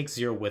 nearly takes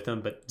Zero with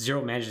him, but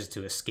Zero manages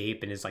to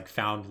escape and is like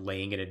found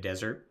laying in a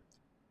desert.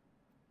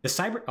 The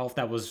cyber elf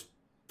that was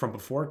from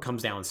before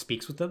comes down and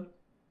speaks with him.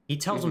 He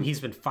tells him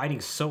he's been fighting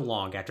so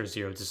long after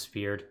Zero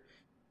disappeared,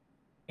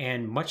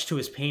 and much to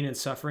his pain and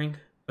suffering,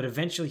 but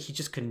eventually he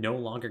just could no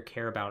longer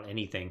care about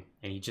anything,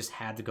 and he just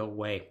had to go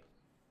away.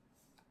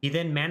 He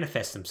then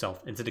manifests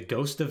himself into the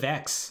ghost of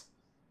X,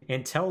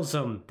 and tells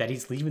him that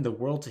he's leaving the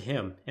world to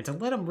him and to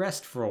let him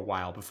rest for a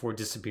while before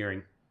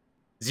disappearing.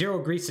 Zero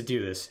agrees to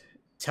do this,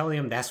 telling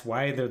him that's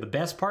why they're the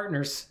best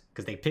partners,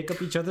 because they pick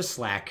up each other's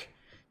slack.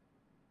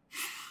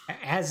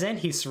 As then,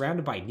 he's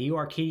surrounded by Neo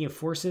Arcadian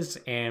forces,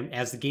 and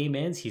as the game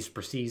ends, he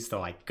proceeds to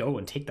like go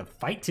and take the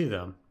fight to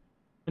them.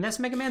 And that's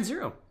Mega Man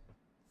Zero.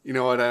 You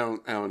know what? I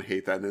don't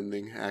hate that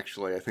ending,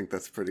 actually. I think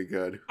that's pretty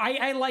good.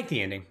 I like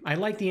the ending. I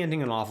like the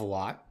ending an awful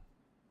lot.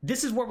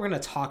 This is what we're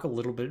going to talk a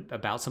little bit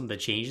about some of the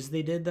changes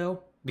they did,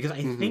 though, because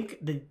I think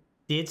they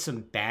did some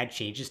bad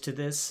changes to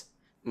this.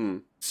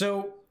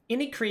 So,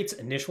 Indy Create's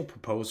initial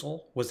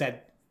proposal was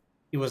that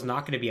it was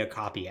not going to be a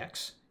Copy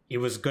X. It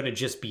was going to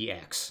just be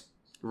X.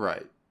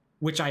 Right.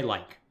 Which I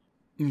like.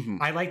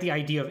 I like the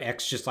idea of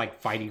X just, like,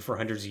 fighting for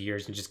hundreds of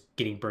years and just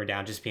getting burned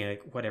down, just being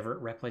like, whatever,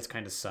 Replays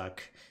kind of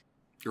suck.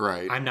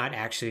 Right. I'm not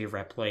actually a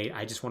Replay.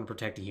 I just want to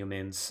protect the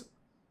humans.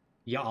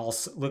 Yeah, I'll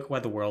look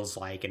what the world's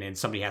like, and then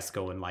somebody has to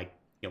go and, like,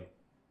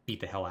 beat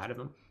the hell out of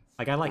him.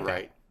 Like, I like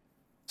that.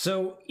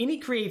 So, Indy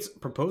Creates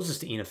proposes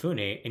to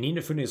Inafune, and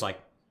Inafune is like,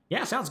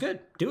 yeah, sounds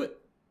good. Do it.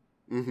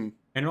 And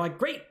they're like,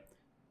 great.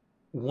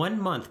 1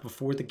 month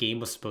before the game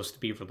was supposed to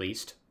be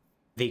released,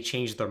 they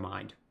changed their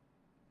mind.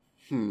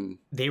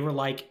 They were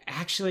like,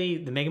 actually,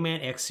 the Mega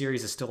Man X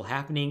series is still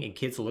happening, and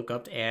kids look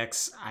up to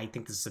X. I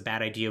think this is a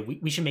bad idea.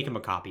 We should make him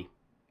a copy.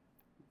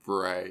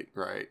 Right.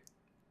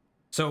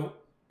 So,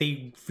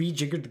 they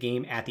rejiggered the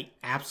game at the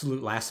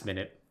absolute last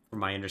minute, from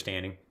my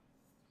understanding.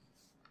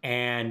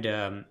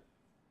 And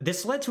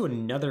this led to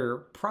another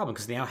problem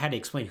because they now had to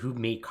explain who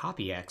made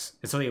Copy X.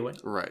 And so they went,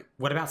 right.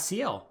 What about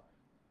CL?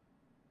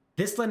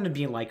 This led into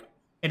being like,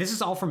 and this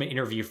is all from an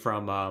interview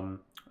from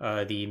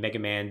the Mega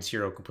Man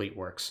Zero Complete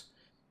Works.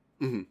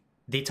 Mm-hmm.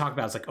 They talk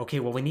about, it's like, okay,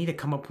 well, we need to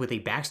come up with a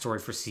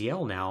backstory for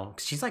CL now.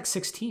 She's like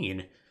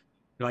 16.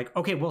 You're like,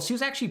 okay, well, she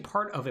was actually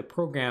part of a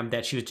program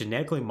that she was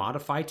genetically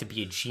modified to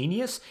be a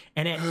genius.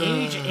 And at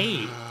age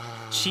 8,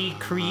 she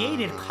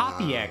created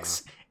Copy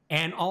X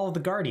and all of the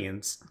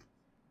Guardians.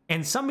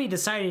 And somebody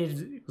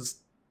decided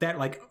that,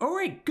 like, all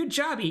right, good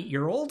job,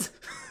 8-year-old.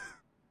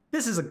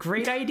 This is a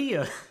great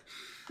idea.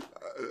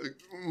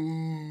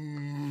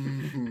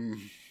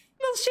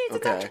 Little shades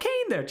of Dr.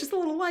 Kane there. Just a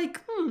little,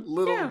 like,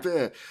 little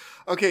bit.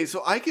 Okay,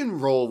 so I can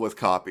roll with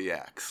Copy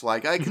X.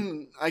 Like, I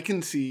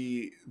can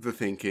see the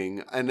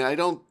thinking, and I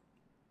don't,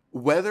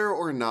 whether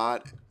or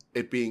not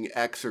it being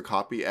X or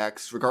Copy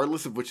X,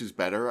 regardless of which is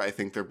better, I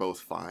think they're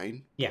both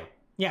fine. Yeah.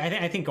 Yeah,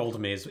 I think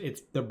ultimately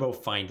they're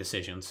both fine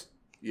decisions.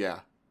 Yeah.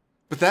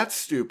 But that's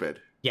stupid.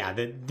 Yeah,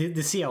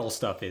 the CL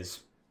stuff is...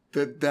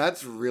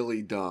 That's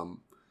really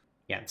dumb.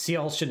 Yeah,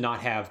 CL should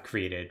not have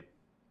created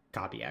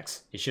Copy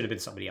X. It should have been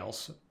somebody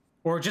else.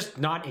 Or just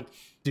not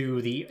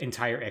do the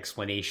entire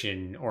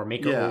explanation or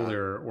make her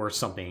older or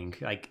something.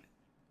 Like,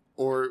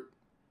 or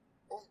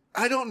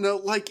I don't know,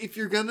 like if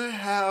you're gonna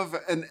have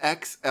an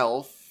X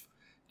elf,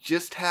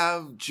 just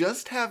have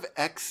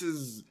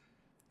X's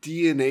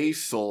DNA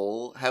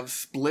soul have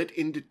split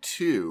into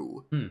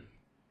 2. Yeah.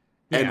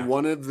 And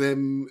one of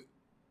them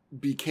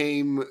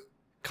became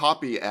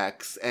Copy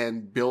X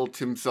and built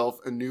himself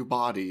a new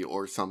body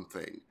or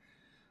something.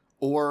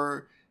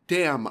 Or,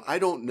 damn, I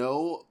don't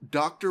know,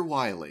 Dr.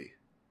 Wily.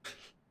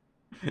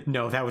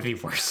 No, that would be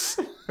worse.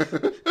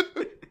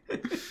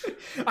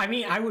 I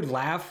mean, I would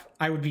laugh.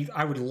 I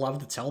would love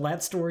to tell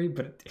that story,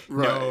 but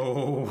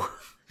no.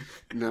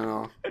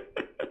 No.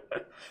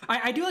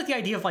 I do like the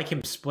idea of like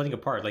him splitting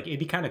apart. Like it'd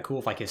be kind of cool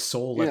if like his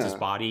soul left his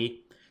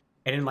body,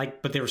 and then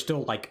like, but there was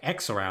still like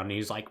X around, and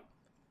he's like,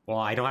 "Well,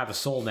 I don't have a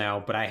soul now,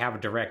 but I have a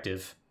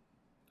directive."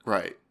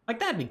 Right. Like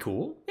that'd be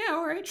cool. Yeah.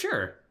 All right.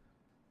 Sure.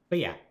 But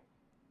yeah,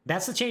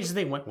 that's the changes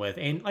they went with,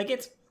 and like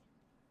it's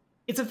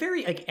a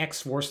very like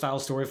X-War style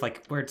story of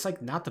like where it's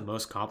like not the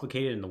most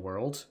complicated in the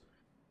world,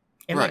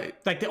 and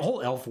like the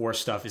whole Elf War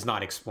stuff is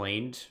not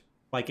explained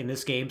like in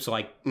this game. So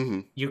like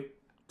you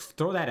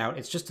throw that out.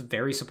 It's just a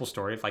very simple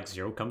story of like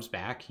Zero comes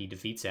back, he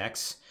defeats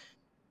X,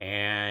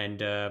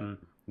 and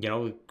you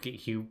know,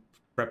 he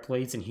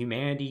replicates in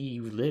humanity.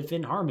 You live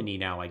in harmony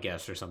now, I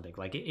guess, or something.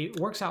 Like it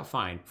works out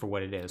fine for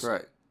what it is.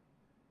 Right.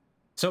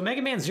 So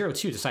Mega Man Zero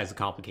 2 decides to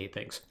complicate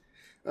things.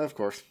 Of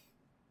course.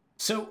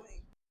 So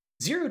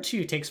Zero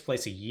 2 takes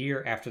place a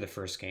year after the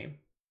first game.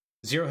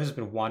 Zero has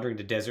been wandering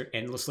the desert,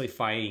 endlessly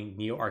fighting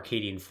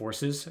Neo-Arcadian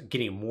forces,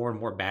 getting more and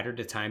more battered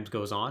as time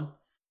goes on,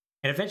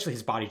 and eventually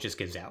his body just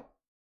gives out.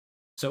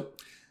 So,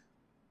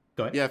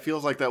 go ahead. Yeah, it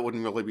feels like that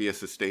wouldn't really be a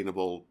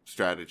sustainable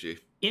strategy.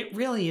 It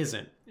really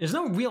isn't. There's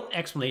no real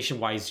explanation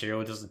why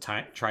Zero doesn't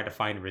try to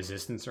find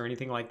resistance or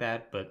anything like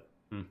that, but...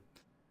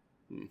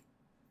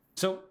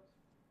 So,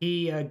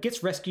 he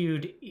gets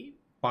rescued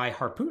by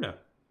Harpoona,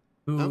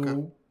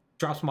 who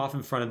drops him off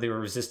in front of the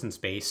resistance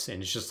base,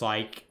 and it's just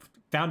like,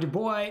 found your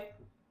boy,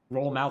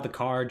 roll him out of the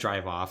car,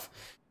 drive off.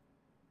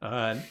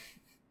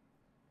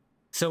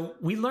 So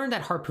we learned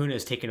that Harpoona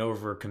has taken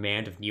over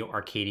command of Neo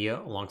Arcadia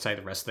alongside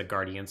the rest of the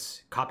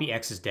Guardians. Copy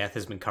X's death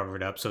has been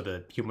covered up, so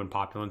the human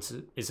populace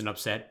isn't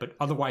upset, but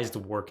otherwise the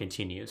war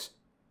continues.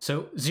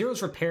 So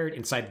Zero's repaired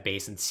inside the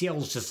base, and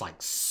CL's just like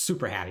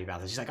super happy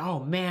about this. She's like, oh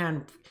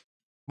man,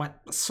 my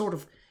sort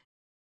of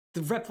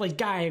the Replicate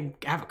guy,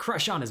 I have a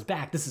crush on his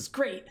back. This is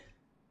great.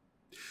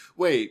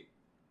 Wait,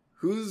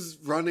 who's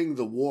running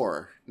the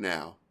war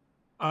now?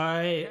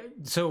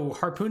 So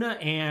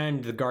Harpoona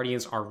and the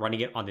Guardians are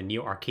running it on the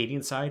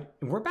Neo-Arcadian side,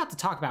 and we're about to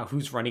talk about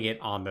who's running it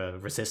on the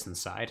Resistance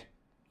side.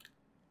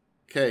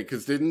 Okay,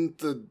 because didn't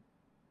the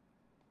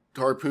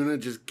Harpoona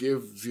just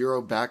give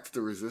Zero back to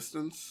the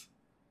Resistance?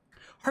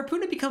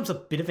 Harpoona becomes a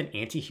bit of an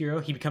anti-hero.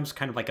 He becomes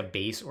kind of like a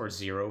base or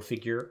Zero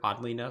figure,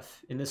 oddly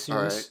enough, in this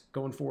series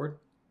going forward.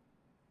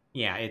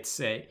 Yeah, it's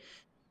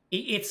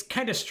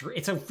kind of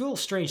it's a real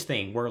strange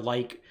thing where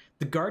like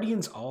the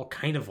Guardians all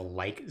kind of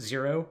like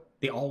Zero.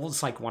 They all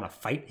just like want to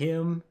fight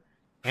him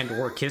and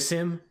or kiss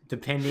him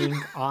depending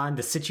on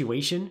the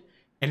situation,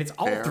 and it's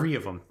all three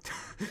of them.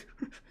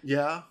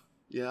 Yeah,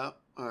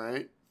 all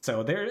right.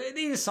 So they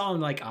just saw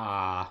him like,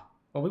 well,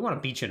 we want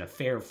to beat you in a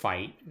fair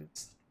fight.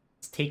 Let's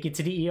take you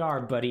to the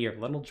ER, buddy. You're a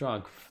little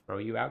drunk. Throw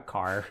you out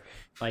car.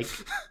 Like,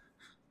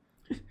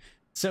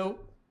 so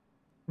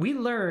we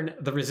learn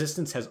the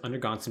Resistance has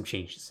undergone some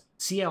changes.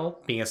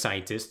 CL, being a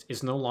scientist,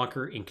 is no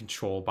longer in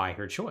control by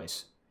her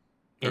choice.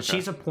 And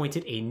she's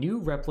appointed a new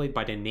Replicate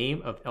by the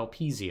name of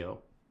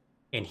Elpizio.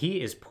 And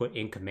he is put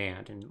in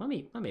command. And let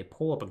me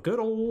pull up a good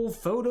old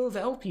photo of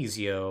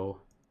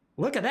Elpizio.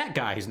 Look at that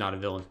guy who's not a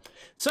villain.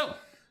 So,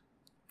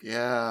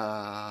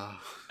 yeah,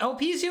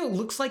 Elpizio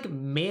looks like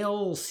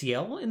male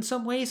CL in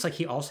some ways. Like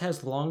he also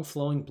has long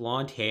flowing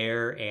blonde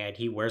hair and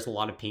he wears a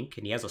lot of pink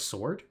and he has a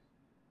sword.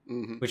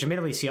 Which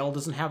admittedly, Ciel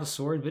doesn't have a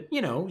sword, but,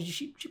 you know,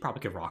 she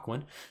probably could rock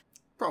one.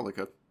 Probably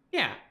could.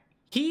 Yeah.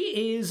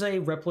 He is a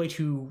Reploid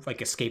who,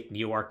 like, escaped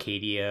Neo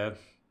Arcadia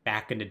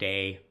back in the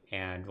day,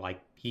 and,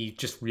 like, he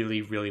just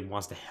really, really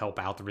wants to help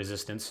out the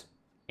Resistance.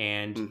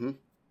 And,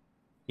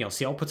 you know,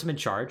 Ciel puts him in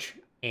charge,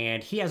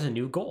 and he has a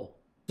new goal.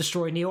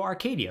 Destroy Neo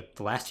Arcadia,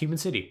 the last human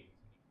city.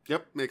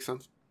 Yep, makes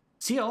sense.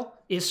 Ciel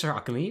is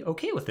shockingly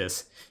okay with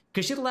this,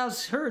 because it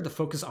allows her to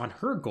focus on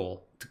her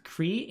goal to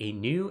create a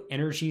new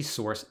energy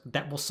source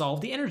that will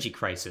solve the energy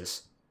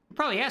crisis. You're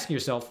probably asking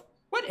yourself,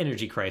 what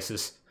energy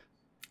crisis?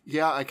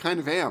 Yeah, I kind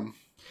of am.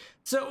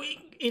 So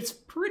it's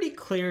pretty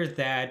clear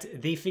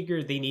that they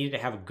figured they needed to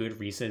have a good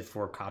reason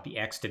for Copy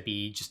X to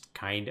be just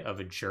kind of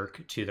a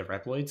jerk to the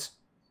Reploids.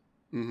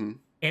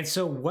 And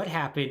so what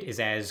happened is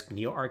as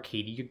Neo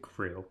Arcadia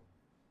grew,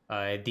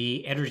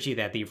 the energy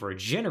that they were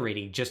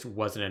generating just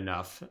wasn't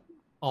enough.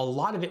 A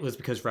lot of it was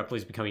because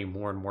Reploids becoming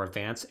more and more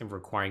advanced and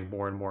requiring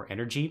more and more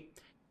energy.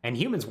 And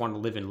humans want to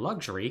live in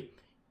luxury,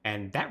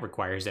 and that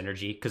requires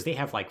energy because they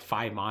have like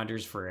 5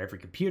 monitors for every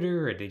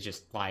computer, and they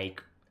just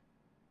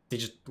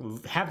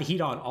have the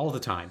heat on all the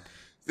time.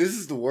 This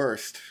is the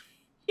worst.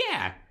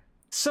 Yeah.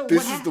 So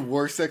this is the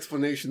worst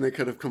explanation they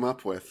could have come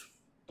up with.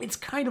 It's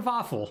kind of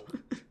awful.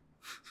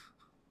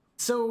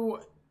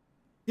 So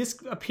this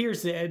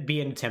appears to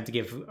be an attempt to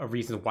give a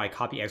reason why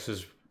Copy X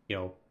was, you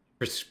know,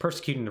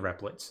 persecuting the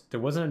Reploids. There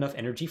wasn't enough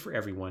energy for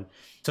everyone,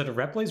 so the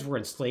Reploids were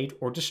enslaved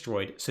or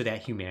destroyed so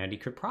that humanity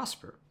could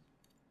prosper.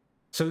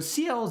 So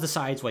Ciel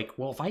decides, like,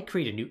 well, if I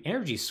create a new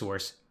energy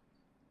source,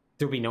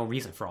 there'll be no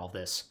reason for all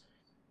this.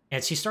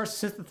 And she starts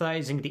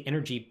synthesizing the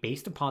energy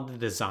based upon the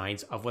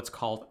designs of what's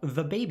called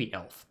the Baby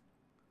Elf.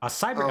 A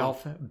cyber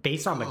elf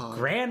based on the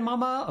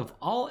grandmama of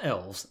all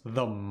elves,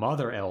 the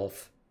Mother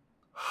Elf.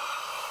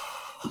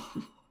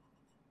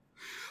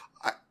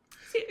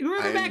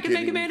 Remember back in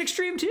Mega Man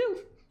Extreme 2?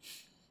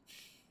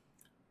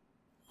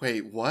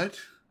 Wait, what?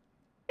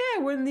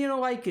 Yeah, when, you know,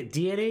 like,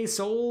 DNA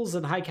souls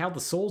and like how the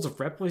souls of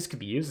Reploids could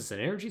be used as an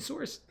energy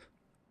source.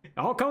 It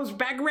all comes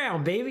back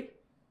around, baby.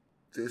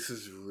 This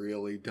is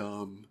really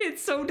dumb.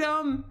 It's so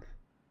dumb.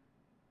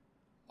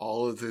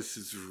 All of this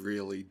is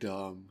really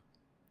dumb.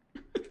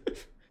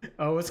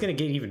 Oh, it's gonna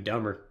get even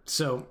dumber.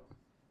 So,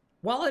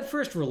 while at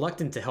first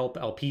reluctant to help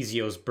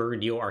Elpizio's burn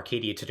Neo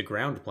Arcadia to the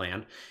ground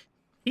plan,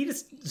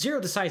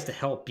 Zero decides to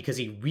help because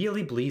he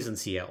really believes in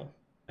Ciel.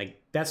 Like,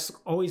 that's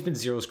always been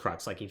Zero's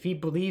crux. Like, if he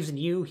believes in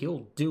you,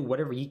 he'll do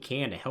whatever he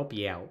can to help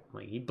you out.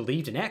 Like, he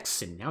believed in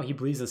X, and now he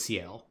believes in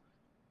Ciel.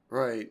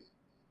 Right.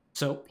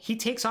 So, he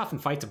takes off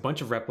and fights a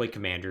bunch of Reploid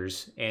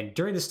commanders, and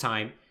during this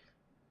time,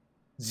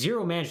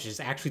 Zero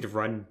manages actually to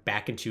run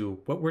back into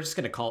what we're just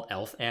going to call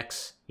Elf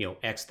X. You know,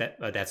 X,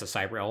 that's a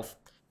cyber elf.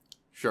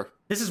 Sure.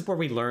 This is where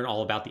we learn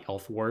all about the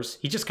Elf Wars.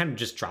 He just kind of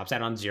just drops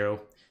that on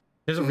Zero.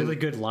 There's a really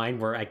good line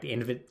where at the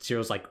end of it,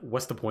 Zero's like,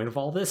 what's the point of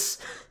all this?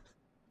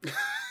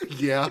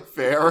 Yeah,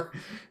 fair.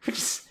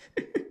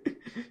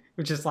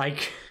 which is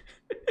like,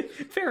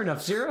 fair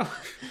enough, Zero.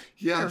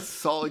 Yeah, fair.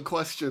 Solid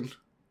question.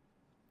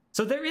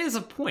 So there is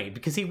a point,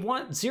 because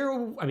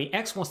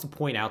X wants to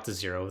point out to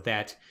Zero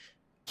that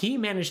he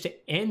managed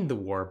to end the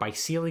war by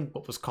sealing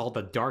what was called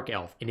the Dark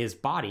Elf in his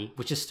body,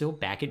 which is still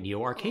back at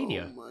Neo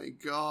Arcadia. Oh my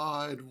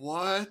god,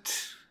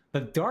 what?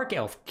 The Dark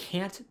Elf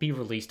can't be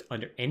released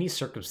under any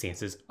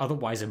circumstances,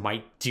 otherwise it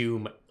might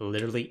doom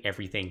literally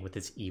everything with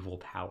its evil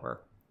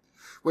power.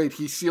 Wait,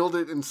 he sealed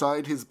it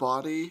inside his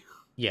body?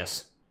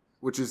 Yes.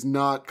 Which is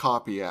not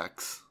Copy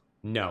X.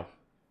 No.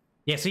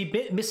 Yeah, so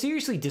he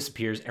mysteriously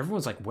disappears.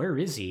 Everyone's like, where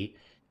is he?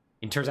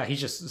 And turns out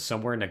he's just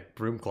somewhere in a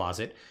broom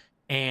closet.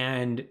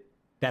 And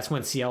that's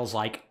when Ciel's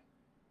like,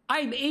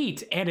 I'm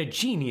 8 and a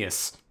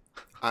genius.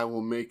 I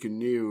will make a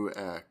new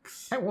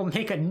X. I will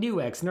make a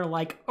new X. And they're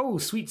like, oh,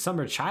 sweet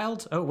summer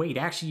child. Oh, wait,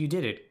 actually you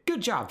did it.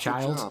 Good job,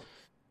 child. Good job.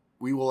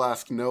 We will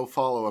ask no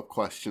follow-up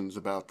questions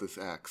about this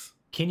X.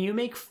 Can you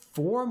make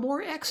 4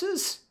 more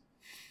X's?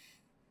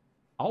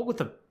 All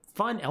with a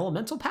fun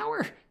elemental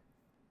power?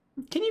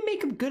 Can you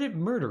make him good at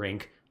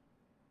murdering?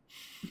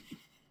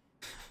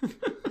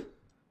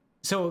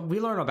 So we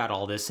learn about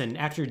all this, and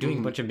after doing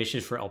a bunch of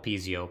missions for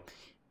Elpizio,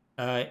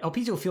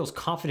 Elpizio feels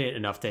confident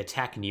enough to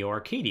attack Neo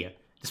Arcadia.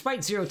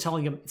 Despite Zero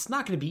telling him it's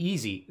not going to be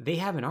easy, they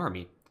have an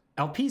army.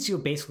 Elpizio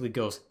basically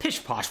goes,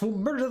 pish posh, we'll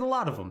murder the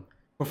lot of them,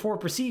 before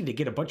proceeding to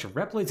get a bunch of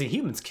Reploids and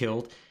humans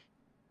killed,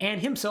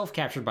 and himself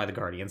captured by the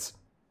Guardians.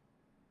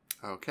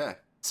 Okay.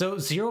 So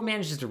Zero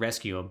manages to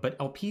rescue him, but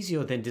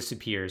Elpizio then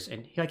disappears,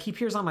 and he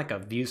appears on like a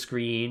view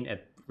screen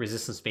at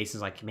Resistance Base and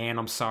is like, man,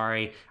 I'm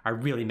sorry, I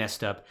really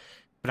messed up,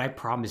 but I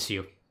promise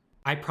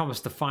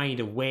to find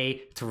a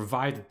way to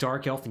revive the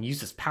Dark Elf and use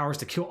his powers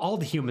to kill all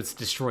the humans to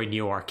destroy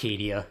Neo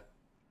Arcadia.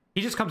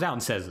 He just comes out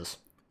and says this.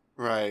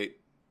 Right.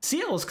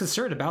 Ciel is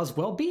concerned about his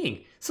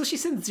well-being, so she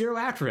sends Zero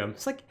after him.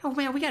 It's like, oh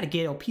man, we gotta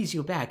get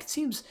Elpizio back. It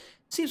seems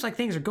like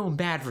things are going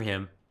bad for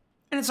him.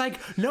 And it's like,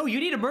 no, you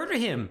need to murder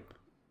him.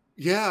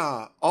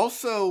 Yeah.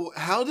 Also,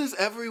 how does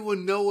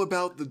everyone know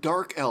about the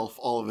Dark Elf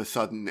all of a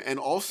sudden? And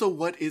also,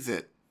 what is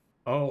it?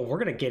 Oh, we're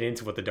gonna get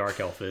into what the Dark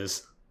Elf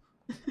is.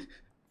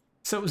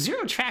 So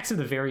Zero tracks him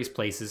to various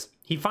places.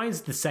 He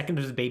finds the second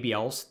of the baby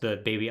elves. The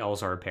baby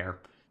elves are a pair.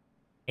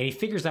 And he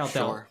figures out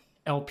that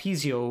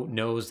Elpizio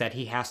knows that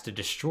he has to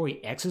destroy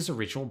X's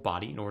original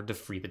body in order to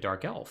free the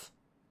Dark Elf.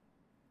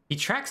 He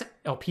tracks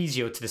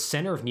Elpizio to the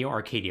center of Neo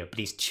Arcadia, but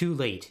he's too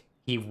late.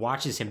 He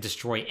watches him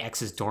destroy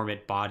X's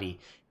dormant body,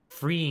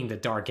 freeing the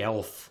Dark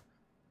Elf.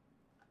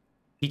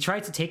 He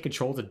tries to take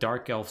control of the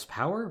Dark Elf's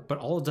power, but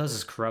all it does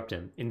is corrupt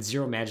him, and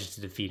Zero manages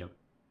to defeat him.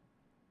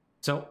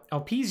 So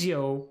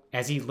Elpizio,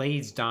 as he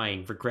lays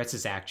dying, regrets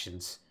his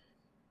actions.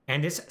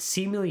 And this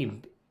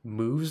seemingly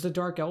moves the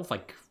Dark Elf,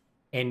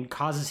 and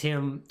causes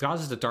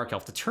the Dark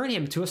Elf to turn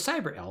him into a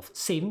Cyber Elf,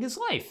 saving his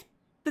life.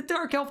 The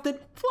Dark Elf then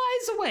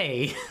flies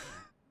away.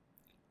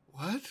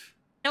 What?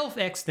 Elf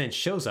X then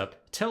shows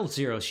up, tells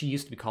Zero she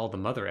used to be called the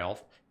Mother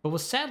Elf, but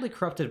was sadly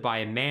corrupted by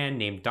a man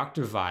named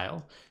Dr.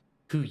 Vile,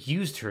 who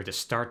used her to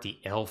start the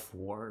Elf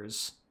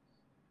Wars.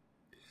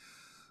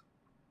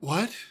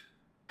 What?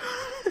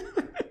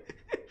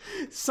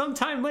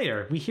 Sometime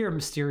later, we hear a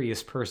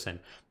mysterious person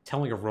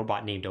telling a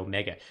robot named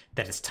Omega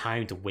that it's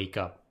time to wake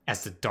up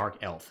as the Dark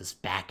Elf is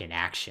back in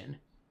action.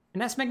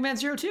 And that's Mega Man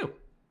Zero 2.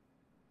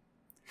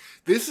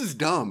 This is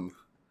dumb.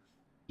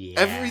 Yeah.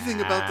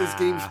 Everything about this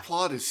game's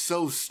plot is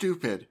so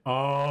stupid.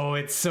 Oh,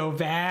 it's so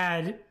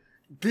bad.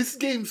 This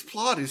game's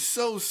plot is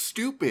so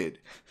stupid.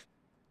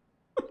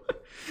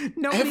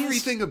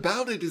 Everything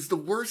about it is the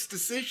worst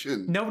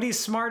decision. Nobody's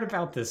smart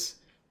about this.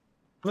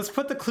 Let's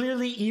put the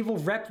clearly evil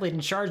Replit in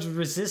charge of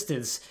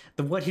Resistance.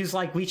 The one who's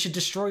like, we should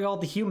destroy all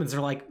the humans. They're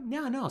like,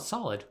 no,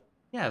 solid.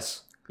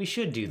 Yes, we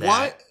should do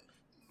that.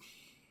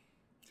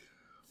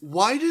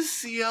 Why does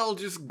CL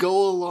just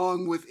go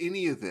along with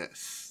any of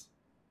this?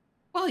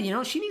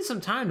 Well, she needs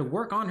some time to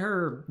work on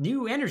her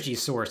new energy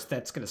source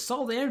that's going to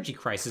solve the energy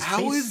crisis.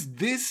 How is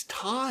this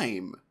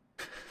time?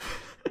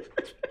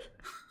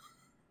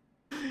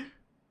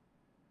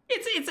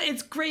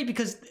 It's great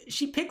because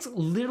she picks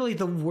literally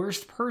the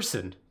worst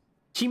person.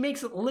 She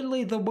makes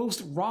literally the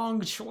most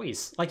wrong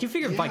choice. Like, you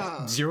figure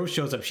if, Zero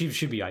shows up, she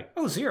should be like,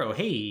 oh, Zero,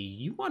 hey,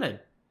 you want to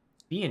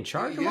be in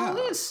charge of all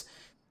this?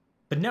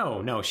 But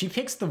no, she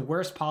picks the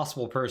worst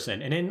possible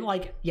person. And then,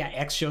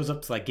 X shows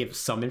up to, give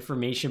some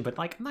information, but,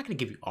 I'm not going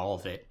to give you all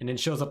of it. And then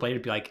shows up later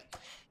to be like,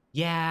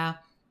 yeah,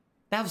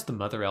 that was the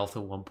Mother Elf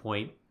at one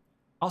point.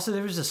 Also,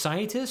 there was a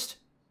scientist.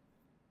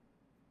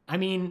 I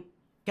mean,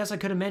 guess I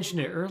could have mentioned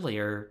it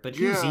earlier, but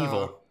he was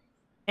evil.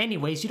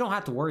 Anyways, you don't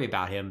have to worry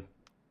about him.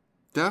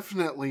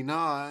 Definitely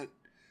not.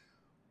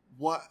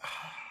 What?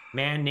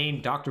 Man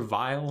named Dr.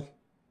 Vile.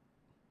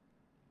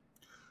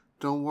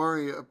 Don't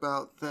worry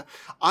about that.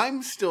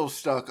 I'm still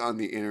stuck on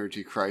the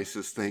energy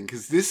crisis thing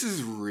because this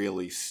is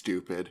really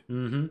stupid.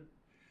 Mm-hmm.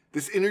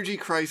 This energy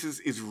crisis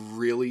is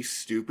really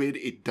stupid.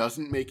 It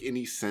doesn't make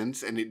any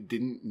sense and it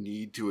didn't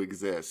need to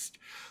exist.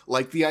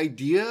 The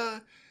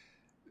idea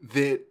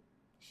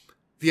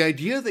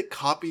that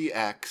Copy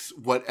X,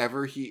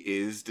 whatever he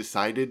is,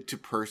 decided to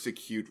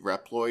persecute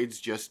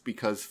Reploids just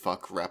because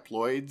fuck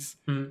Reploids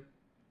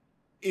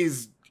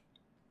is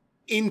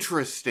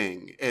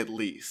interesting, at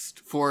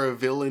least, for a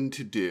villain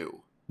to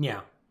do.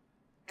 Yeah.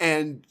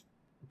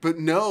 But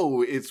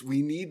no,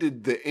 we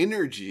needed the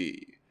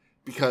energy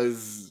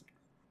because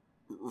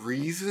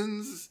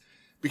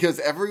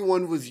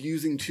everyone was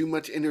using too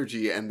much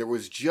energy and there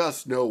was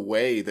just no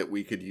way that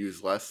we could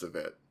use less of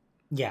it.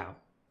 Yeah.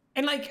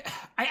 And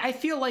I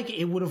feel like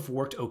it would have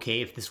worked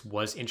okay if this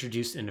was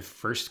introduced in the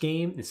first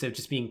game instead of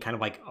just being kind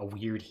of a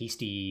weird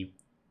hasty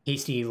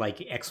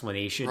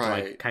explanation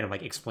to kind of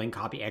explain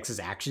Copy X's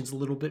actions a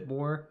little bit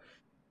more,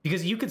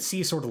 because you could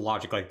see sort of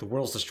logic, the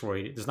world's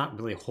destroyed. There's not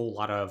really a whole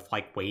lot of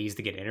ways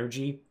to get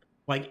energy.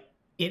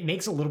 It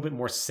makes a little bit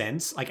more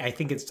sense. I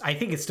think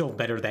it's still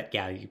better that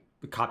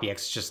Copy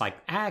X is just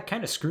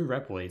kind of screw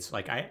Reploids.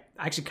 I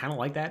actually kind of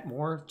like that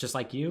more, just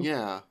like you.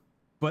 Yeah.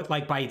 But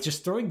by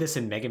just throwing this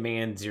in Mega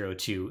Man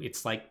 02,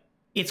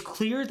 it's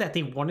clear that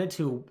they wanted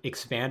to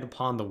expand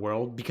upon the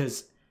world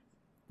because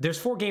there's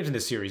 4 games in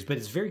this series, but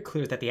it's very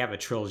clear that they have a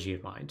trilogy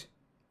in mind.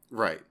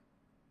 Right.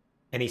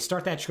 And they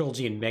start that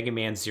trilogy in Mega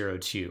Man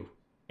 02,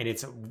 and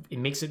it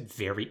makes it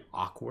very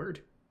awkward.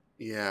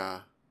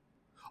 Yeah.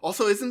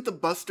 Also, isn't the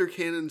Buster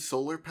Cannon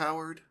solar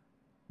powered?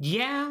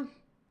 Yeah.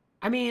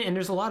 I mean, and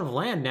there's a lot of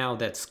land now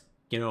that's,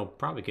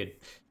 probably could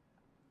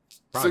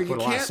so you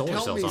can't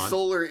tell me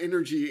solar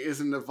energy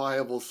isn't a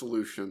viable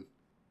solution.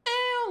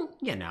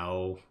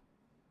 Well,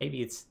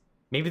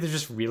 maybe they're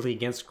just really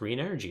against green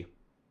energy.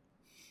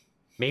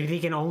 Maybe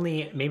the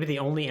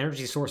only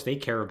energy source they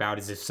care about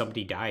is if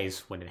somebody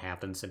dies when it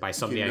happens, and by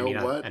somebody I mean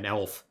an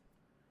elf.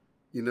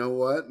 You know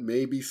what?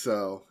 Maybe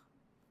so.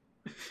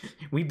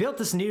 We built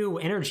this new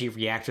energy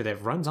reactor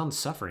that runs on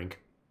suffering.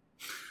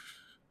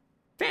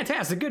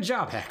 Fantastic, good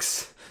job,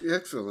 Hex.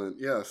 Excellent,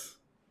 yes.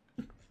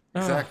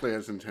 Exactly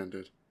as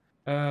intended.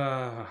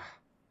 Well,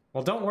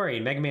 don't worry.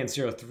 In Mega Man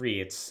 03,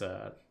 it's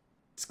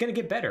gonna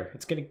get better.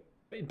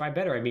 By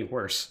better, I mean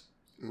worse.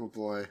 Oh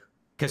boy.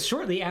 Because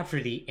shortly after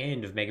the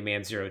end of Mega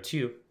Man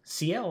 02,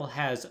 CL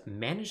has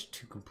managed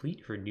to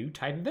complete her new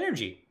type of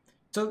energy.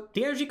 So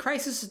the energy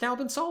crisis has now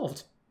been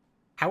solved.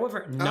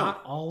 However,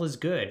 not all is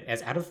good,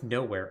 as out of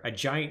nowhere, a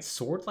giant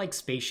sword-like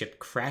spaceship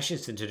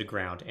crashes into the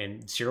ground,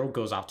 and Zero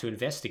goes off to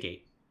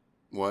investigate.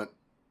 What?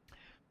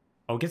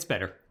 Oh, it gets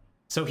better.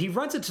 So he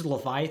runs into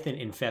Leviathan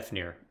and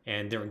Fafnir,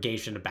 and they're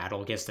engaged in a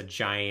battle against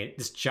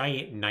this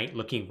giant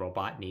knight-looking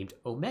robot named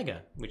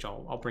Omega, which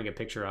I'll bring a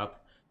picture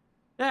up.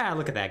 Ah,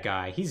 look at that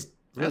guy. He's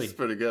really... That's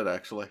pretty good,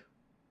 actually.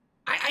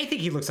 I think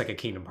he looks like a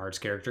Kingdom Hearts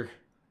character.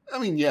 I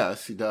mean,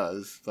 yes, he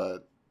does,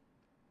 but...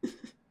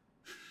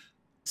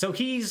 So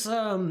he's,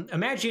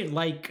 imagine,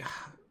 like,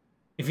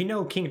 if you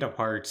know Kingdom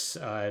Hearts,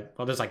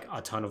 well, there's, like,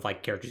 a ton of,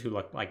 like, characters who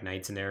look like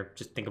knights in there.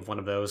 Just think of one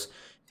of those.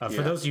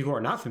 For those of you who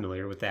are not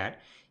familiar with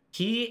that,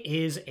 he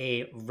is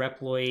a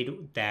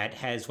Reploid that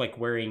has, like,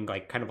 wearing,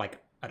 like, kind of,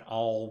 like, an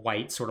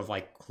all-white sort of,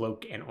 like,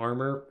 cloak and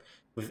armor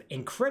with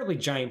incredibly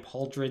giant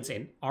pauldrons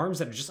and arms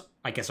that are just,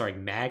 I guess, are,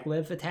 like,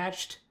 maglev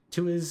attached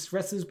to his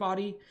rest of his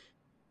body,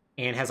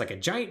 and has, like, a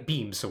giant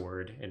beam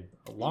sword and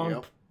a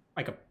long...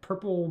 like a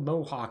purple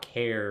mohawk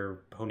hair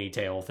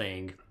ponytail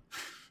thing.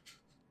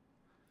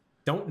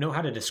 Don't know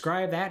how to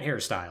describe that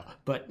hairstyle,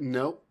 but...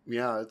 Nope.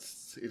 Yeah,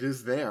 it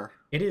is there.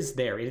 It is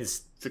there.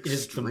 It's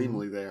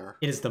extremely there.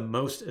 It is the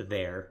most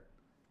there.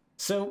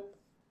 So,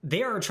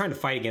 they are trying to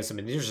fight against him,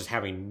 and they're just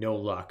having no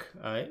luck.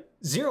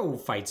 Zero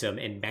fights him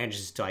and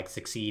manages to, like,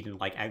 succeed in,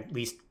 like, at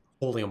least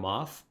holding him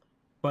off.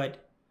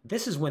 But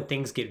this is when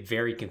things get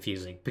very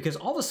confusing, because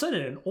all of a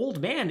sudden, an old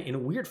man in a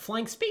weird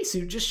flying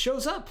spacesuit just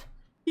shows up.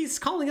 He's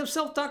calling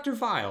himself Dr.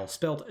 Vile,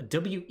 spelled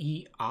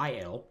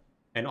W-E-I-L,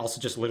 and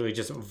also just literally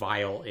just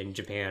Vile in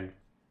Japan.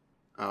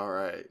 All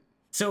right.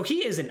 So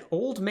he is an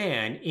old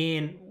man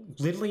in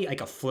literally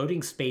like a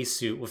floating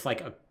spacesuit with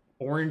like a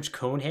orange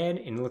cone head,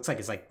 and it looks like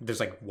it's like there's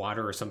like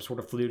water or some sort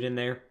of fluid in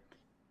there.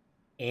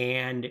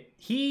 And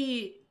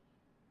he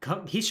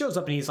shows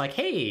up and he's like,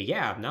 "Hey,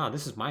 yeah, no,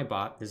 this is my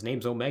bot. His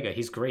name's Omega.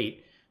 He's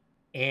great."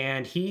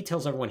 And he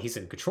tells everyone he's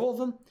in control of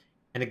them.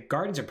 And the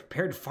Guardians are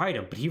prepared to fight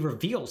him, but he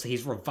reveals that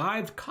he's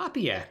revived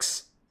Copy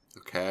X.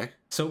 Okay.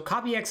 So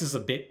Copy X is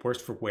a bit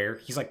worse for wear.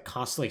 He's like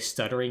constantly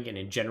stuttering and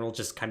in general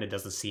just kind of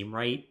doesn't seem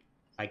right.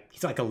 Like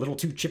he's like a little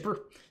too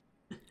chipper.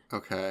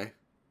 Okay.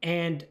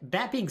 And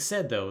that being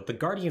said, though, the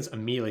Guardians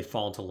immediately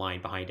fall into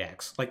line behind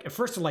X. Like at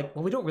first they're like,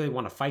 well, we don't really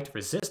want to fight the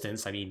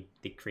Resistance. I mean,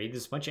 they created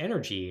this much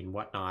energy and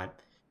whatnot.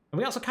 And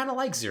we also kind of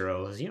like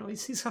Zero. You know,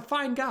 he's a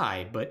fine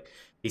guy. But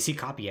they see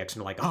Copy X and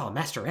they're like, oh,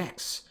 Master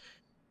X.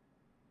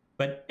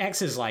 But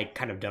X is, like,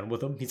 kind of done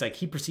with him. He's like,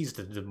 he proceeds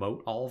to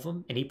demote all of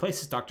them, and he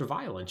places Dr.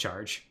 Vile in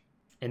charge.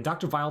 And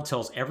Dr. Vile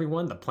tells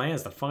everyone the plan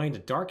is to find a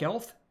Dark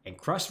Elf and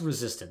crush the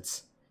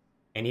Resistance.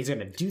 And he's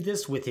going to do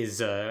this with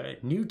his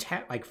new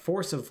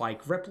force of,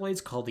 like,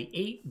 Reploids called the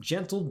 8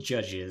 Gentle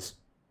Judges.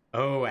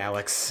 Oh,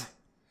 Alex.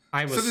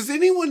 So does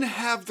anyone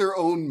have their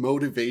own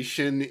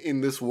motivation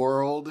in this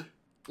world?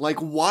 Like,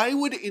 why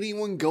would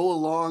anyone go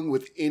along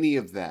with any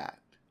of that?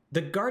 The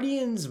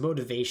Guardians'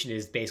 motivation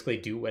is basically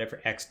do whatever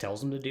X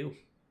tells them to do.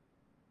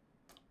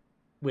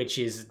 Which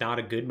is not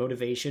a good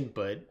motivation,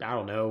 but I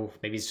don't know.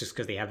 Maybe it's just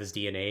because they have his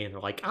DNA and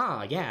they're like,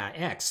 yeah,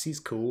 X,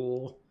 he's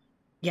cool.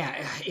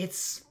 Yeah,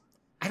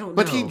 I don't know.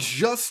 But he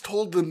just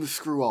told them to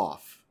screw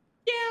off.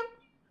 Yeah,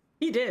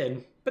 he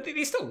did. But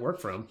they still work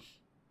for him.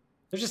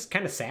 They're just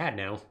kind of sad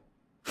now.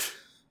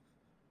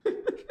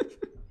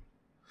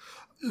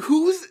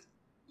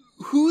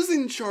 Who's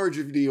in charge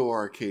of Neo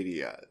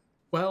Arcadia?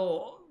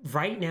 Well,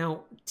 right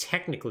now,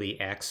 technically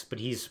X, but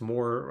he's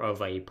more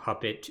of a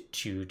puppet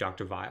to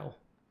Dr. Vile.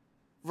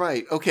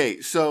 Right,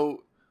 okay,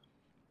 so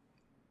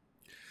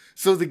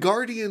the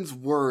Guardians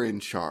were in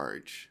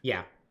charge.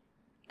 Yeah.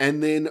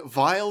 And then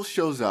Vile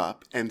shows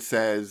up and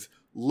says,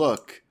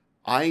 look,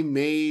 I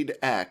made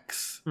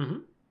X. Mm-hmm.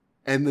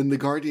 And then the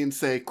Guardians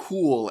say,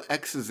 cool,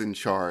 X is in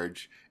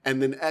charge.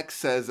 And then X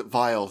says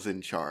Vile's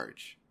in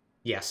charge.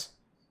 Yes.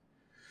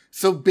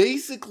 So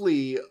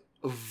basically,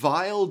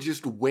 Vile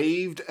just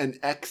waved an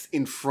X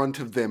in front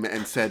of them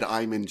and said,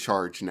 I'm in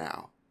charge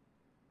now.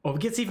 Oh,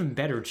 it gets even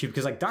better, too,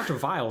 because, like, Dr.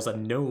 Vile's a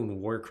known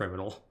war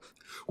criminal.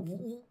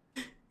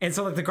 And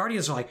so, like, the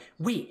Guardians are like,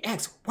 wait,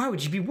 X, why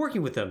would you be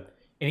working with him?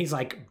 And he's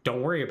like,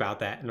 don't worry about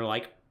that. And they're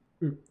like,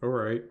 all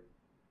right.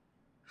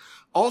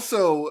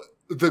 Also,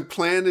 the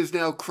plan is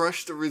now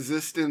crush the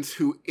Resistance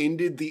who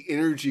ended the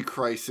energy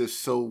crisis,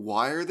 so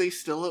why are they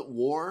still at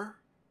war?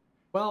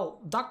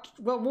 Well,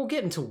 we'll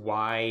get into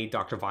why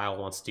Dr. Vile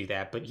wants to do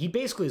that, but he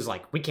basically is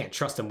like, we can't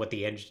trust him with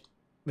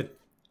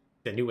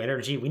the new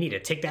energy. We need to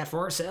take that for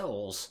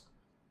ourselves.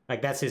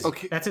 Like, that's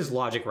his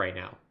logic right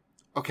now.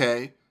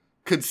 Okay.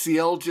 Could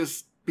CL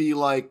just be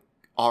like,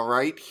 all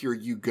right, here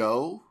you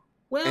go,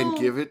 and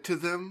give it to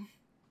them?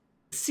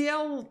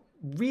 CL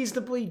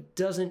reasonably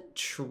doesn't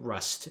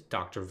trust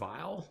Dr.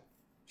 Vile.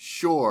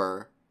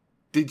 Sure.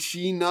 Did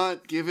she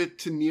not give it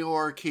to Neo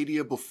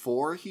Arcadia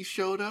before he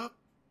showed up?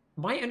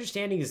 My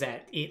understanding is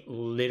that it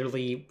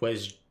literally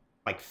was,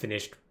 like,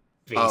 finished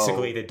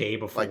basically the day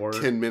before.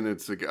 Like 10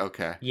 minutes ago.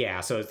 Okay.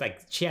 Yeah, so it's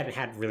like she hadn't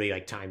had really,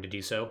 like, time to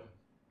do so.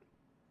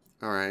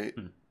 All right.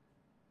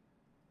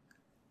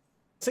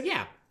 So,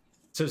 yeah.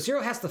 So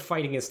Zero has to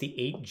fight against the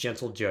 8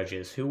 gentle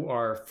judges, who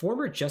are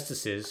former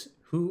justices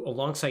who,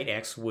 alongside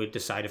X, would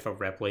decide if a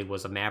Reploid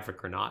was a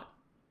Maverick or not.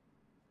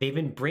 They've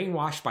been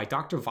brainwashed by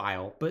Dr.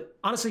 Vile, but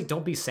honestly,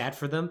 don't be sad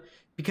for them,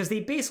 because they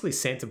basically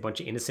sent a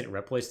bunch of innocent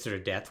Reploids to their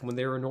death when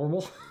they were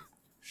normal.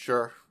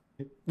 Sure.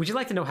 Would you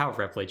like to know how a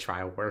Reploid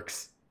trial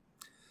works?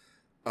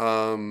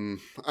 I'm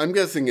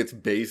guessing it's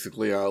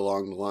basically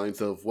along the lines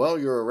of, well,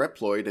 you're a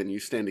Reploid and you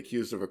stand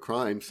accused of a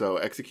crime, so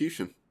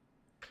execution.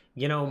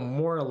 You know,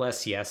 more or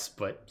less yes,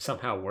 but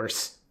somehow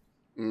worse.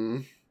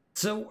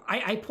 So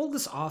I pulled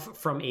this off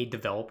from a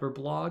developer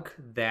blog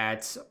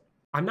that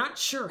I'm not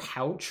sure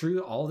how true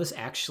all this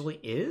actually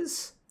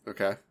is.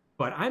 Okay.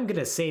 But I'm going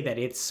to say that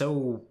it's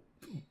so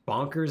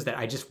bonkers that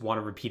I just want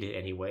to repeat it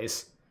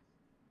anyways.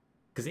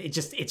 Because it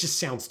just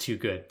sounds too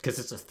good. Because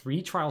it's a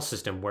 3-trial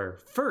system where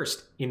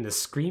first, in the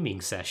screaming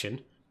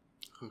session,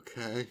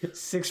 okay,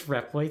 6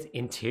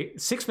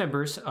 Reploids, 6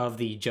 members of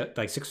the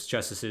 6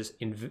 justices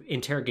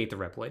interrogate the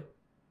Reploid.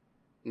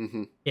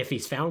 If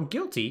he's found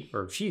guilty,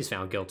 or she is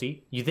found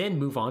guilty, you then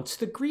move on to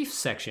the grief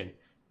section,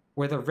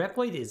 where the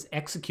Reploid is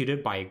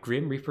executed by a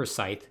Grim Reaper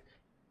scythe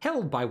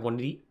held by one of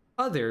the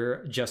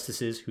other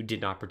justices who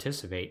did not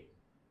participate.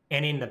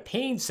 And in the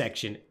pain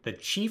section, the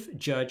chief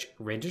judge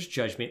renders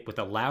judgment with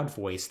a loud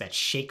voice that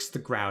shakes the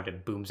ground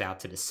and booms out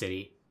to the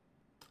city.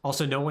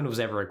 Also, no one was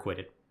ever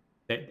acquitted.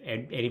 That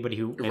anybody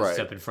who ends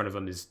up in front of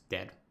them is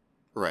dead.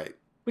 Right.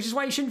 Which is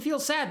why you shouldn't feel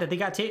sad that they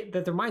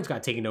that their minds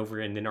got taken over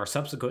and then are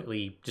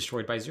subsequently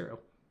destroyed by Zero.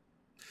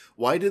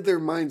 Why did their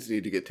minds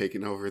need to get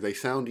taken over? They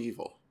sound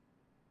evil.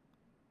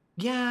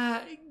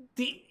 Yeah,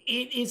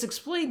 it is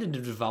explained in the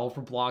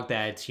developer blog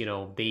that, you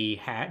know,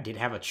 they did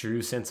have a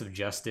true sense of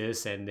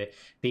justice and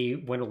they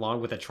went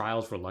along with the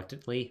trials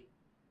reluctantly.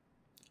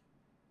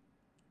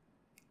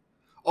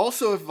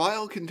 Also, if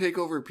Vile can take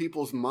over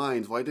people's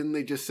minds, why didn't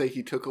they just say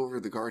he took over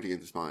the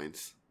Guardians'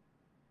 minds?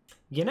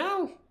 You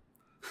know,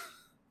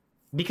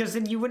 because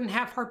then you wouldn't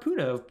have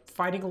Harpoona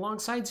fighting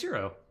alongside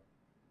Zero.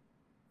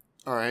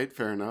 All right,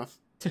 fair enough.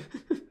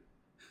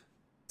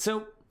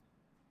 So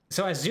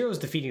as Zero's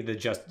defeating the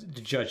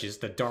judges,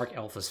 the Dark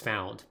Elf is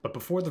found. But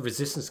before the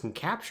Resistance can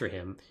capture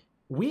him,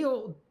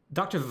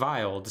 Dr.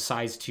 Vile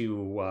decides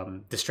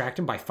to distract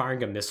him by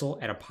firing a missile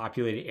at a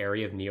populated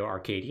area of Neo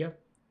Arcadia,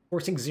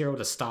 forcing Zero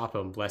to stop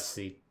him lest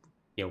he,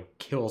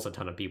 kills a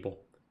ton of people.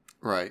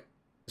 Right.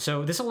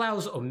 So this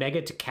allows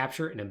Omega to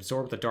capture and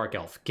absorb the Dark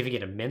Elf, giving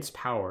it immense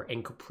power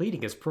and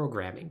completing his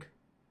programming.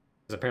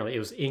 Because apparently it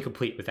was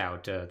incomplete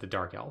without the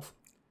Dark Elf.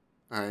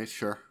 All right,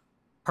 sure.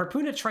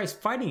 Harpoona tries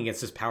fighting against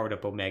this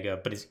powered-up Omega,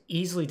 but is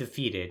easily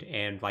defeated,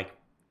 and,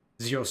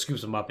 Zero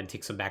scoops him up and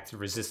takes him back to the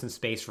Resistance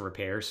base for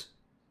repairs.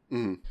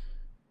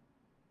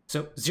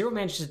 So Zero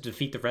manages to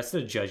defeat the rest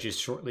of the judges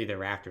shortly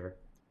thereafter.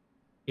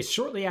 It's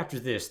shortly after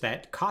this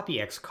that Copy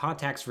X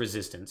contacts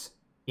Resistance.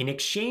 In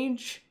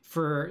exchange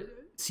for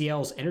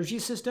CL's energy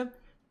system,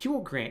 he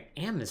will grant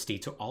amnesty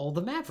to all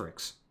the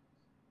Mavericks.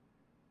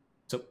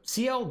 So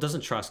CL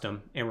doesn't trust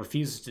him and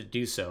refuses to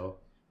do so.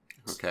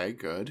 Okay,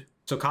 good.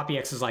 So Copy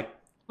X is like,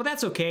 well,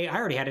 that's okay. I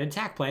already had an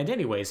attack planned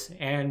anyways.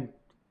 And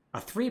a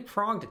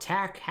 3-pronged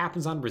attack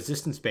happens on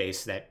Resistance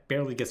base that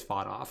barely gets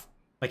fought off.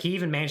 He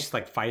even manages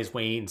to, fight his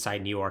way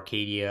inside Neo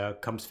Arcadia,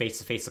 comes face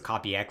to face to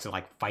Copy X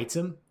and, fights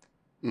him.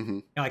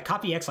 And,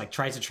 Copy X,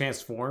 tries to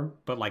transform,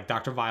 but,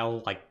 Dr.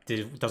 Vile,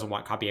 doesn't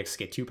want Copy X to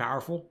get too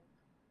powerful.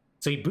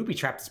 So he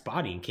booby-trapped his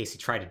body in case he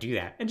tried to do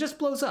that, and just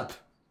blows up.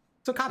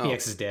 So Copy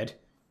X is dead.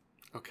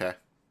 Okay.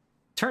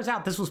 Turns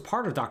out this was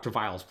part of Dr.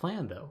 Vile's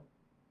plan, though.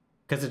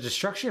 Because the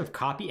destruction of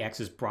Copy X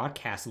is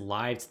broadcast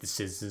live to the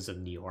citizens of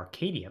Neo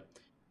Arcadia.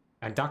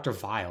 And Dr.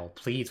 Vile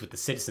pleads with the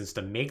citizens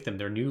to make them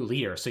their new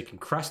leader so he can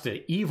crush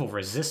the evil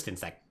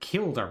resistance that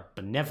killed our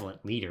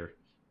benevolent leader.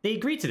 They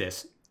agree to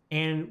this,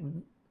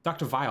 and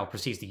Dr. Vile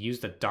proceeds to use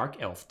the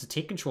Dark Elf to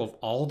take control of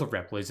all the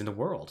Reploids in the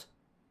world.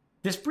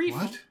 This brief...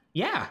 What?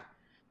 Yeah.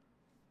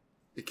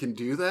 It can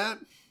do that?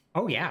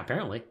 Oh yeah,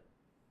 apparently.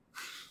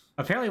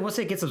 Apparently once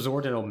it gets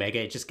absorbed in Omega,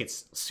 it just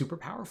gets super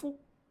powerful.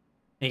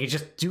 And you can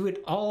just do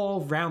it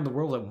all around the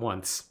world at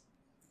once.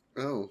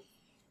 Oh.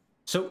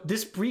 So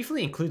this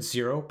briefly includes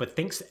Zero, but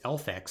thanks to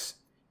Elfex,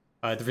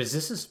 the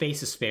Resistance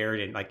base is spared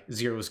and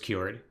Zero is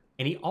cured.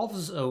 And he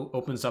also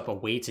opens up a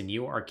way to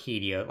Neo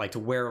Arcadia, to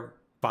where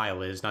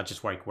Vile is, not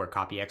just where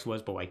Copy X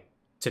was, but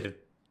to the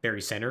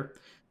very center,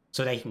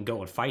 so that he can go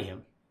and fight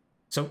him.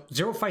 So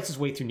Zero fights his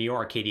way through Neo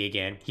Arcadia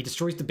again. He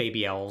destroys the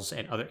Baby Elves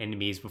and other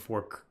enemies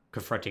before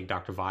confronting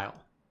Dr. Vile.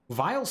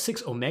 Vile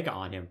seeks Omega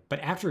on him, but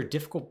after a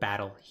difficult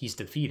battle, he's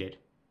defeated.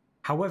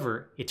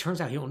 However, it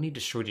turns out he only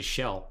destroyed his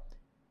shell,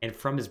 and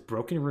from his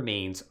broken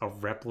remains, a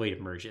Reploid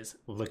emerges,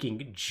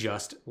 looking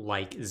just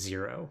like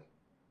Zero.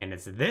 And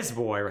it's this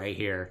boy right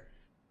here,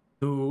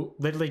 who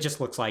literally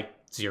just looks like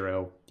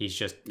Zero. He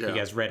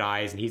has red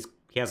eyes, and he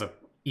has a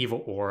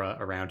evil aura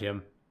around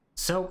him.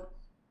 So,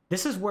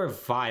 this is where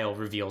Vile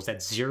reveals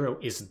that Zero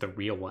isn't the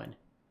real one.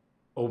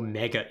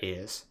 Omega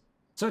is.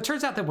 So it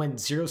turns out that when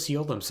Zero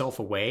sealed himself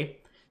away,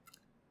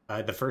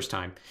 the first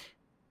time,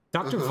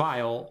 Dr.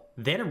 Vile,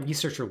 then a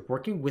researcher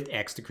working with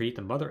X to create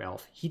the Mother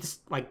Elf, he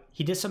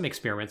did some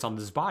experiments on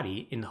this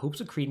body in the hopes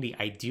of creating the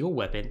ideal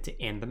weapon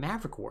to end the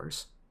Maverick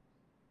Wars.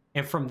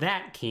 And from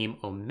that came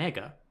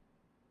Omega.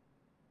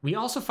 We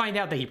also find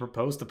out that he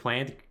proposed the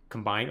plan to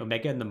combine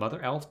Omega and the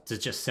Mother Elf to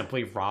just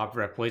simply rob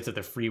Reploids of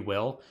their free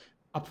will,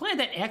 a plan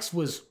that X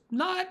was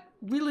not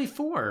really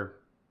for.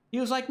 He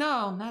was like,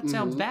 no, that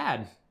sounds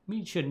bad.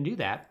 We shouldn't do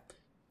that.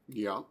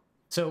 Yeah.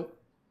 So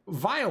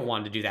Vile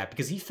wanted to do that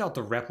because he felt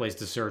the Reploids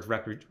deserved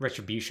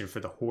retribution for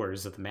the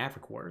horrors of the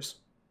Maverick Wars.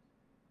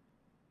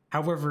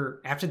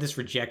 However, after this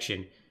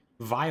rejection,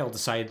 Vile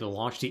decided to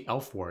launch the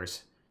Elf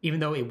Wars. Even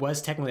though it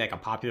was technically like a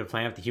popular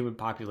plan with the human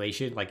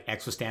population, like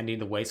X was standing in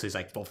the way, so he's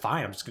like, well,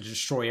 fine, I'm just going to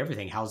destroy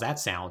everything. How's that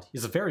sound?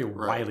 It's a very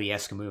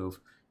Wily-esque move.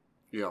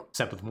 Yeah.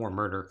 Except with more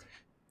murder.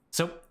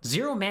 So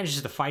Zero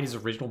manages to fight his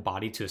original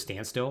body to a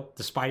standstill,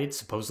 despite it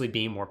supposedly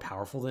being more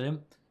powerful than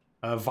him.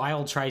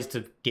 Vile tries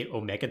to get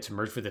Omega to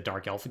merge with the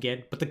Dark Elf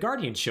again, but the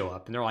Guardians show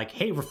up, and they're like,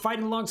 hey, we're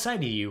fighting alongside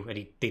of you,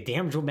 and they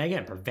damage Omega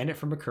and prevent it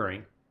from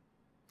occurring.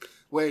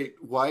 Wait,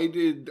 why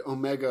did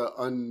Omega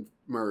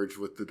unmerge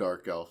with the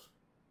Dark Elf?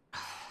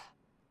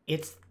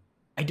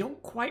 I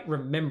don't quite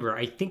remember.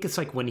 I think it's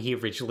like when he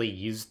originally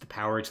used the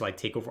power to like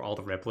take over all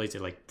the Reploids,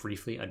 it like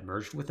briefly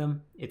unmerged with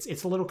him.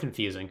 It's a little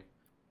confusing.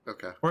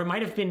 Okay. Or it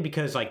might have been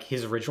because like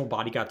his original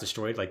body got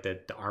destroyed, like the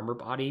armor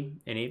body,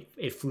 and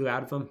it flew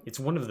out of him. It's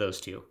one of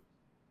those two.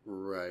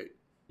 Right.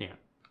 Yeah.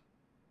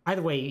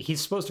 Either way,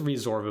 he's supposed to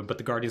reabsorb him, but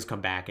the Guardians come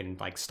back and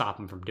like stop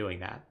him from doing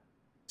that.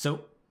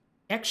 So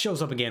X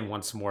shows up again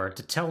once more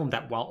to tell him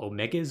that while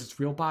Omega is his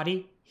real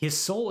body, his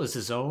soul is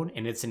his own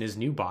and it's in his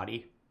new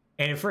body.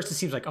 And at first it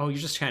seems like, oh, you're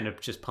just kind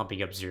of just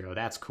pumping up Zero.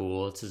 That's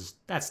cool.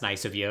 That's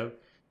nice of you.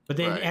 But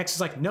then X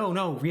is like,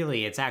 no,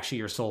 really, it's actually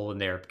your soul in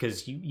there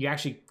because you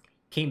actually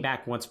came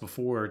back once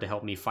before to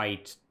help me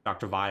fight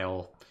Dr.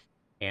 Vile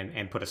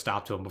and put a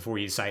stop to him before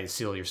you decided to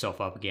seal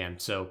yourself up again.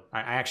 So I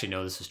actually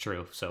know this is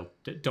true. So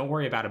don't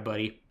worry about it,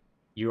 buddy.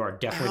 You are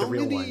definitely the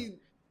real one. How many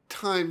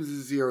times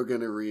is Zero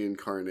going to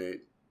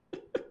reincarnate?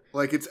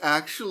 Like, it's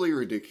actually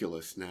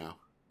ridiculous now.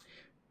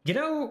 You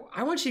know,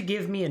 I want you to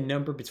give me a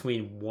number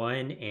between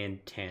 1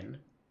 and 10.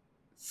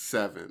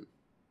 7.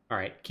 All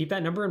right, keep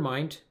that number in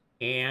mind,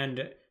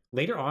 and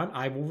later on,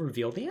 I will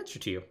reveal the answer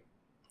to you.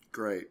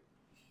 Great.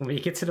 When we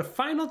get to the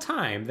final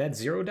time that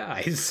Zero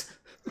dies.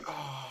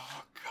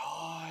 Oh,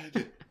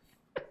 God.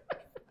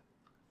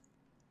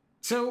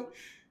 So,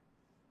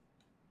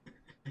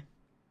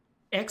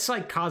 X,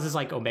 like, causes,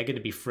 like, Omega to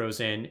be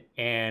frozen,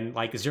 and,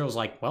 like, Zero's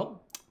like,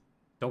 well,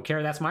 don't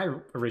care, that's my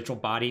original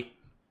body,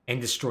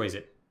 and destroys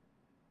it.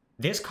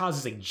 This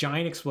causes a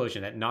giant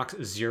explosion that knocks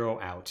Zero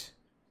out.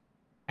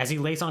 As he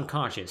lays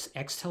unconscious,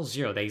 X tells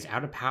Zero that he's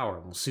out of power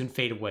and will soon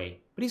fade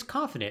away, but he's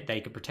confident that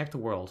he can protect the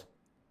world.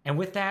 And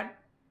with that,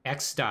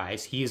 X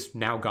dies. He is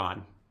now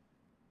gone.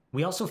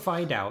 We also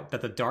find out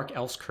that the Dark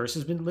Elf's curse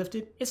has been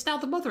lifted. It's now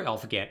the Mother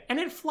Elf again, and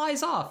it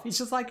flies off. It's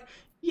just like,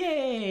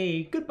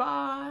 yay,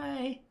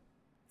 goodbye.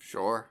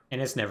 Sure.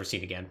 And it's never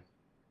seen again.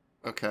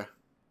 Okay.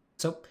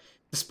 So,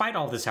 despite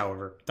all this,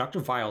 however, Dr.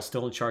 Vile is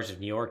still in charge of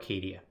Neo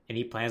Arcadia, and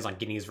he plans on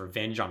getting his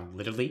revenge on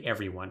literally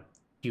everyone,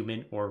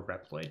 human or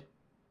Reploid.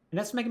 And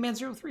that's Mega Man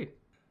 03.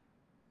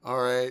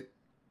 All right.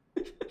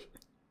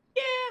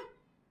 Yeah.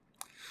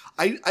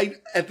 I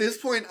at this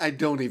point, I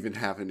don't even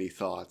have any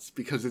thoughts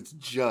because it's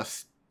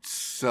just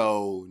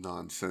so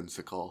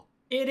nonsensical.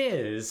 It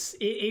is.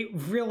 It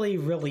really,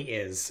 really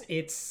is.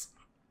 It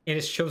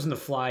has chosen to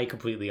fly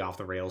completely off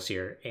the rails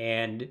here,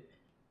 and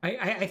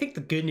I think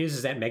the good news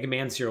is that Mega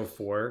Man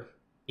 04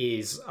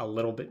 is a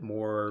little bit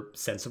more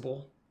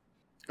sensible.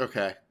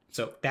 Okay.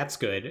 So that's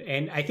good.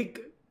 And I think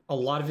a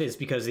lot of it is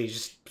because they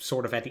just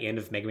sort of at the end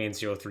of Mega Man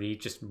 03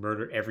 just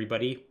murder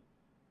everybody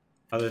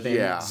other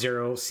than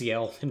Zero,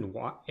 CL,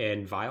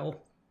 and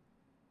Vile.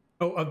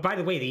 Oh, by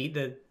the way,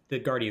 the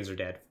Guardians are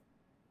dead.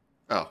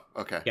 Oh,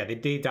 okay. Yeah,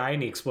 they die in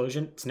the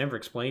explosion. It's never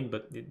explained,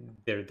 but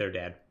they're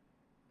dead.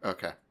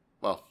 Okay.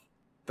 Well,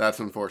 that's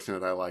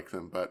unfortunate. I like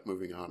them, but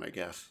moving on, I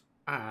guess.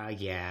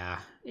 Yeah.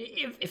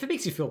 If it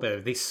makes you feel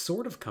better, they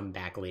sort of come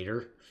back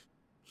later.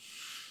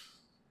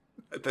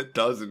 That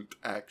doesn't,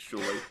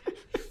 actually.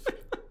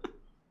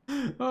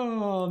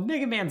 Oh,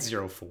 Mega Man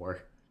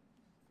 04.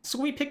 So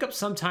we pick up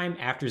sometime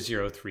after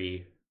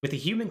 03, with a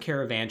human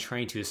caravan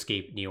trying to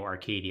escape Neo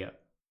Arcadia.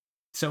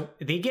 So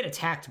they get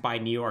attacked by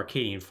Neo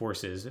Arcadian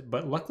forces,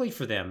 but luckily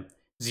for them,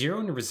 Zero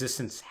and the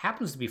Resistance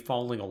happens to be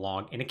following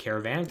along in a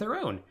caravan of their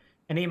own,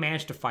 and they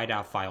manage to fight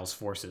out Vile's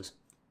forces.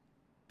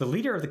 The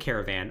leader of the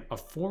caravan, a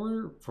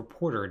former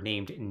reporter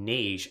named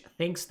Nage,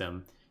 thanks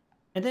them,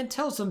 and then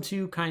tells them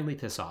to kindly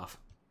piss off.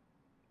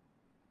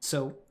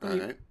 So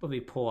let me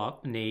pull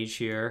up Nage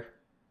here.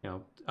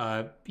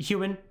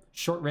 Human,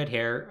 short red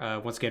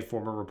hair, once again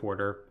former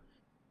reporter.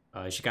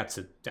 She got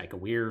a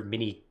weird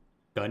mini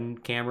gun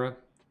camera.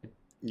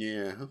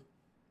 Yeah.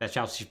 That's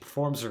how she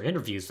performs her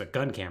interviews with a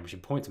gun camera. She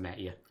points them at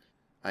you.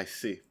 I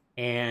see.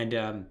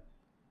 And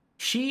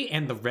she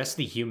and the rest of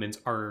the humans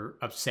are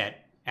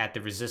upset at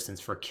the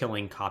Resistance for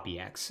killing Copy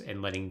X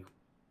and letting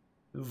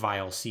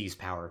Vile sees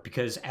power,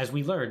 because as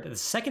we learned, the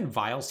second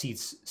Vile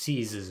sees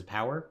his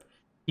power,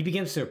 he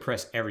begins to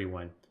oppress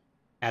everyone,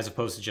 as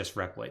opposed to just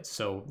Reploids.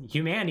 So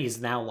humanity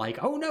is now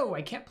like, oh no,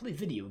 I can't play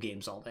video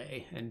games all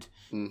day, and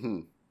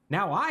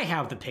now I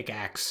have the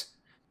pickaxe.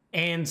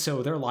 And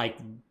so they're like,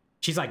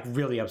 she's like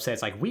really upset.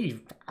 It's like,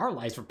 our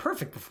lives were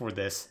perfect before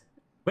this.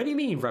 What do you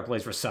mean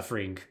Reploids were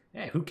suffering?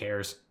 Who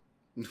cares?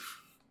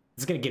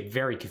 It's going to get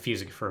very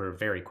confusing for her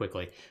very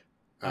quickly.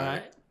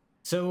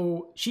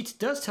 So she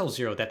does tell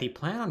Zero that they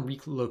plan on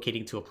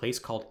relocating to a place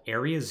called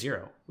Area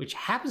Zero, which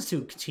happens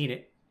to contain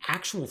an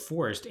actual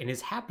forest and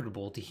is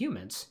habitable to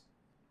humans.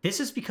 This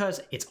is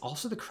because it's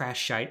also the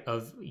crash site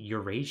of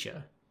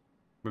Eurasia.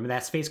 Remember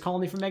that space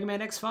colony from Mega Man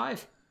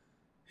X5?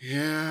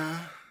 Yeah.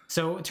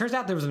 So it turns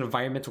out there was an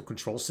environmental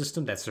control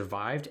system that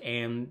survived,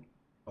 and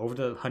over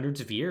the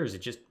hundreds of years,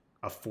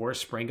 a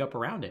forest sprang up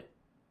around it.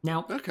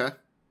 Now, okay.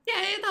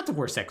 Yeah, not the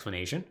worst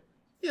explanation.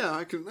 Yeah,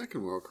 I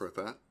can work with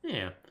that.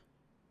 Yeah.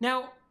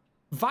 Now,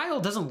 Vile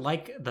doesn't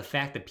like the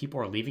fact that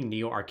people are leaving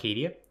Neo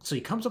Arcadia, so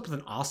he comes up with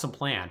an awesome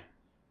plan.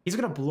 He's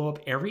going to blow up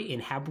every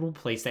inhabitable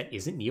place that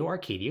isn't Neo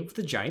Arcadia with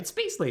a giant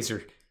space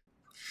laser.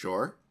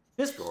 Sure.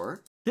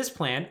 This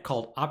plan,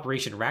 called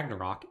Operation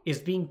Ragnarok, is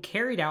being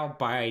carried out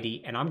by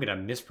and I'm going to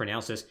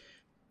mispronounce this,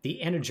 the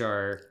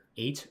Energar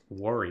 8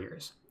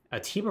 Warriors,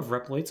 a team of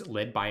Reploids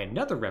led by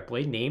another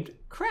Reploid named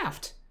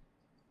Kraft.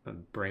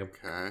 Bring up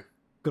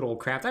good old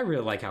Kraft. I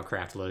really like how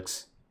Kraft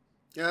looks.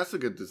 Yeah, that's a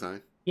good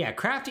design. Yeah,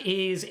 Kraft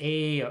is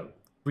a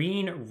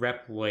green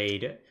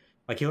Reploid.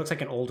 Like, he looks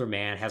like an older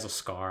man, has a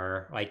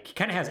scar. Like, he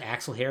kind of has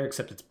Axel hair,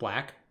 except it's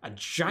black. A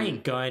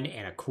giant gun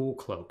and a cool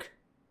cloak.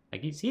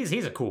 Like, he's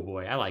a cool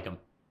boy. I like him.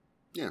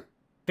 Yeah.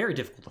 Very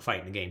difficult to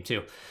fight in the game,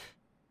 too.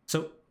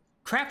 So,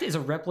 Kraft is a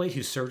Reploid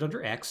who served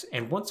under X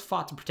and once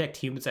fought to protect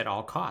humans at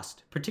all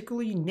costs,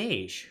 particularly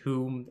Neige,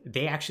 whom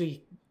they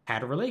actually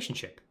had a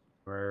relationship.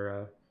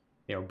 Where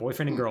they were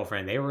boyfriend and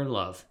girlfriend. They were in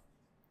love.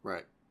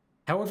 Right.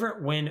 However,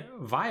 when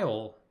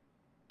Vile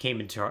came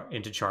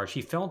into charge,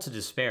 he fell into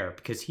despair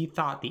because he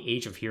thought the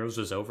age of heroes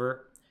was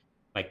over.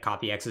 Like,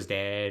 Copy X is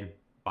dead,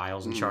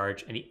 Vile's in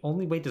charge, and the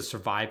only way to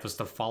survive was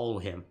to follow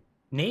him.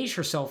 Neige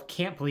herself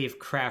can't believe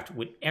Kraft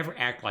would ever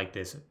act like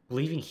this,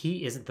 believing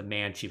he isn't the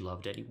man she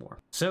loved anymore.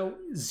 So,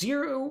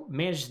 Zero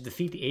manages to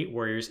defeat the 8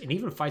 warriors and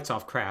even fights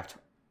off Kraft,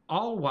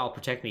 all while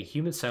protecting the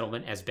human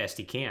settlement as best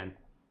he can.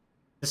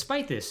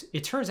 Despite this,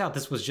 it turns out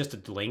this was just a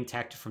delaying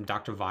tactic from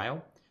Dr.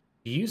 Vile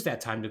to use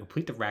that time to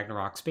complete the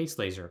Ragnarok space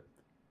laser.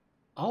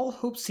 All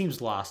hope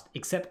seems lost,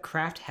 except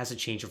Kraft has a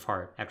change of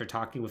heart after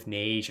talking with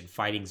Neige and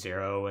fighting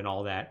Zero and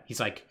all that. He's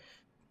like,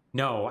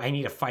 no, I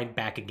need to fight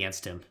back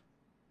against him.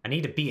 I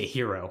need to be a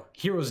hero.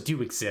 Heroes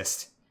do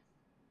exist.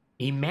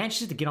 He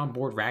manages to get on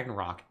board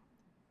Ragnarok,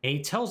 and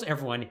he tells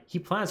everyone he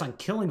plans on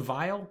killing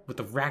Vile with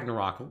the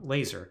Ragnarok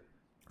laser.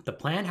 The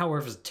plan,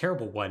 however, is a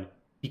terrible one,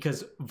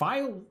 because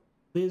Vile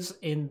lives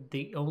in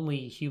the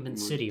only human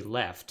city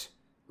left.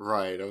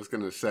 Right, I was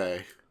going to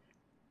say.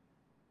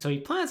 So he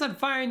plans on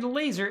firing the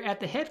laser at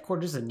the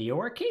headquarters of Neo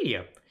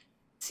Arcadia.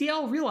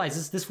 CL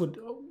realizes this would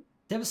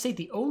devastate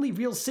the only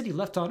real city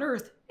left on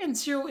Earth, and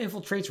Zero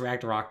infiltrates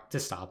Ragnarok to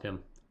stop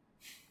him.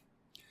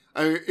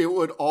 It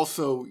would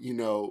also,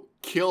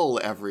 kill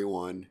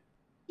everyone.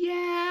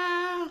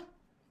 Yeah.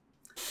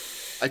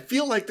 I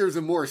feel like there's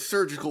a more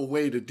surgical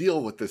way to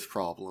deal with this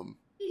problem.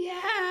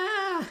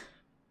 Yeah.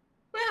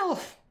 Well,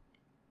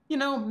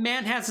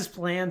 man has his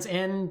plans,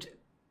 and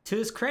to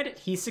his credit,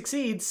 he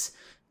succeeds.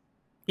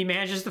 He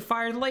manages to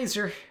fire the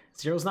laser.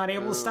 Zero's not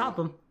able to stop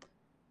him.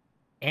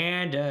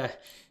 And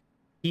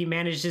he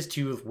manages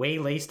to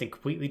waylay and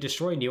completely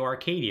destroy Neo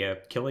Arcadia,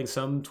 killing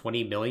some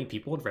 20 million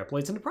people and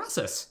Reploids in the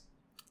process.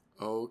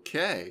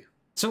 Okay.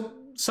 So,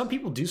 some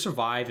people do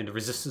survive, and the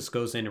Resistance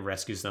goes in and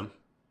rescues them.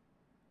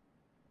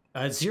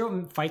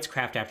 Zero fights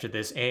Kraft after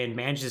this and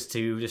manages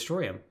to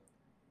destroy him.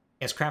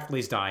 As Kraft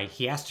lays dying,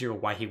 he asks Zero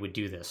why he would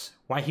do this,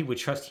 why he would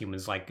trust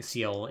humans like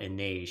CL and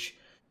Neige,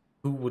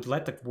 who would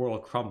let the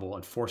world crumble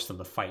and force them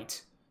to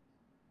fight.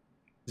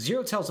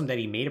 Zero tells him that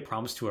he made a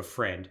promise to a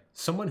friend,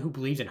 someone who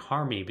believed in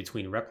harmony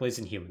between Reploids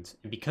and humans,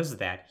 and because of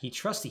that, he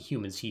trusts the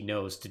humans he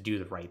knows to do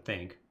the right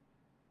thing.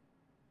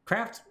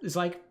 Kraft is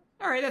like,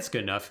 alright, that's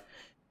good enough,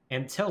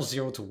 and tells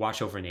Zero to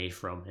watch over Neige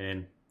for him, and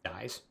then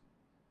dies.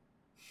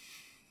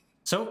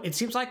 So, it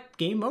seems like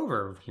game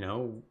over.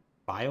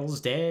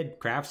 Vile's dead,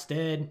 Kraft's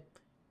dead.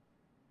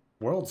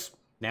 World's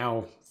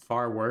now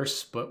far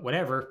worse, but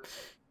whatever.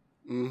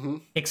 Mm-hmm.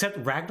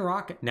 Except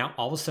Ragnarok now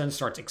all of a sudden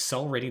starts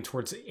accelerating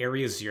towards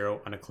Area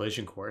Zero on a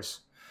collision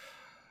course.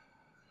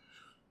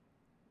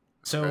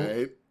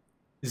 So,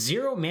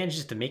 Zero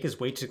manages to make his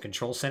way to the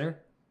control center,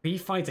 but he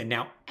finds a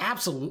now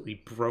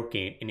absolutely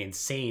broken and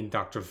insane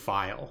Dr.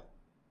 Vile.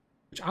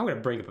 Which I'm going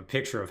to bring up a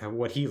picture of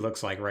what he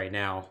looks like right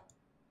now.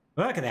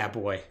 Look at that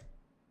boy.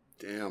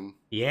 Damn.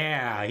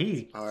 Yeah,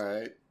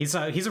 Alright. He's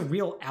a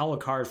real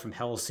Alucard from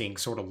Hellsing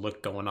sort of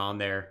look going on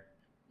there.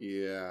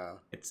 Yeah.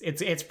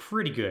 It's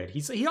pretty good.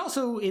 He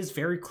also is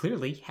very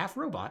clearly half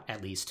robot,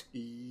 at least.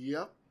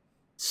 Yep.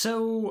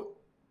 So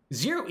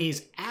Zero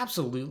is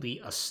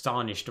absolutely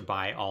astonished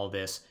by all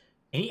this,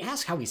 and he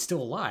asks how he's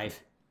still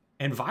alive,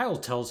 and Vile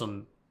tells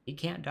him he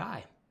can't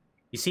die.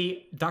 You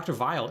see, Dr.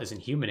 Vile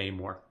isn't human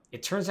anymore.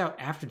 It turns out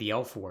after the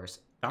Elf Wars,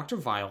 Dr.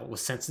 Vile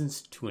was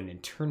sentenced to an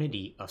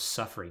eternity of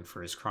suffering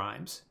for his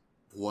crimes.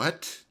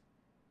 What?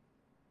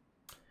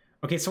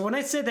 Okay, so when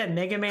I said that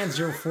Mega Man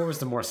 04 was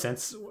the more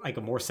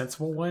a more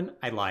sensible one,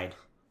 I lied.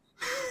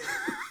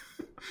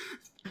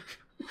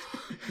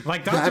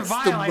 Like Dr.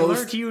 Vile, I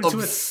lured you into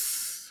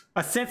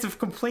a sense of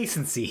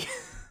complacency.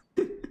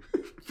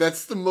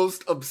 That's the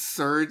most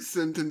absurd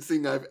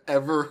sentencing I've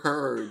ever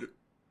heard.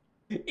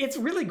 It's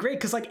really great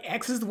because like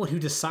X is the one who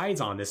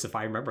decides on this, if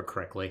I remember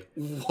correctly.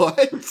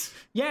 What?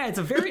 Yeah, it's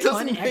a very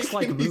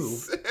un-X-like move.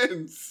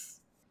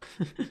 Sense.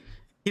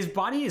 His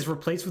body is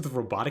replaced with a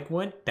robotic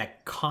one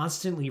that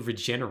constantly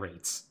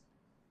regenerates.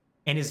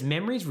 And his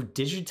memories were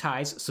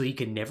digitized so he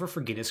could never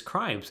forget his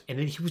crimes, and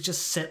then he was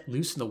just set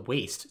loose in the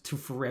waste to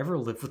forever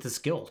live with his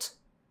guilt.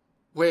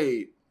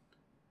 Wait.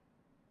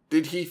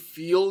 Did he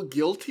feel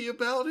guilty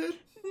about it?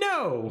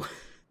 No!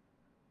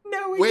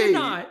 No, he did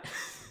not.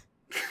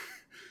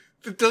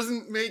 That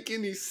doesn't make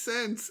any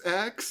sense,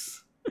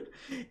 X.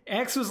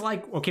 X was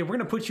like, okay, we're going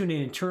to put you in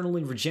an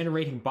eternally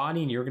regenerating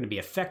body and you're going to be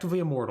effectively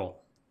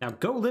immortal. Now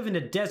go live in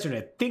the desert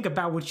and think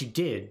about what you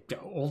did,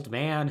 old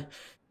man.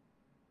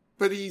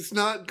 But he's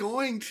not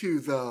going to,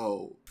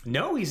 though.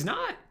 No, he's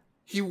not.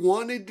 He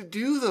wanted to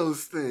do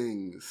those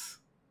things.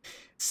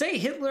 Say,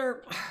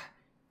 Hitler, I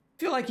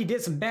feel like you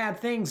did some bad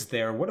things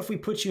there. What if we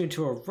put you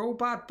into a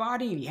robot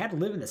body and you had to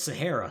live in the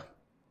Sahara?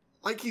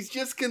 Like he's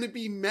just gonna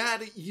be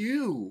mad at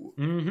you.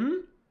 Mm-hmm.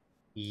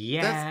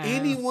 Yeah.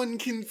 Anyone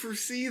can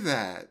foresee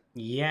that.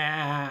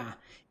 Yeah.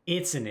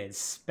 It's an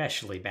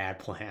especially bad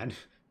plan.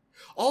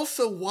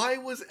 Also, why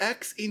was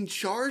X in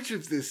charge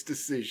of this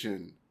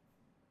decision?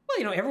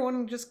 Well,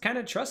 everyone just kind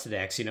of trusted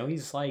X.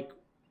 He's like,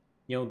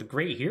 the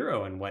great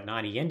hero and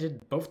whatnot. He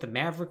ended both the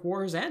Maverick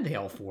Wars and the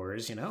Elf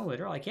Wars,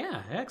 They're like,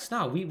 yeah, X,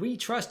 no, we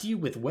trust you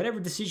with whatever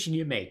decision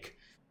you make.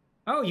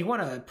 Oh, you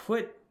want to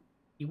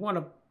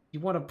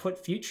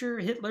put future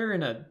Hitler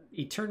in a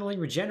eternally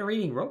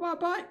regenerating robot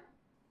bot?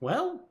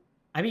 Well,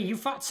 I mean, you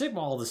fought Sigma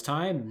all this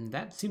time.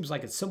 That seems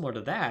like it's similar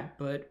to that,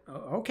 but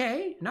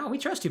okay. No, we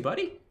trust you,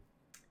 buddy.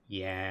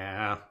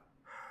 Yeah.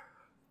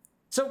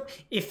 So,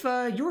 if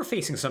you were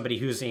facing somebody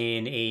who's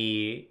in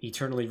a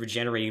eternally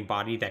regenerating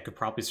body that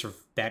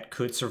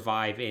could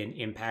survive an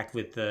impact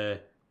with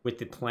the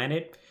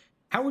planet,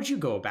 how would you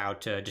go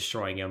about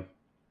destroying him?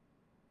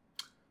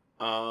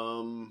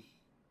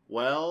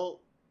 Well,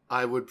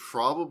 I would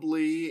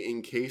probably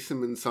encase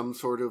him in some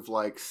sort of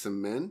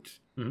cement,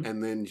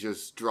 and then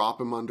just drop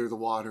him under the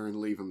water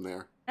and leave him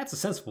there. That's a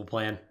sensible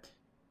plan.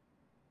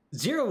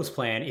 Zero's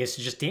plan is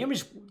to just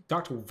damage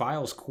Dr.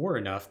 Vile's core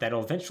enough that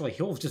eventually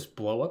he'll just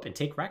blow up and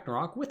take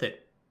Ragnarok with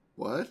it.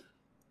 What?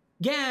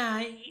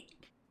 Yeah,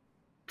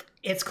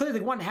 it's clear they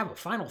want to have a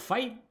final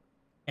fight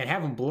and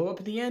have him blow up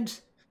at the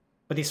end,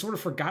 but they sort of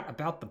forgot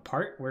about the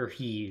part where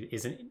he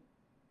is a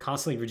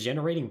constantly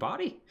regenerating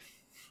body.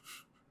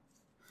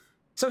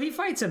 So he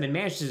fights him and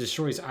manages to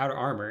destroy his outer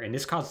armor, and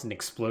this causes an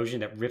explosion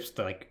that rips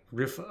the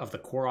roof of the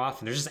core off,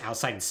 and they're just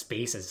outside in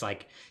space as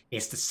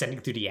it's descending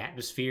through the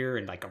atmosphere,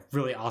 and a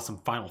really awesome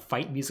final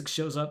fight music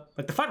shows up.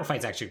 The final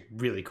fight's actually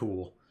really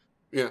cool.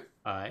 Yeah.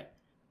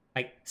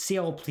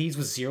 CL pleads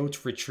with Zero to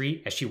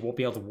retreat as she won't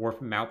be able to warp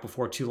him out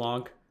before too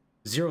long.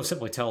 Zero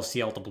simply tells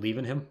CL to believe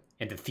in him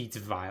and defeats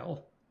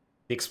Vile.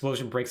 The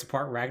explosion breaks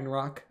apart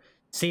Ragnarok,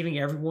 saving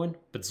everyone,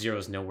 but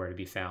Zero's nowhere to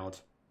be found.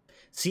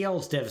 CL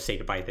is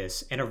devastated by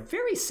this, and a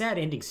very sad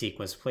ending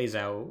sequence plays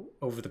out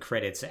over the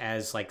credits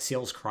as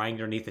CL's crying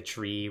underneath a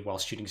tree while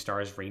shooting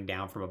stars rain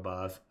down from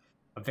above.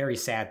 A very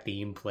sad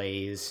theme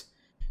plays,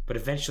 but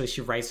eventually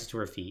she rises to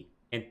her feet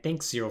and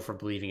thanks Zero for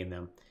believing in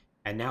them,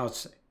 and now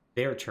it's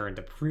their turn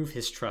to prove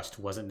his trust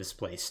wasn't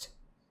misplaced.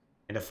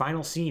 And the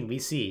final scene we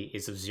see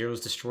is of Zero's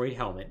destroyed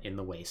helmet in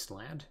the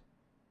wasteland.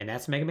 And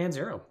that's Mega Man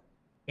Zero.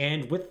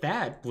 And with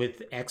that,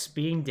 with X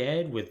being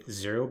dead, with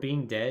Zero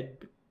being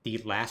dead, the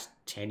last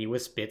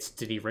tenuous bits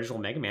to the original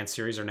Mega Man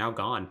series are now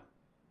gone.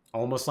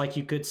 Almost like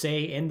you could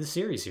say end the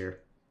series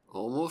here.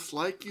 Almost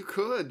like you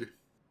could.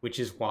 Which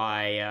is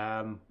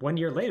why 1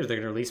 year later they're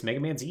going to release Mega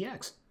Man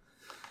ZX.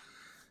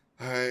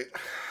 Alright.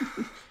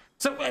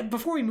 So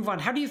before we move on,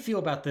 how do you feel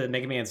about the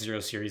Mega Man Zero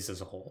series as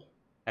a whole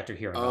after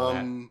hearing all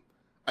that?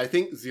 I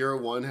think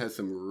 01 has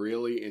some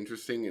really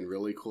interesting and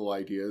really cool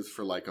ideas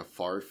for a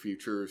far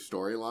future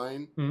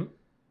storyline. Mm-hmm.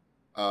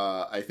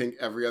 I think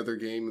every other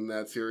game in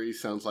that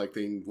series sounds like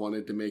they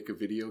wanted to make a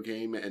video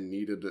game and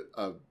needed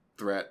a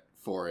threat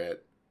for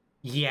it.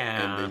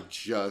 Yeah. And they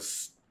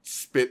just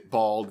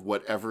spitballed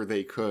whatever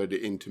they could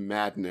into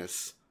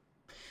madness.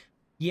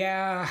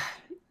 Yeah.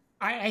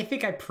 I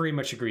think I pretty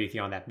much agree with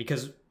you on that,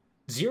 because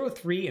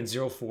 03 and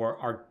 04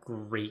 are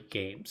great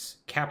games.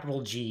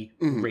 Capital G,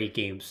 great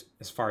games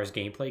as far as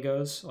gameplay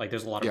goes.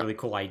 There's a lot of really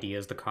cool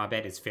ideas. The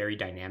combat is very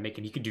dynamic,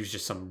 and you can do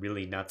just some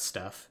really nuts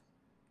stuff.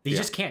 You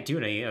just can't do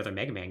it in any other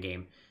Mega Man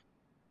game.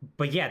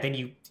 But yeah,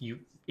 then you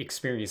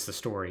experience the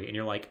story, and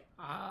you're like,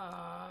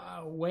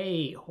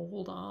 Wait,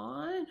 hold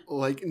on.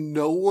 Like,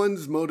 no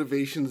one's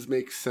motivations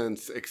make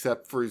sense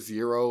except for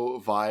Zero,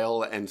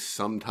 Vile, and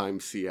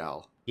sometimes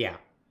CL. Yeah,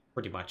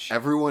 pretty much.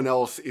 Everyone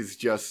else is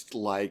just,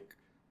 like,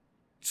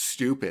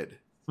 stupid.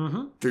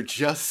 Mm-hmm. They're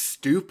just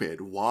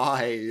stupid.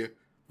 Why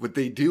would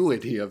they do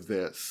any of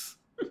this?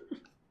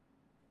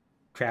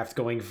 Kraft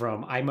going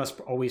from I must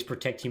always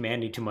protect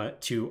humanity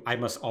to I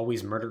must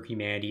always murder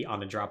humanity on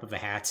the drop of a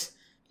hat.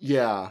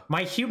 Yeah.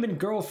 My human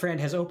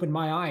girlfriend has opened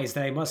my eyes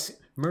that I must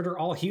murder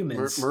all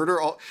humans.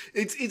 Murder all...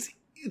 It's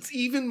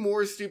even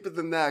more stupid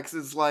than that, because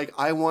it's like,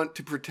 I want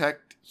to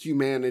protect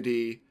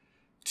humanity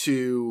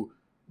to,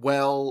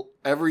 well,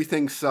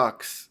 everything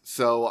sucks,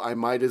 so I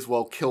might as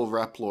well kill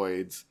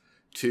Reploids,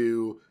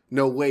 to,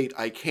 no, wait,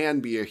 I can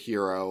be a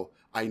hero,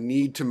 I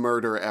need to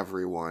murder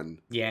everyone.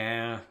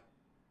 Yeah.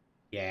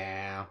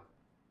 Yeah.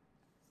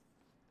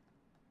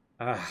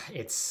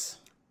 It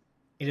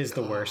is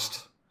the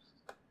worst.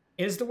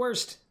 It is the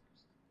worst.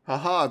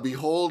 Haha,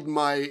 behold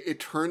my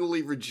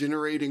eternally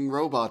regenerating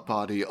robot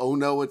body. Oh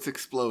no, it's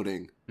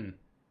exploding.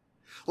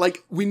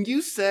 Like, when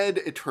you said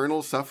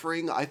eternal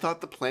suffering, I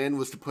thought the plan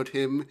was to put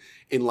him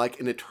in, like,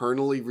 an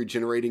eternally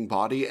regenerating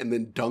body and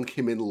then dunk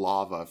him in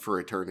lava for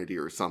eternity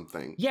or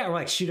something. Yeah, or,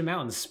 like, shoot him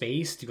out in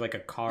space, do, like, a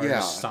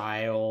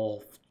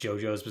Cars-style,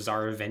 JoJo's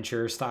Bizarre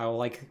Adventure-style,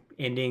 like,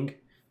 ending.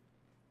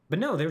 But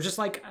no, they were just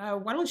like,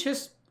 why don't you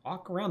just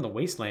walk around the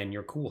wasteland in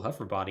your cool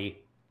hover body?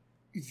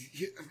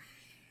 Yeah.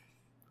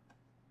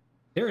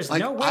 There is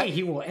no way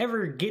he will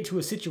ever get to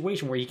a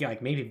situation where he can,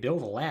 like, maybe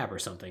build a lab or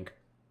something.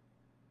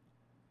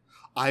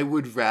 I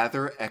would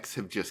rather X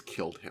have just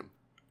killed him.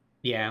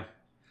 Yeah.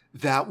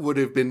 That would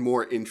have been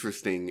more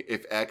interesting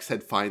if X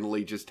had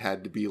finally just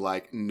had to be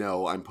like,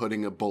 no, I'm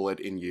putting a bullet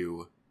in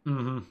you.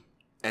 Mm-hmm.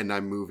 And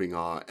I'm moving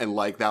on. And,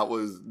 like, that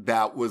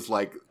was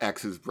like,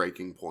 X's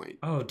breaking point.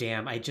 Oh,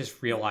 damn. I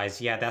just realized,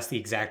 yeah, that's the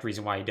exact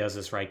reason why he does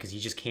this, right? Because he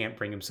just can't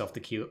bring himself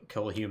to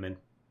kill a human.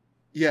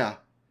 Yeah.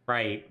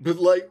 Right. But,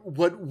 like,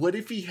 what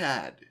if he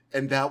had?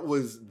 And that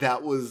was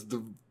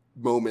the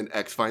moment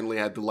X finally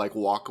had to, like,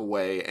 walk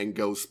away and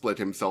go split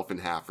himself in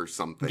half or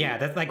something. Yeah,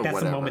 that's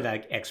the moment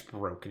that X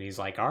broke, and he's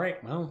like, all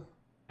right, well,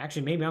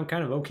 actually, maybe I'm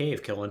kind of okay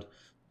with killing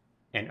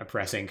and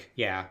oppressing.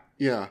 Yeah.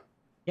 Yeah.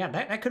 Yeah,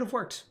 that could have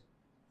worked.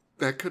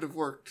 That could have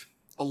worked.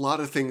 A lot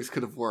of things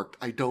could have worked.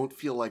 I don't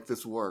feel like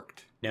this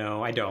worked.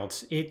 No, I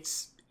don't. It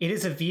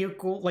is a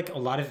vehicle, like a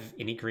lot of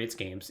Indie Creates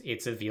games,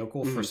 it's a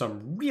vehicle for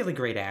some really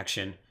great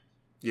action.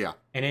 Yeah.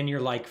 And then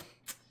you're like,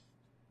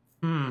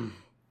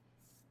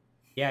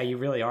 yeah, you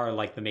really are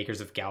like the makers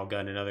of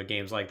Galgun and other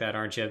games like that,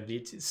 aren't you?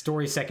 It's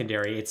story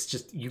secondary. It's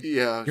just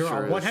you're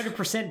sure a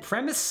 100%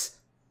 premise.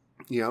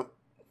 Yep.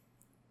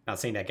 Not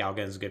saying that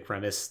Galgun is a good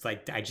premise.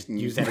 Like, I just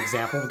use that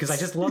example because I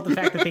just love the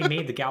fact that they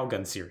made the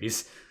Galgun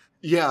series.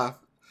 Yeah.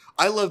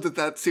 I love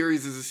that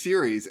series is a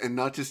series and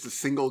not just a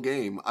single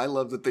game. I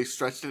love that they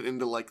stretched it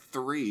into, like,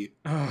 3.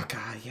 Oh,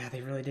 God, yeah,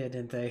 they really did,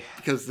 didn't they?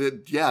 Because,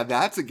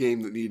 that's a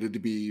game that needed to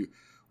be,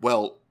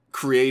 well,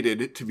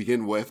 created to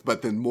begin with,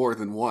 but then more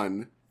than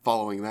one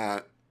following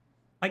that.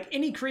 Like,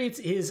 Indie Creates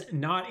is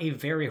not a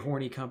very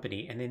horny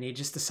company, and then they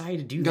just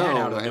decided to do that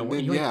out of nowhere.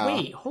 You're like,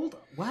 wait, hold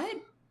on,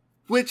 what?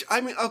 Which, I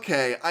mean,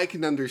 okay, I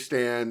can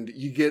understand.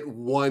 You get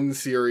one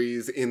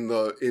series in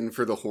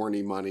for the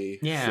horny money.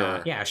 Yeah,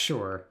 sure. Yeah,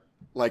 sure.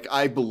 Like,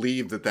 I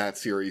believe that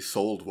series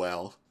sold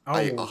well.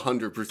 I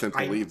 100%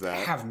 believe that.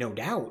 I have no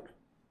doubt.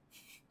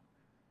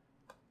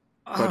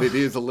 But it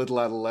is a little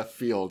out of left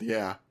field,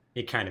 yeah.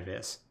 It kind of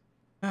is.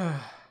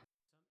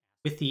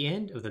 With the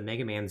end of the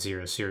Mega Man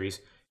Zero series,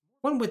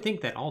 one would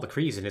think that all the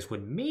craziness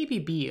would maybe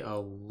be a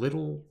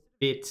little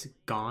bit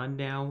gone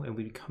now, and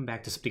we'd come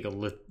back to something a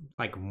little,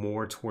 like,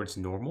 more towards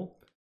normal.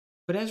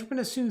 But as we're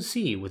going to soon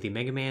see with the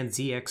Mega Man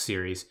ZX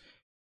series,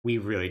 we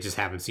really just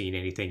haven't seen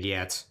anything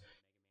yet.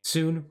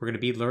 Soon, we're going to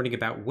be learning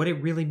about what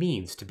it really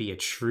means to be a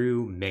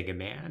true Mega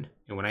Man.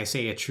 And when I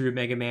say a true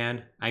Mega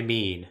Man, I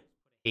mean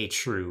a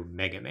true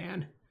Mega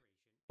Man.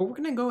 But we're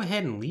going to go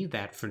ahead and leave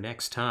that for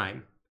next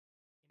time.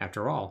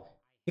 After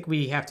all, I think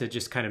we have to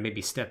just kind of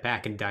maybe step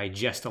back and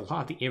digest a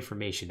lot of the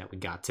information that we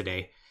got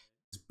today.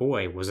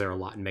 Boy, was there a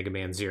lot in Mega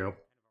Man Zero.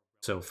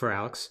 So for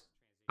Alex,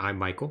 I'm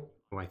Michael.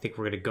 I think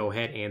we're going to go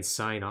ahead and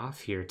sign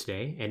off here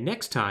today. And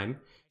next time,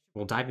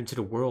 we'll dive into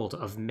the world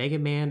of Mega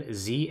Man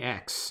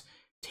ZX.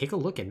 Take a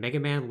look at Mega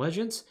Man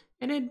Legends,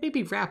 and then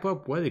maybe wrap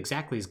up what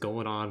exactly is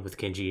going on with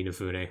Kenji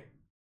Inafune.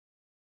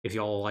 If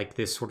y'all like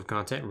this sort of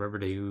content, remember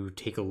to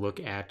take a look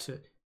at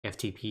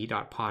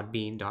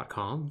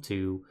ftp.podbean.com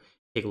to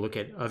take a look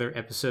at other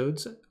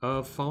episodes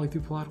of Falling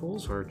Through Plot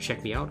Holes, or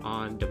check me out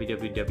on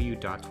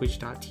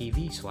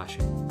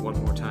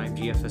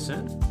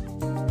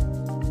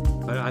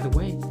www.twitch.tv/OneMoreTimeGFSN. But either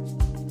way,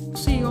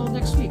 see you all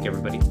next week,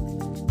 everybody.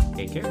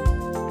 Take care.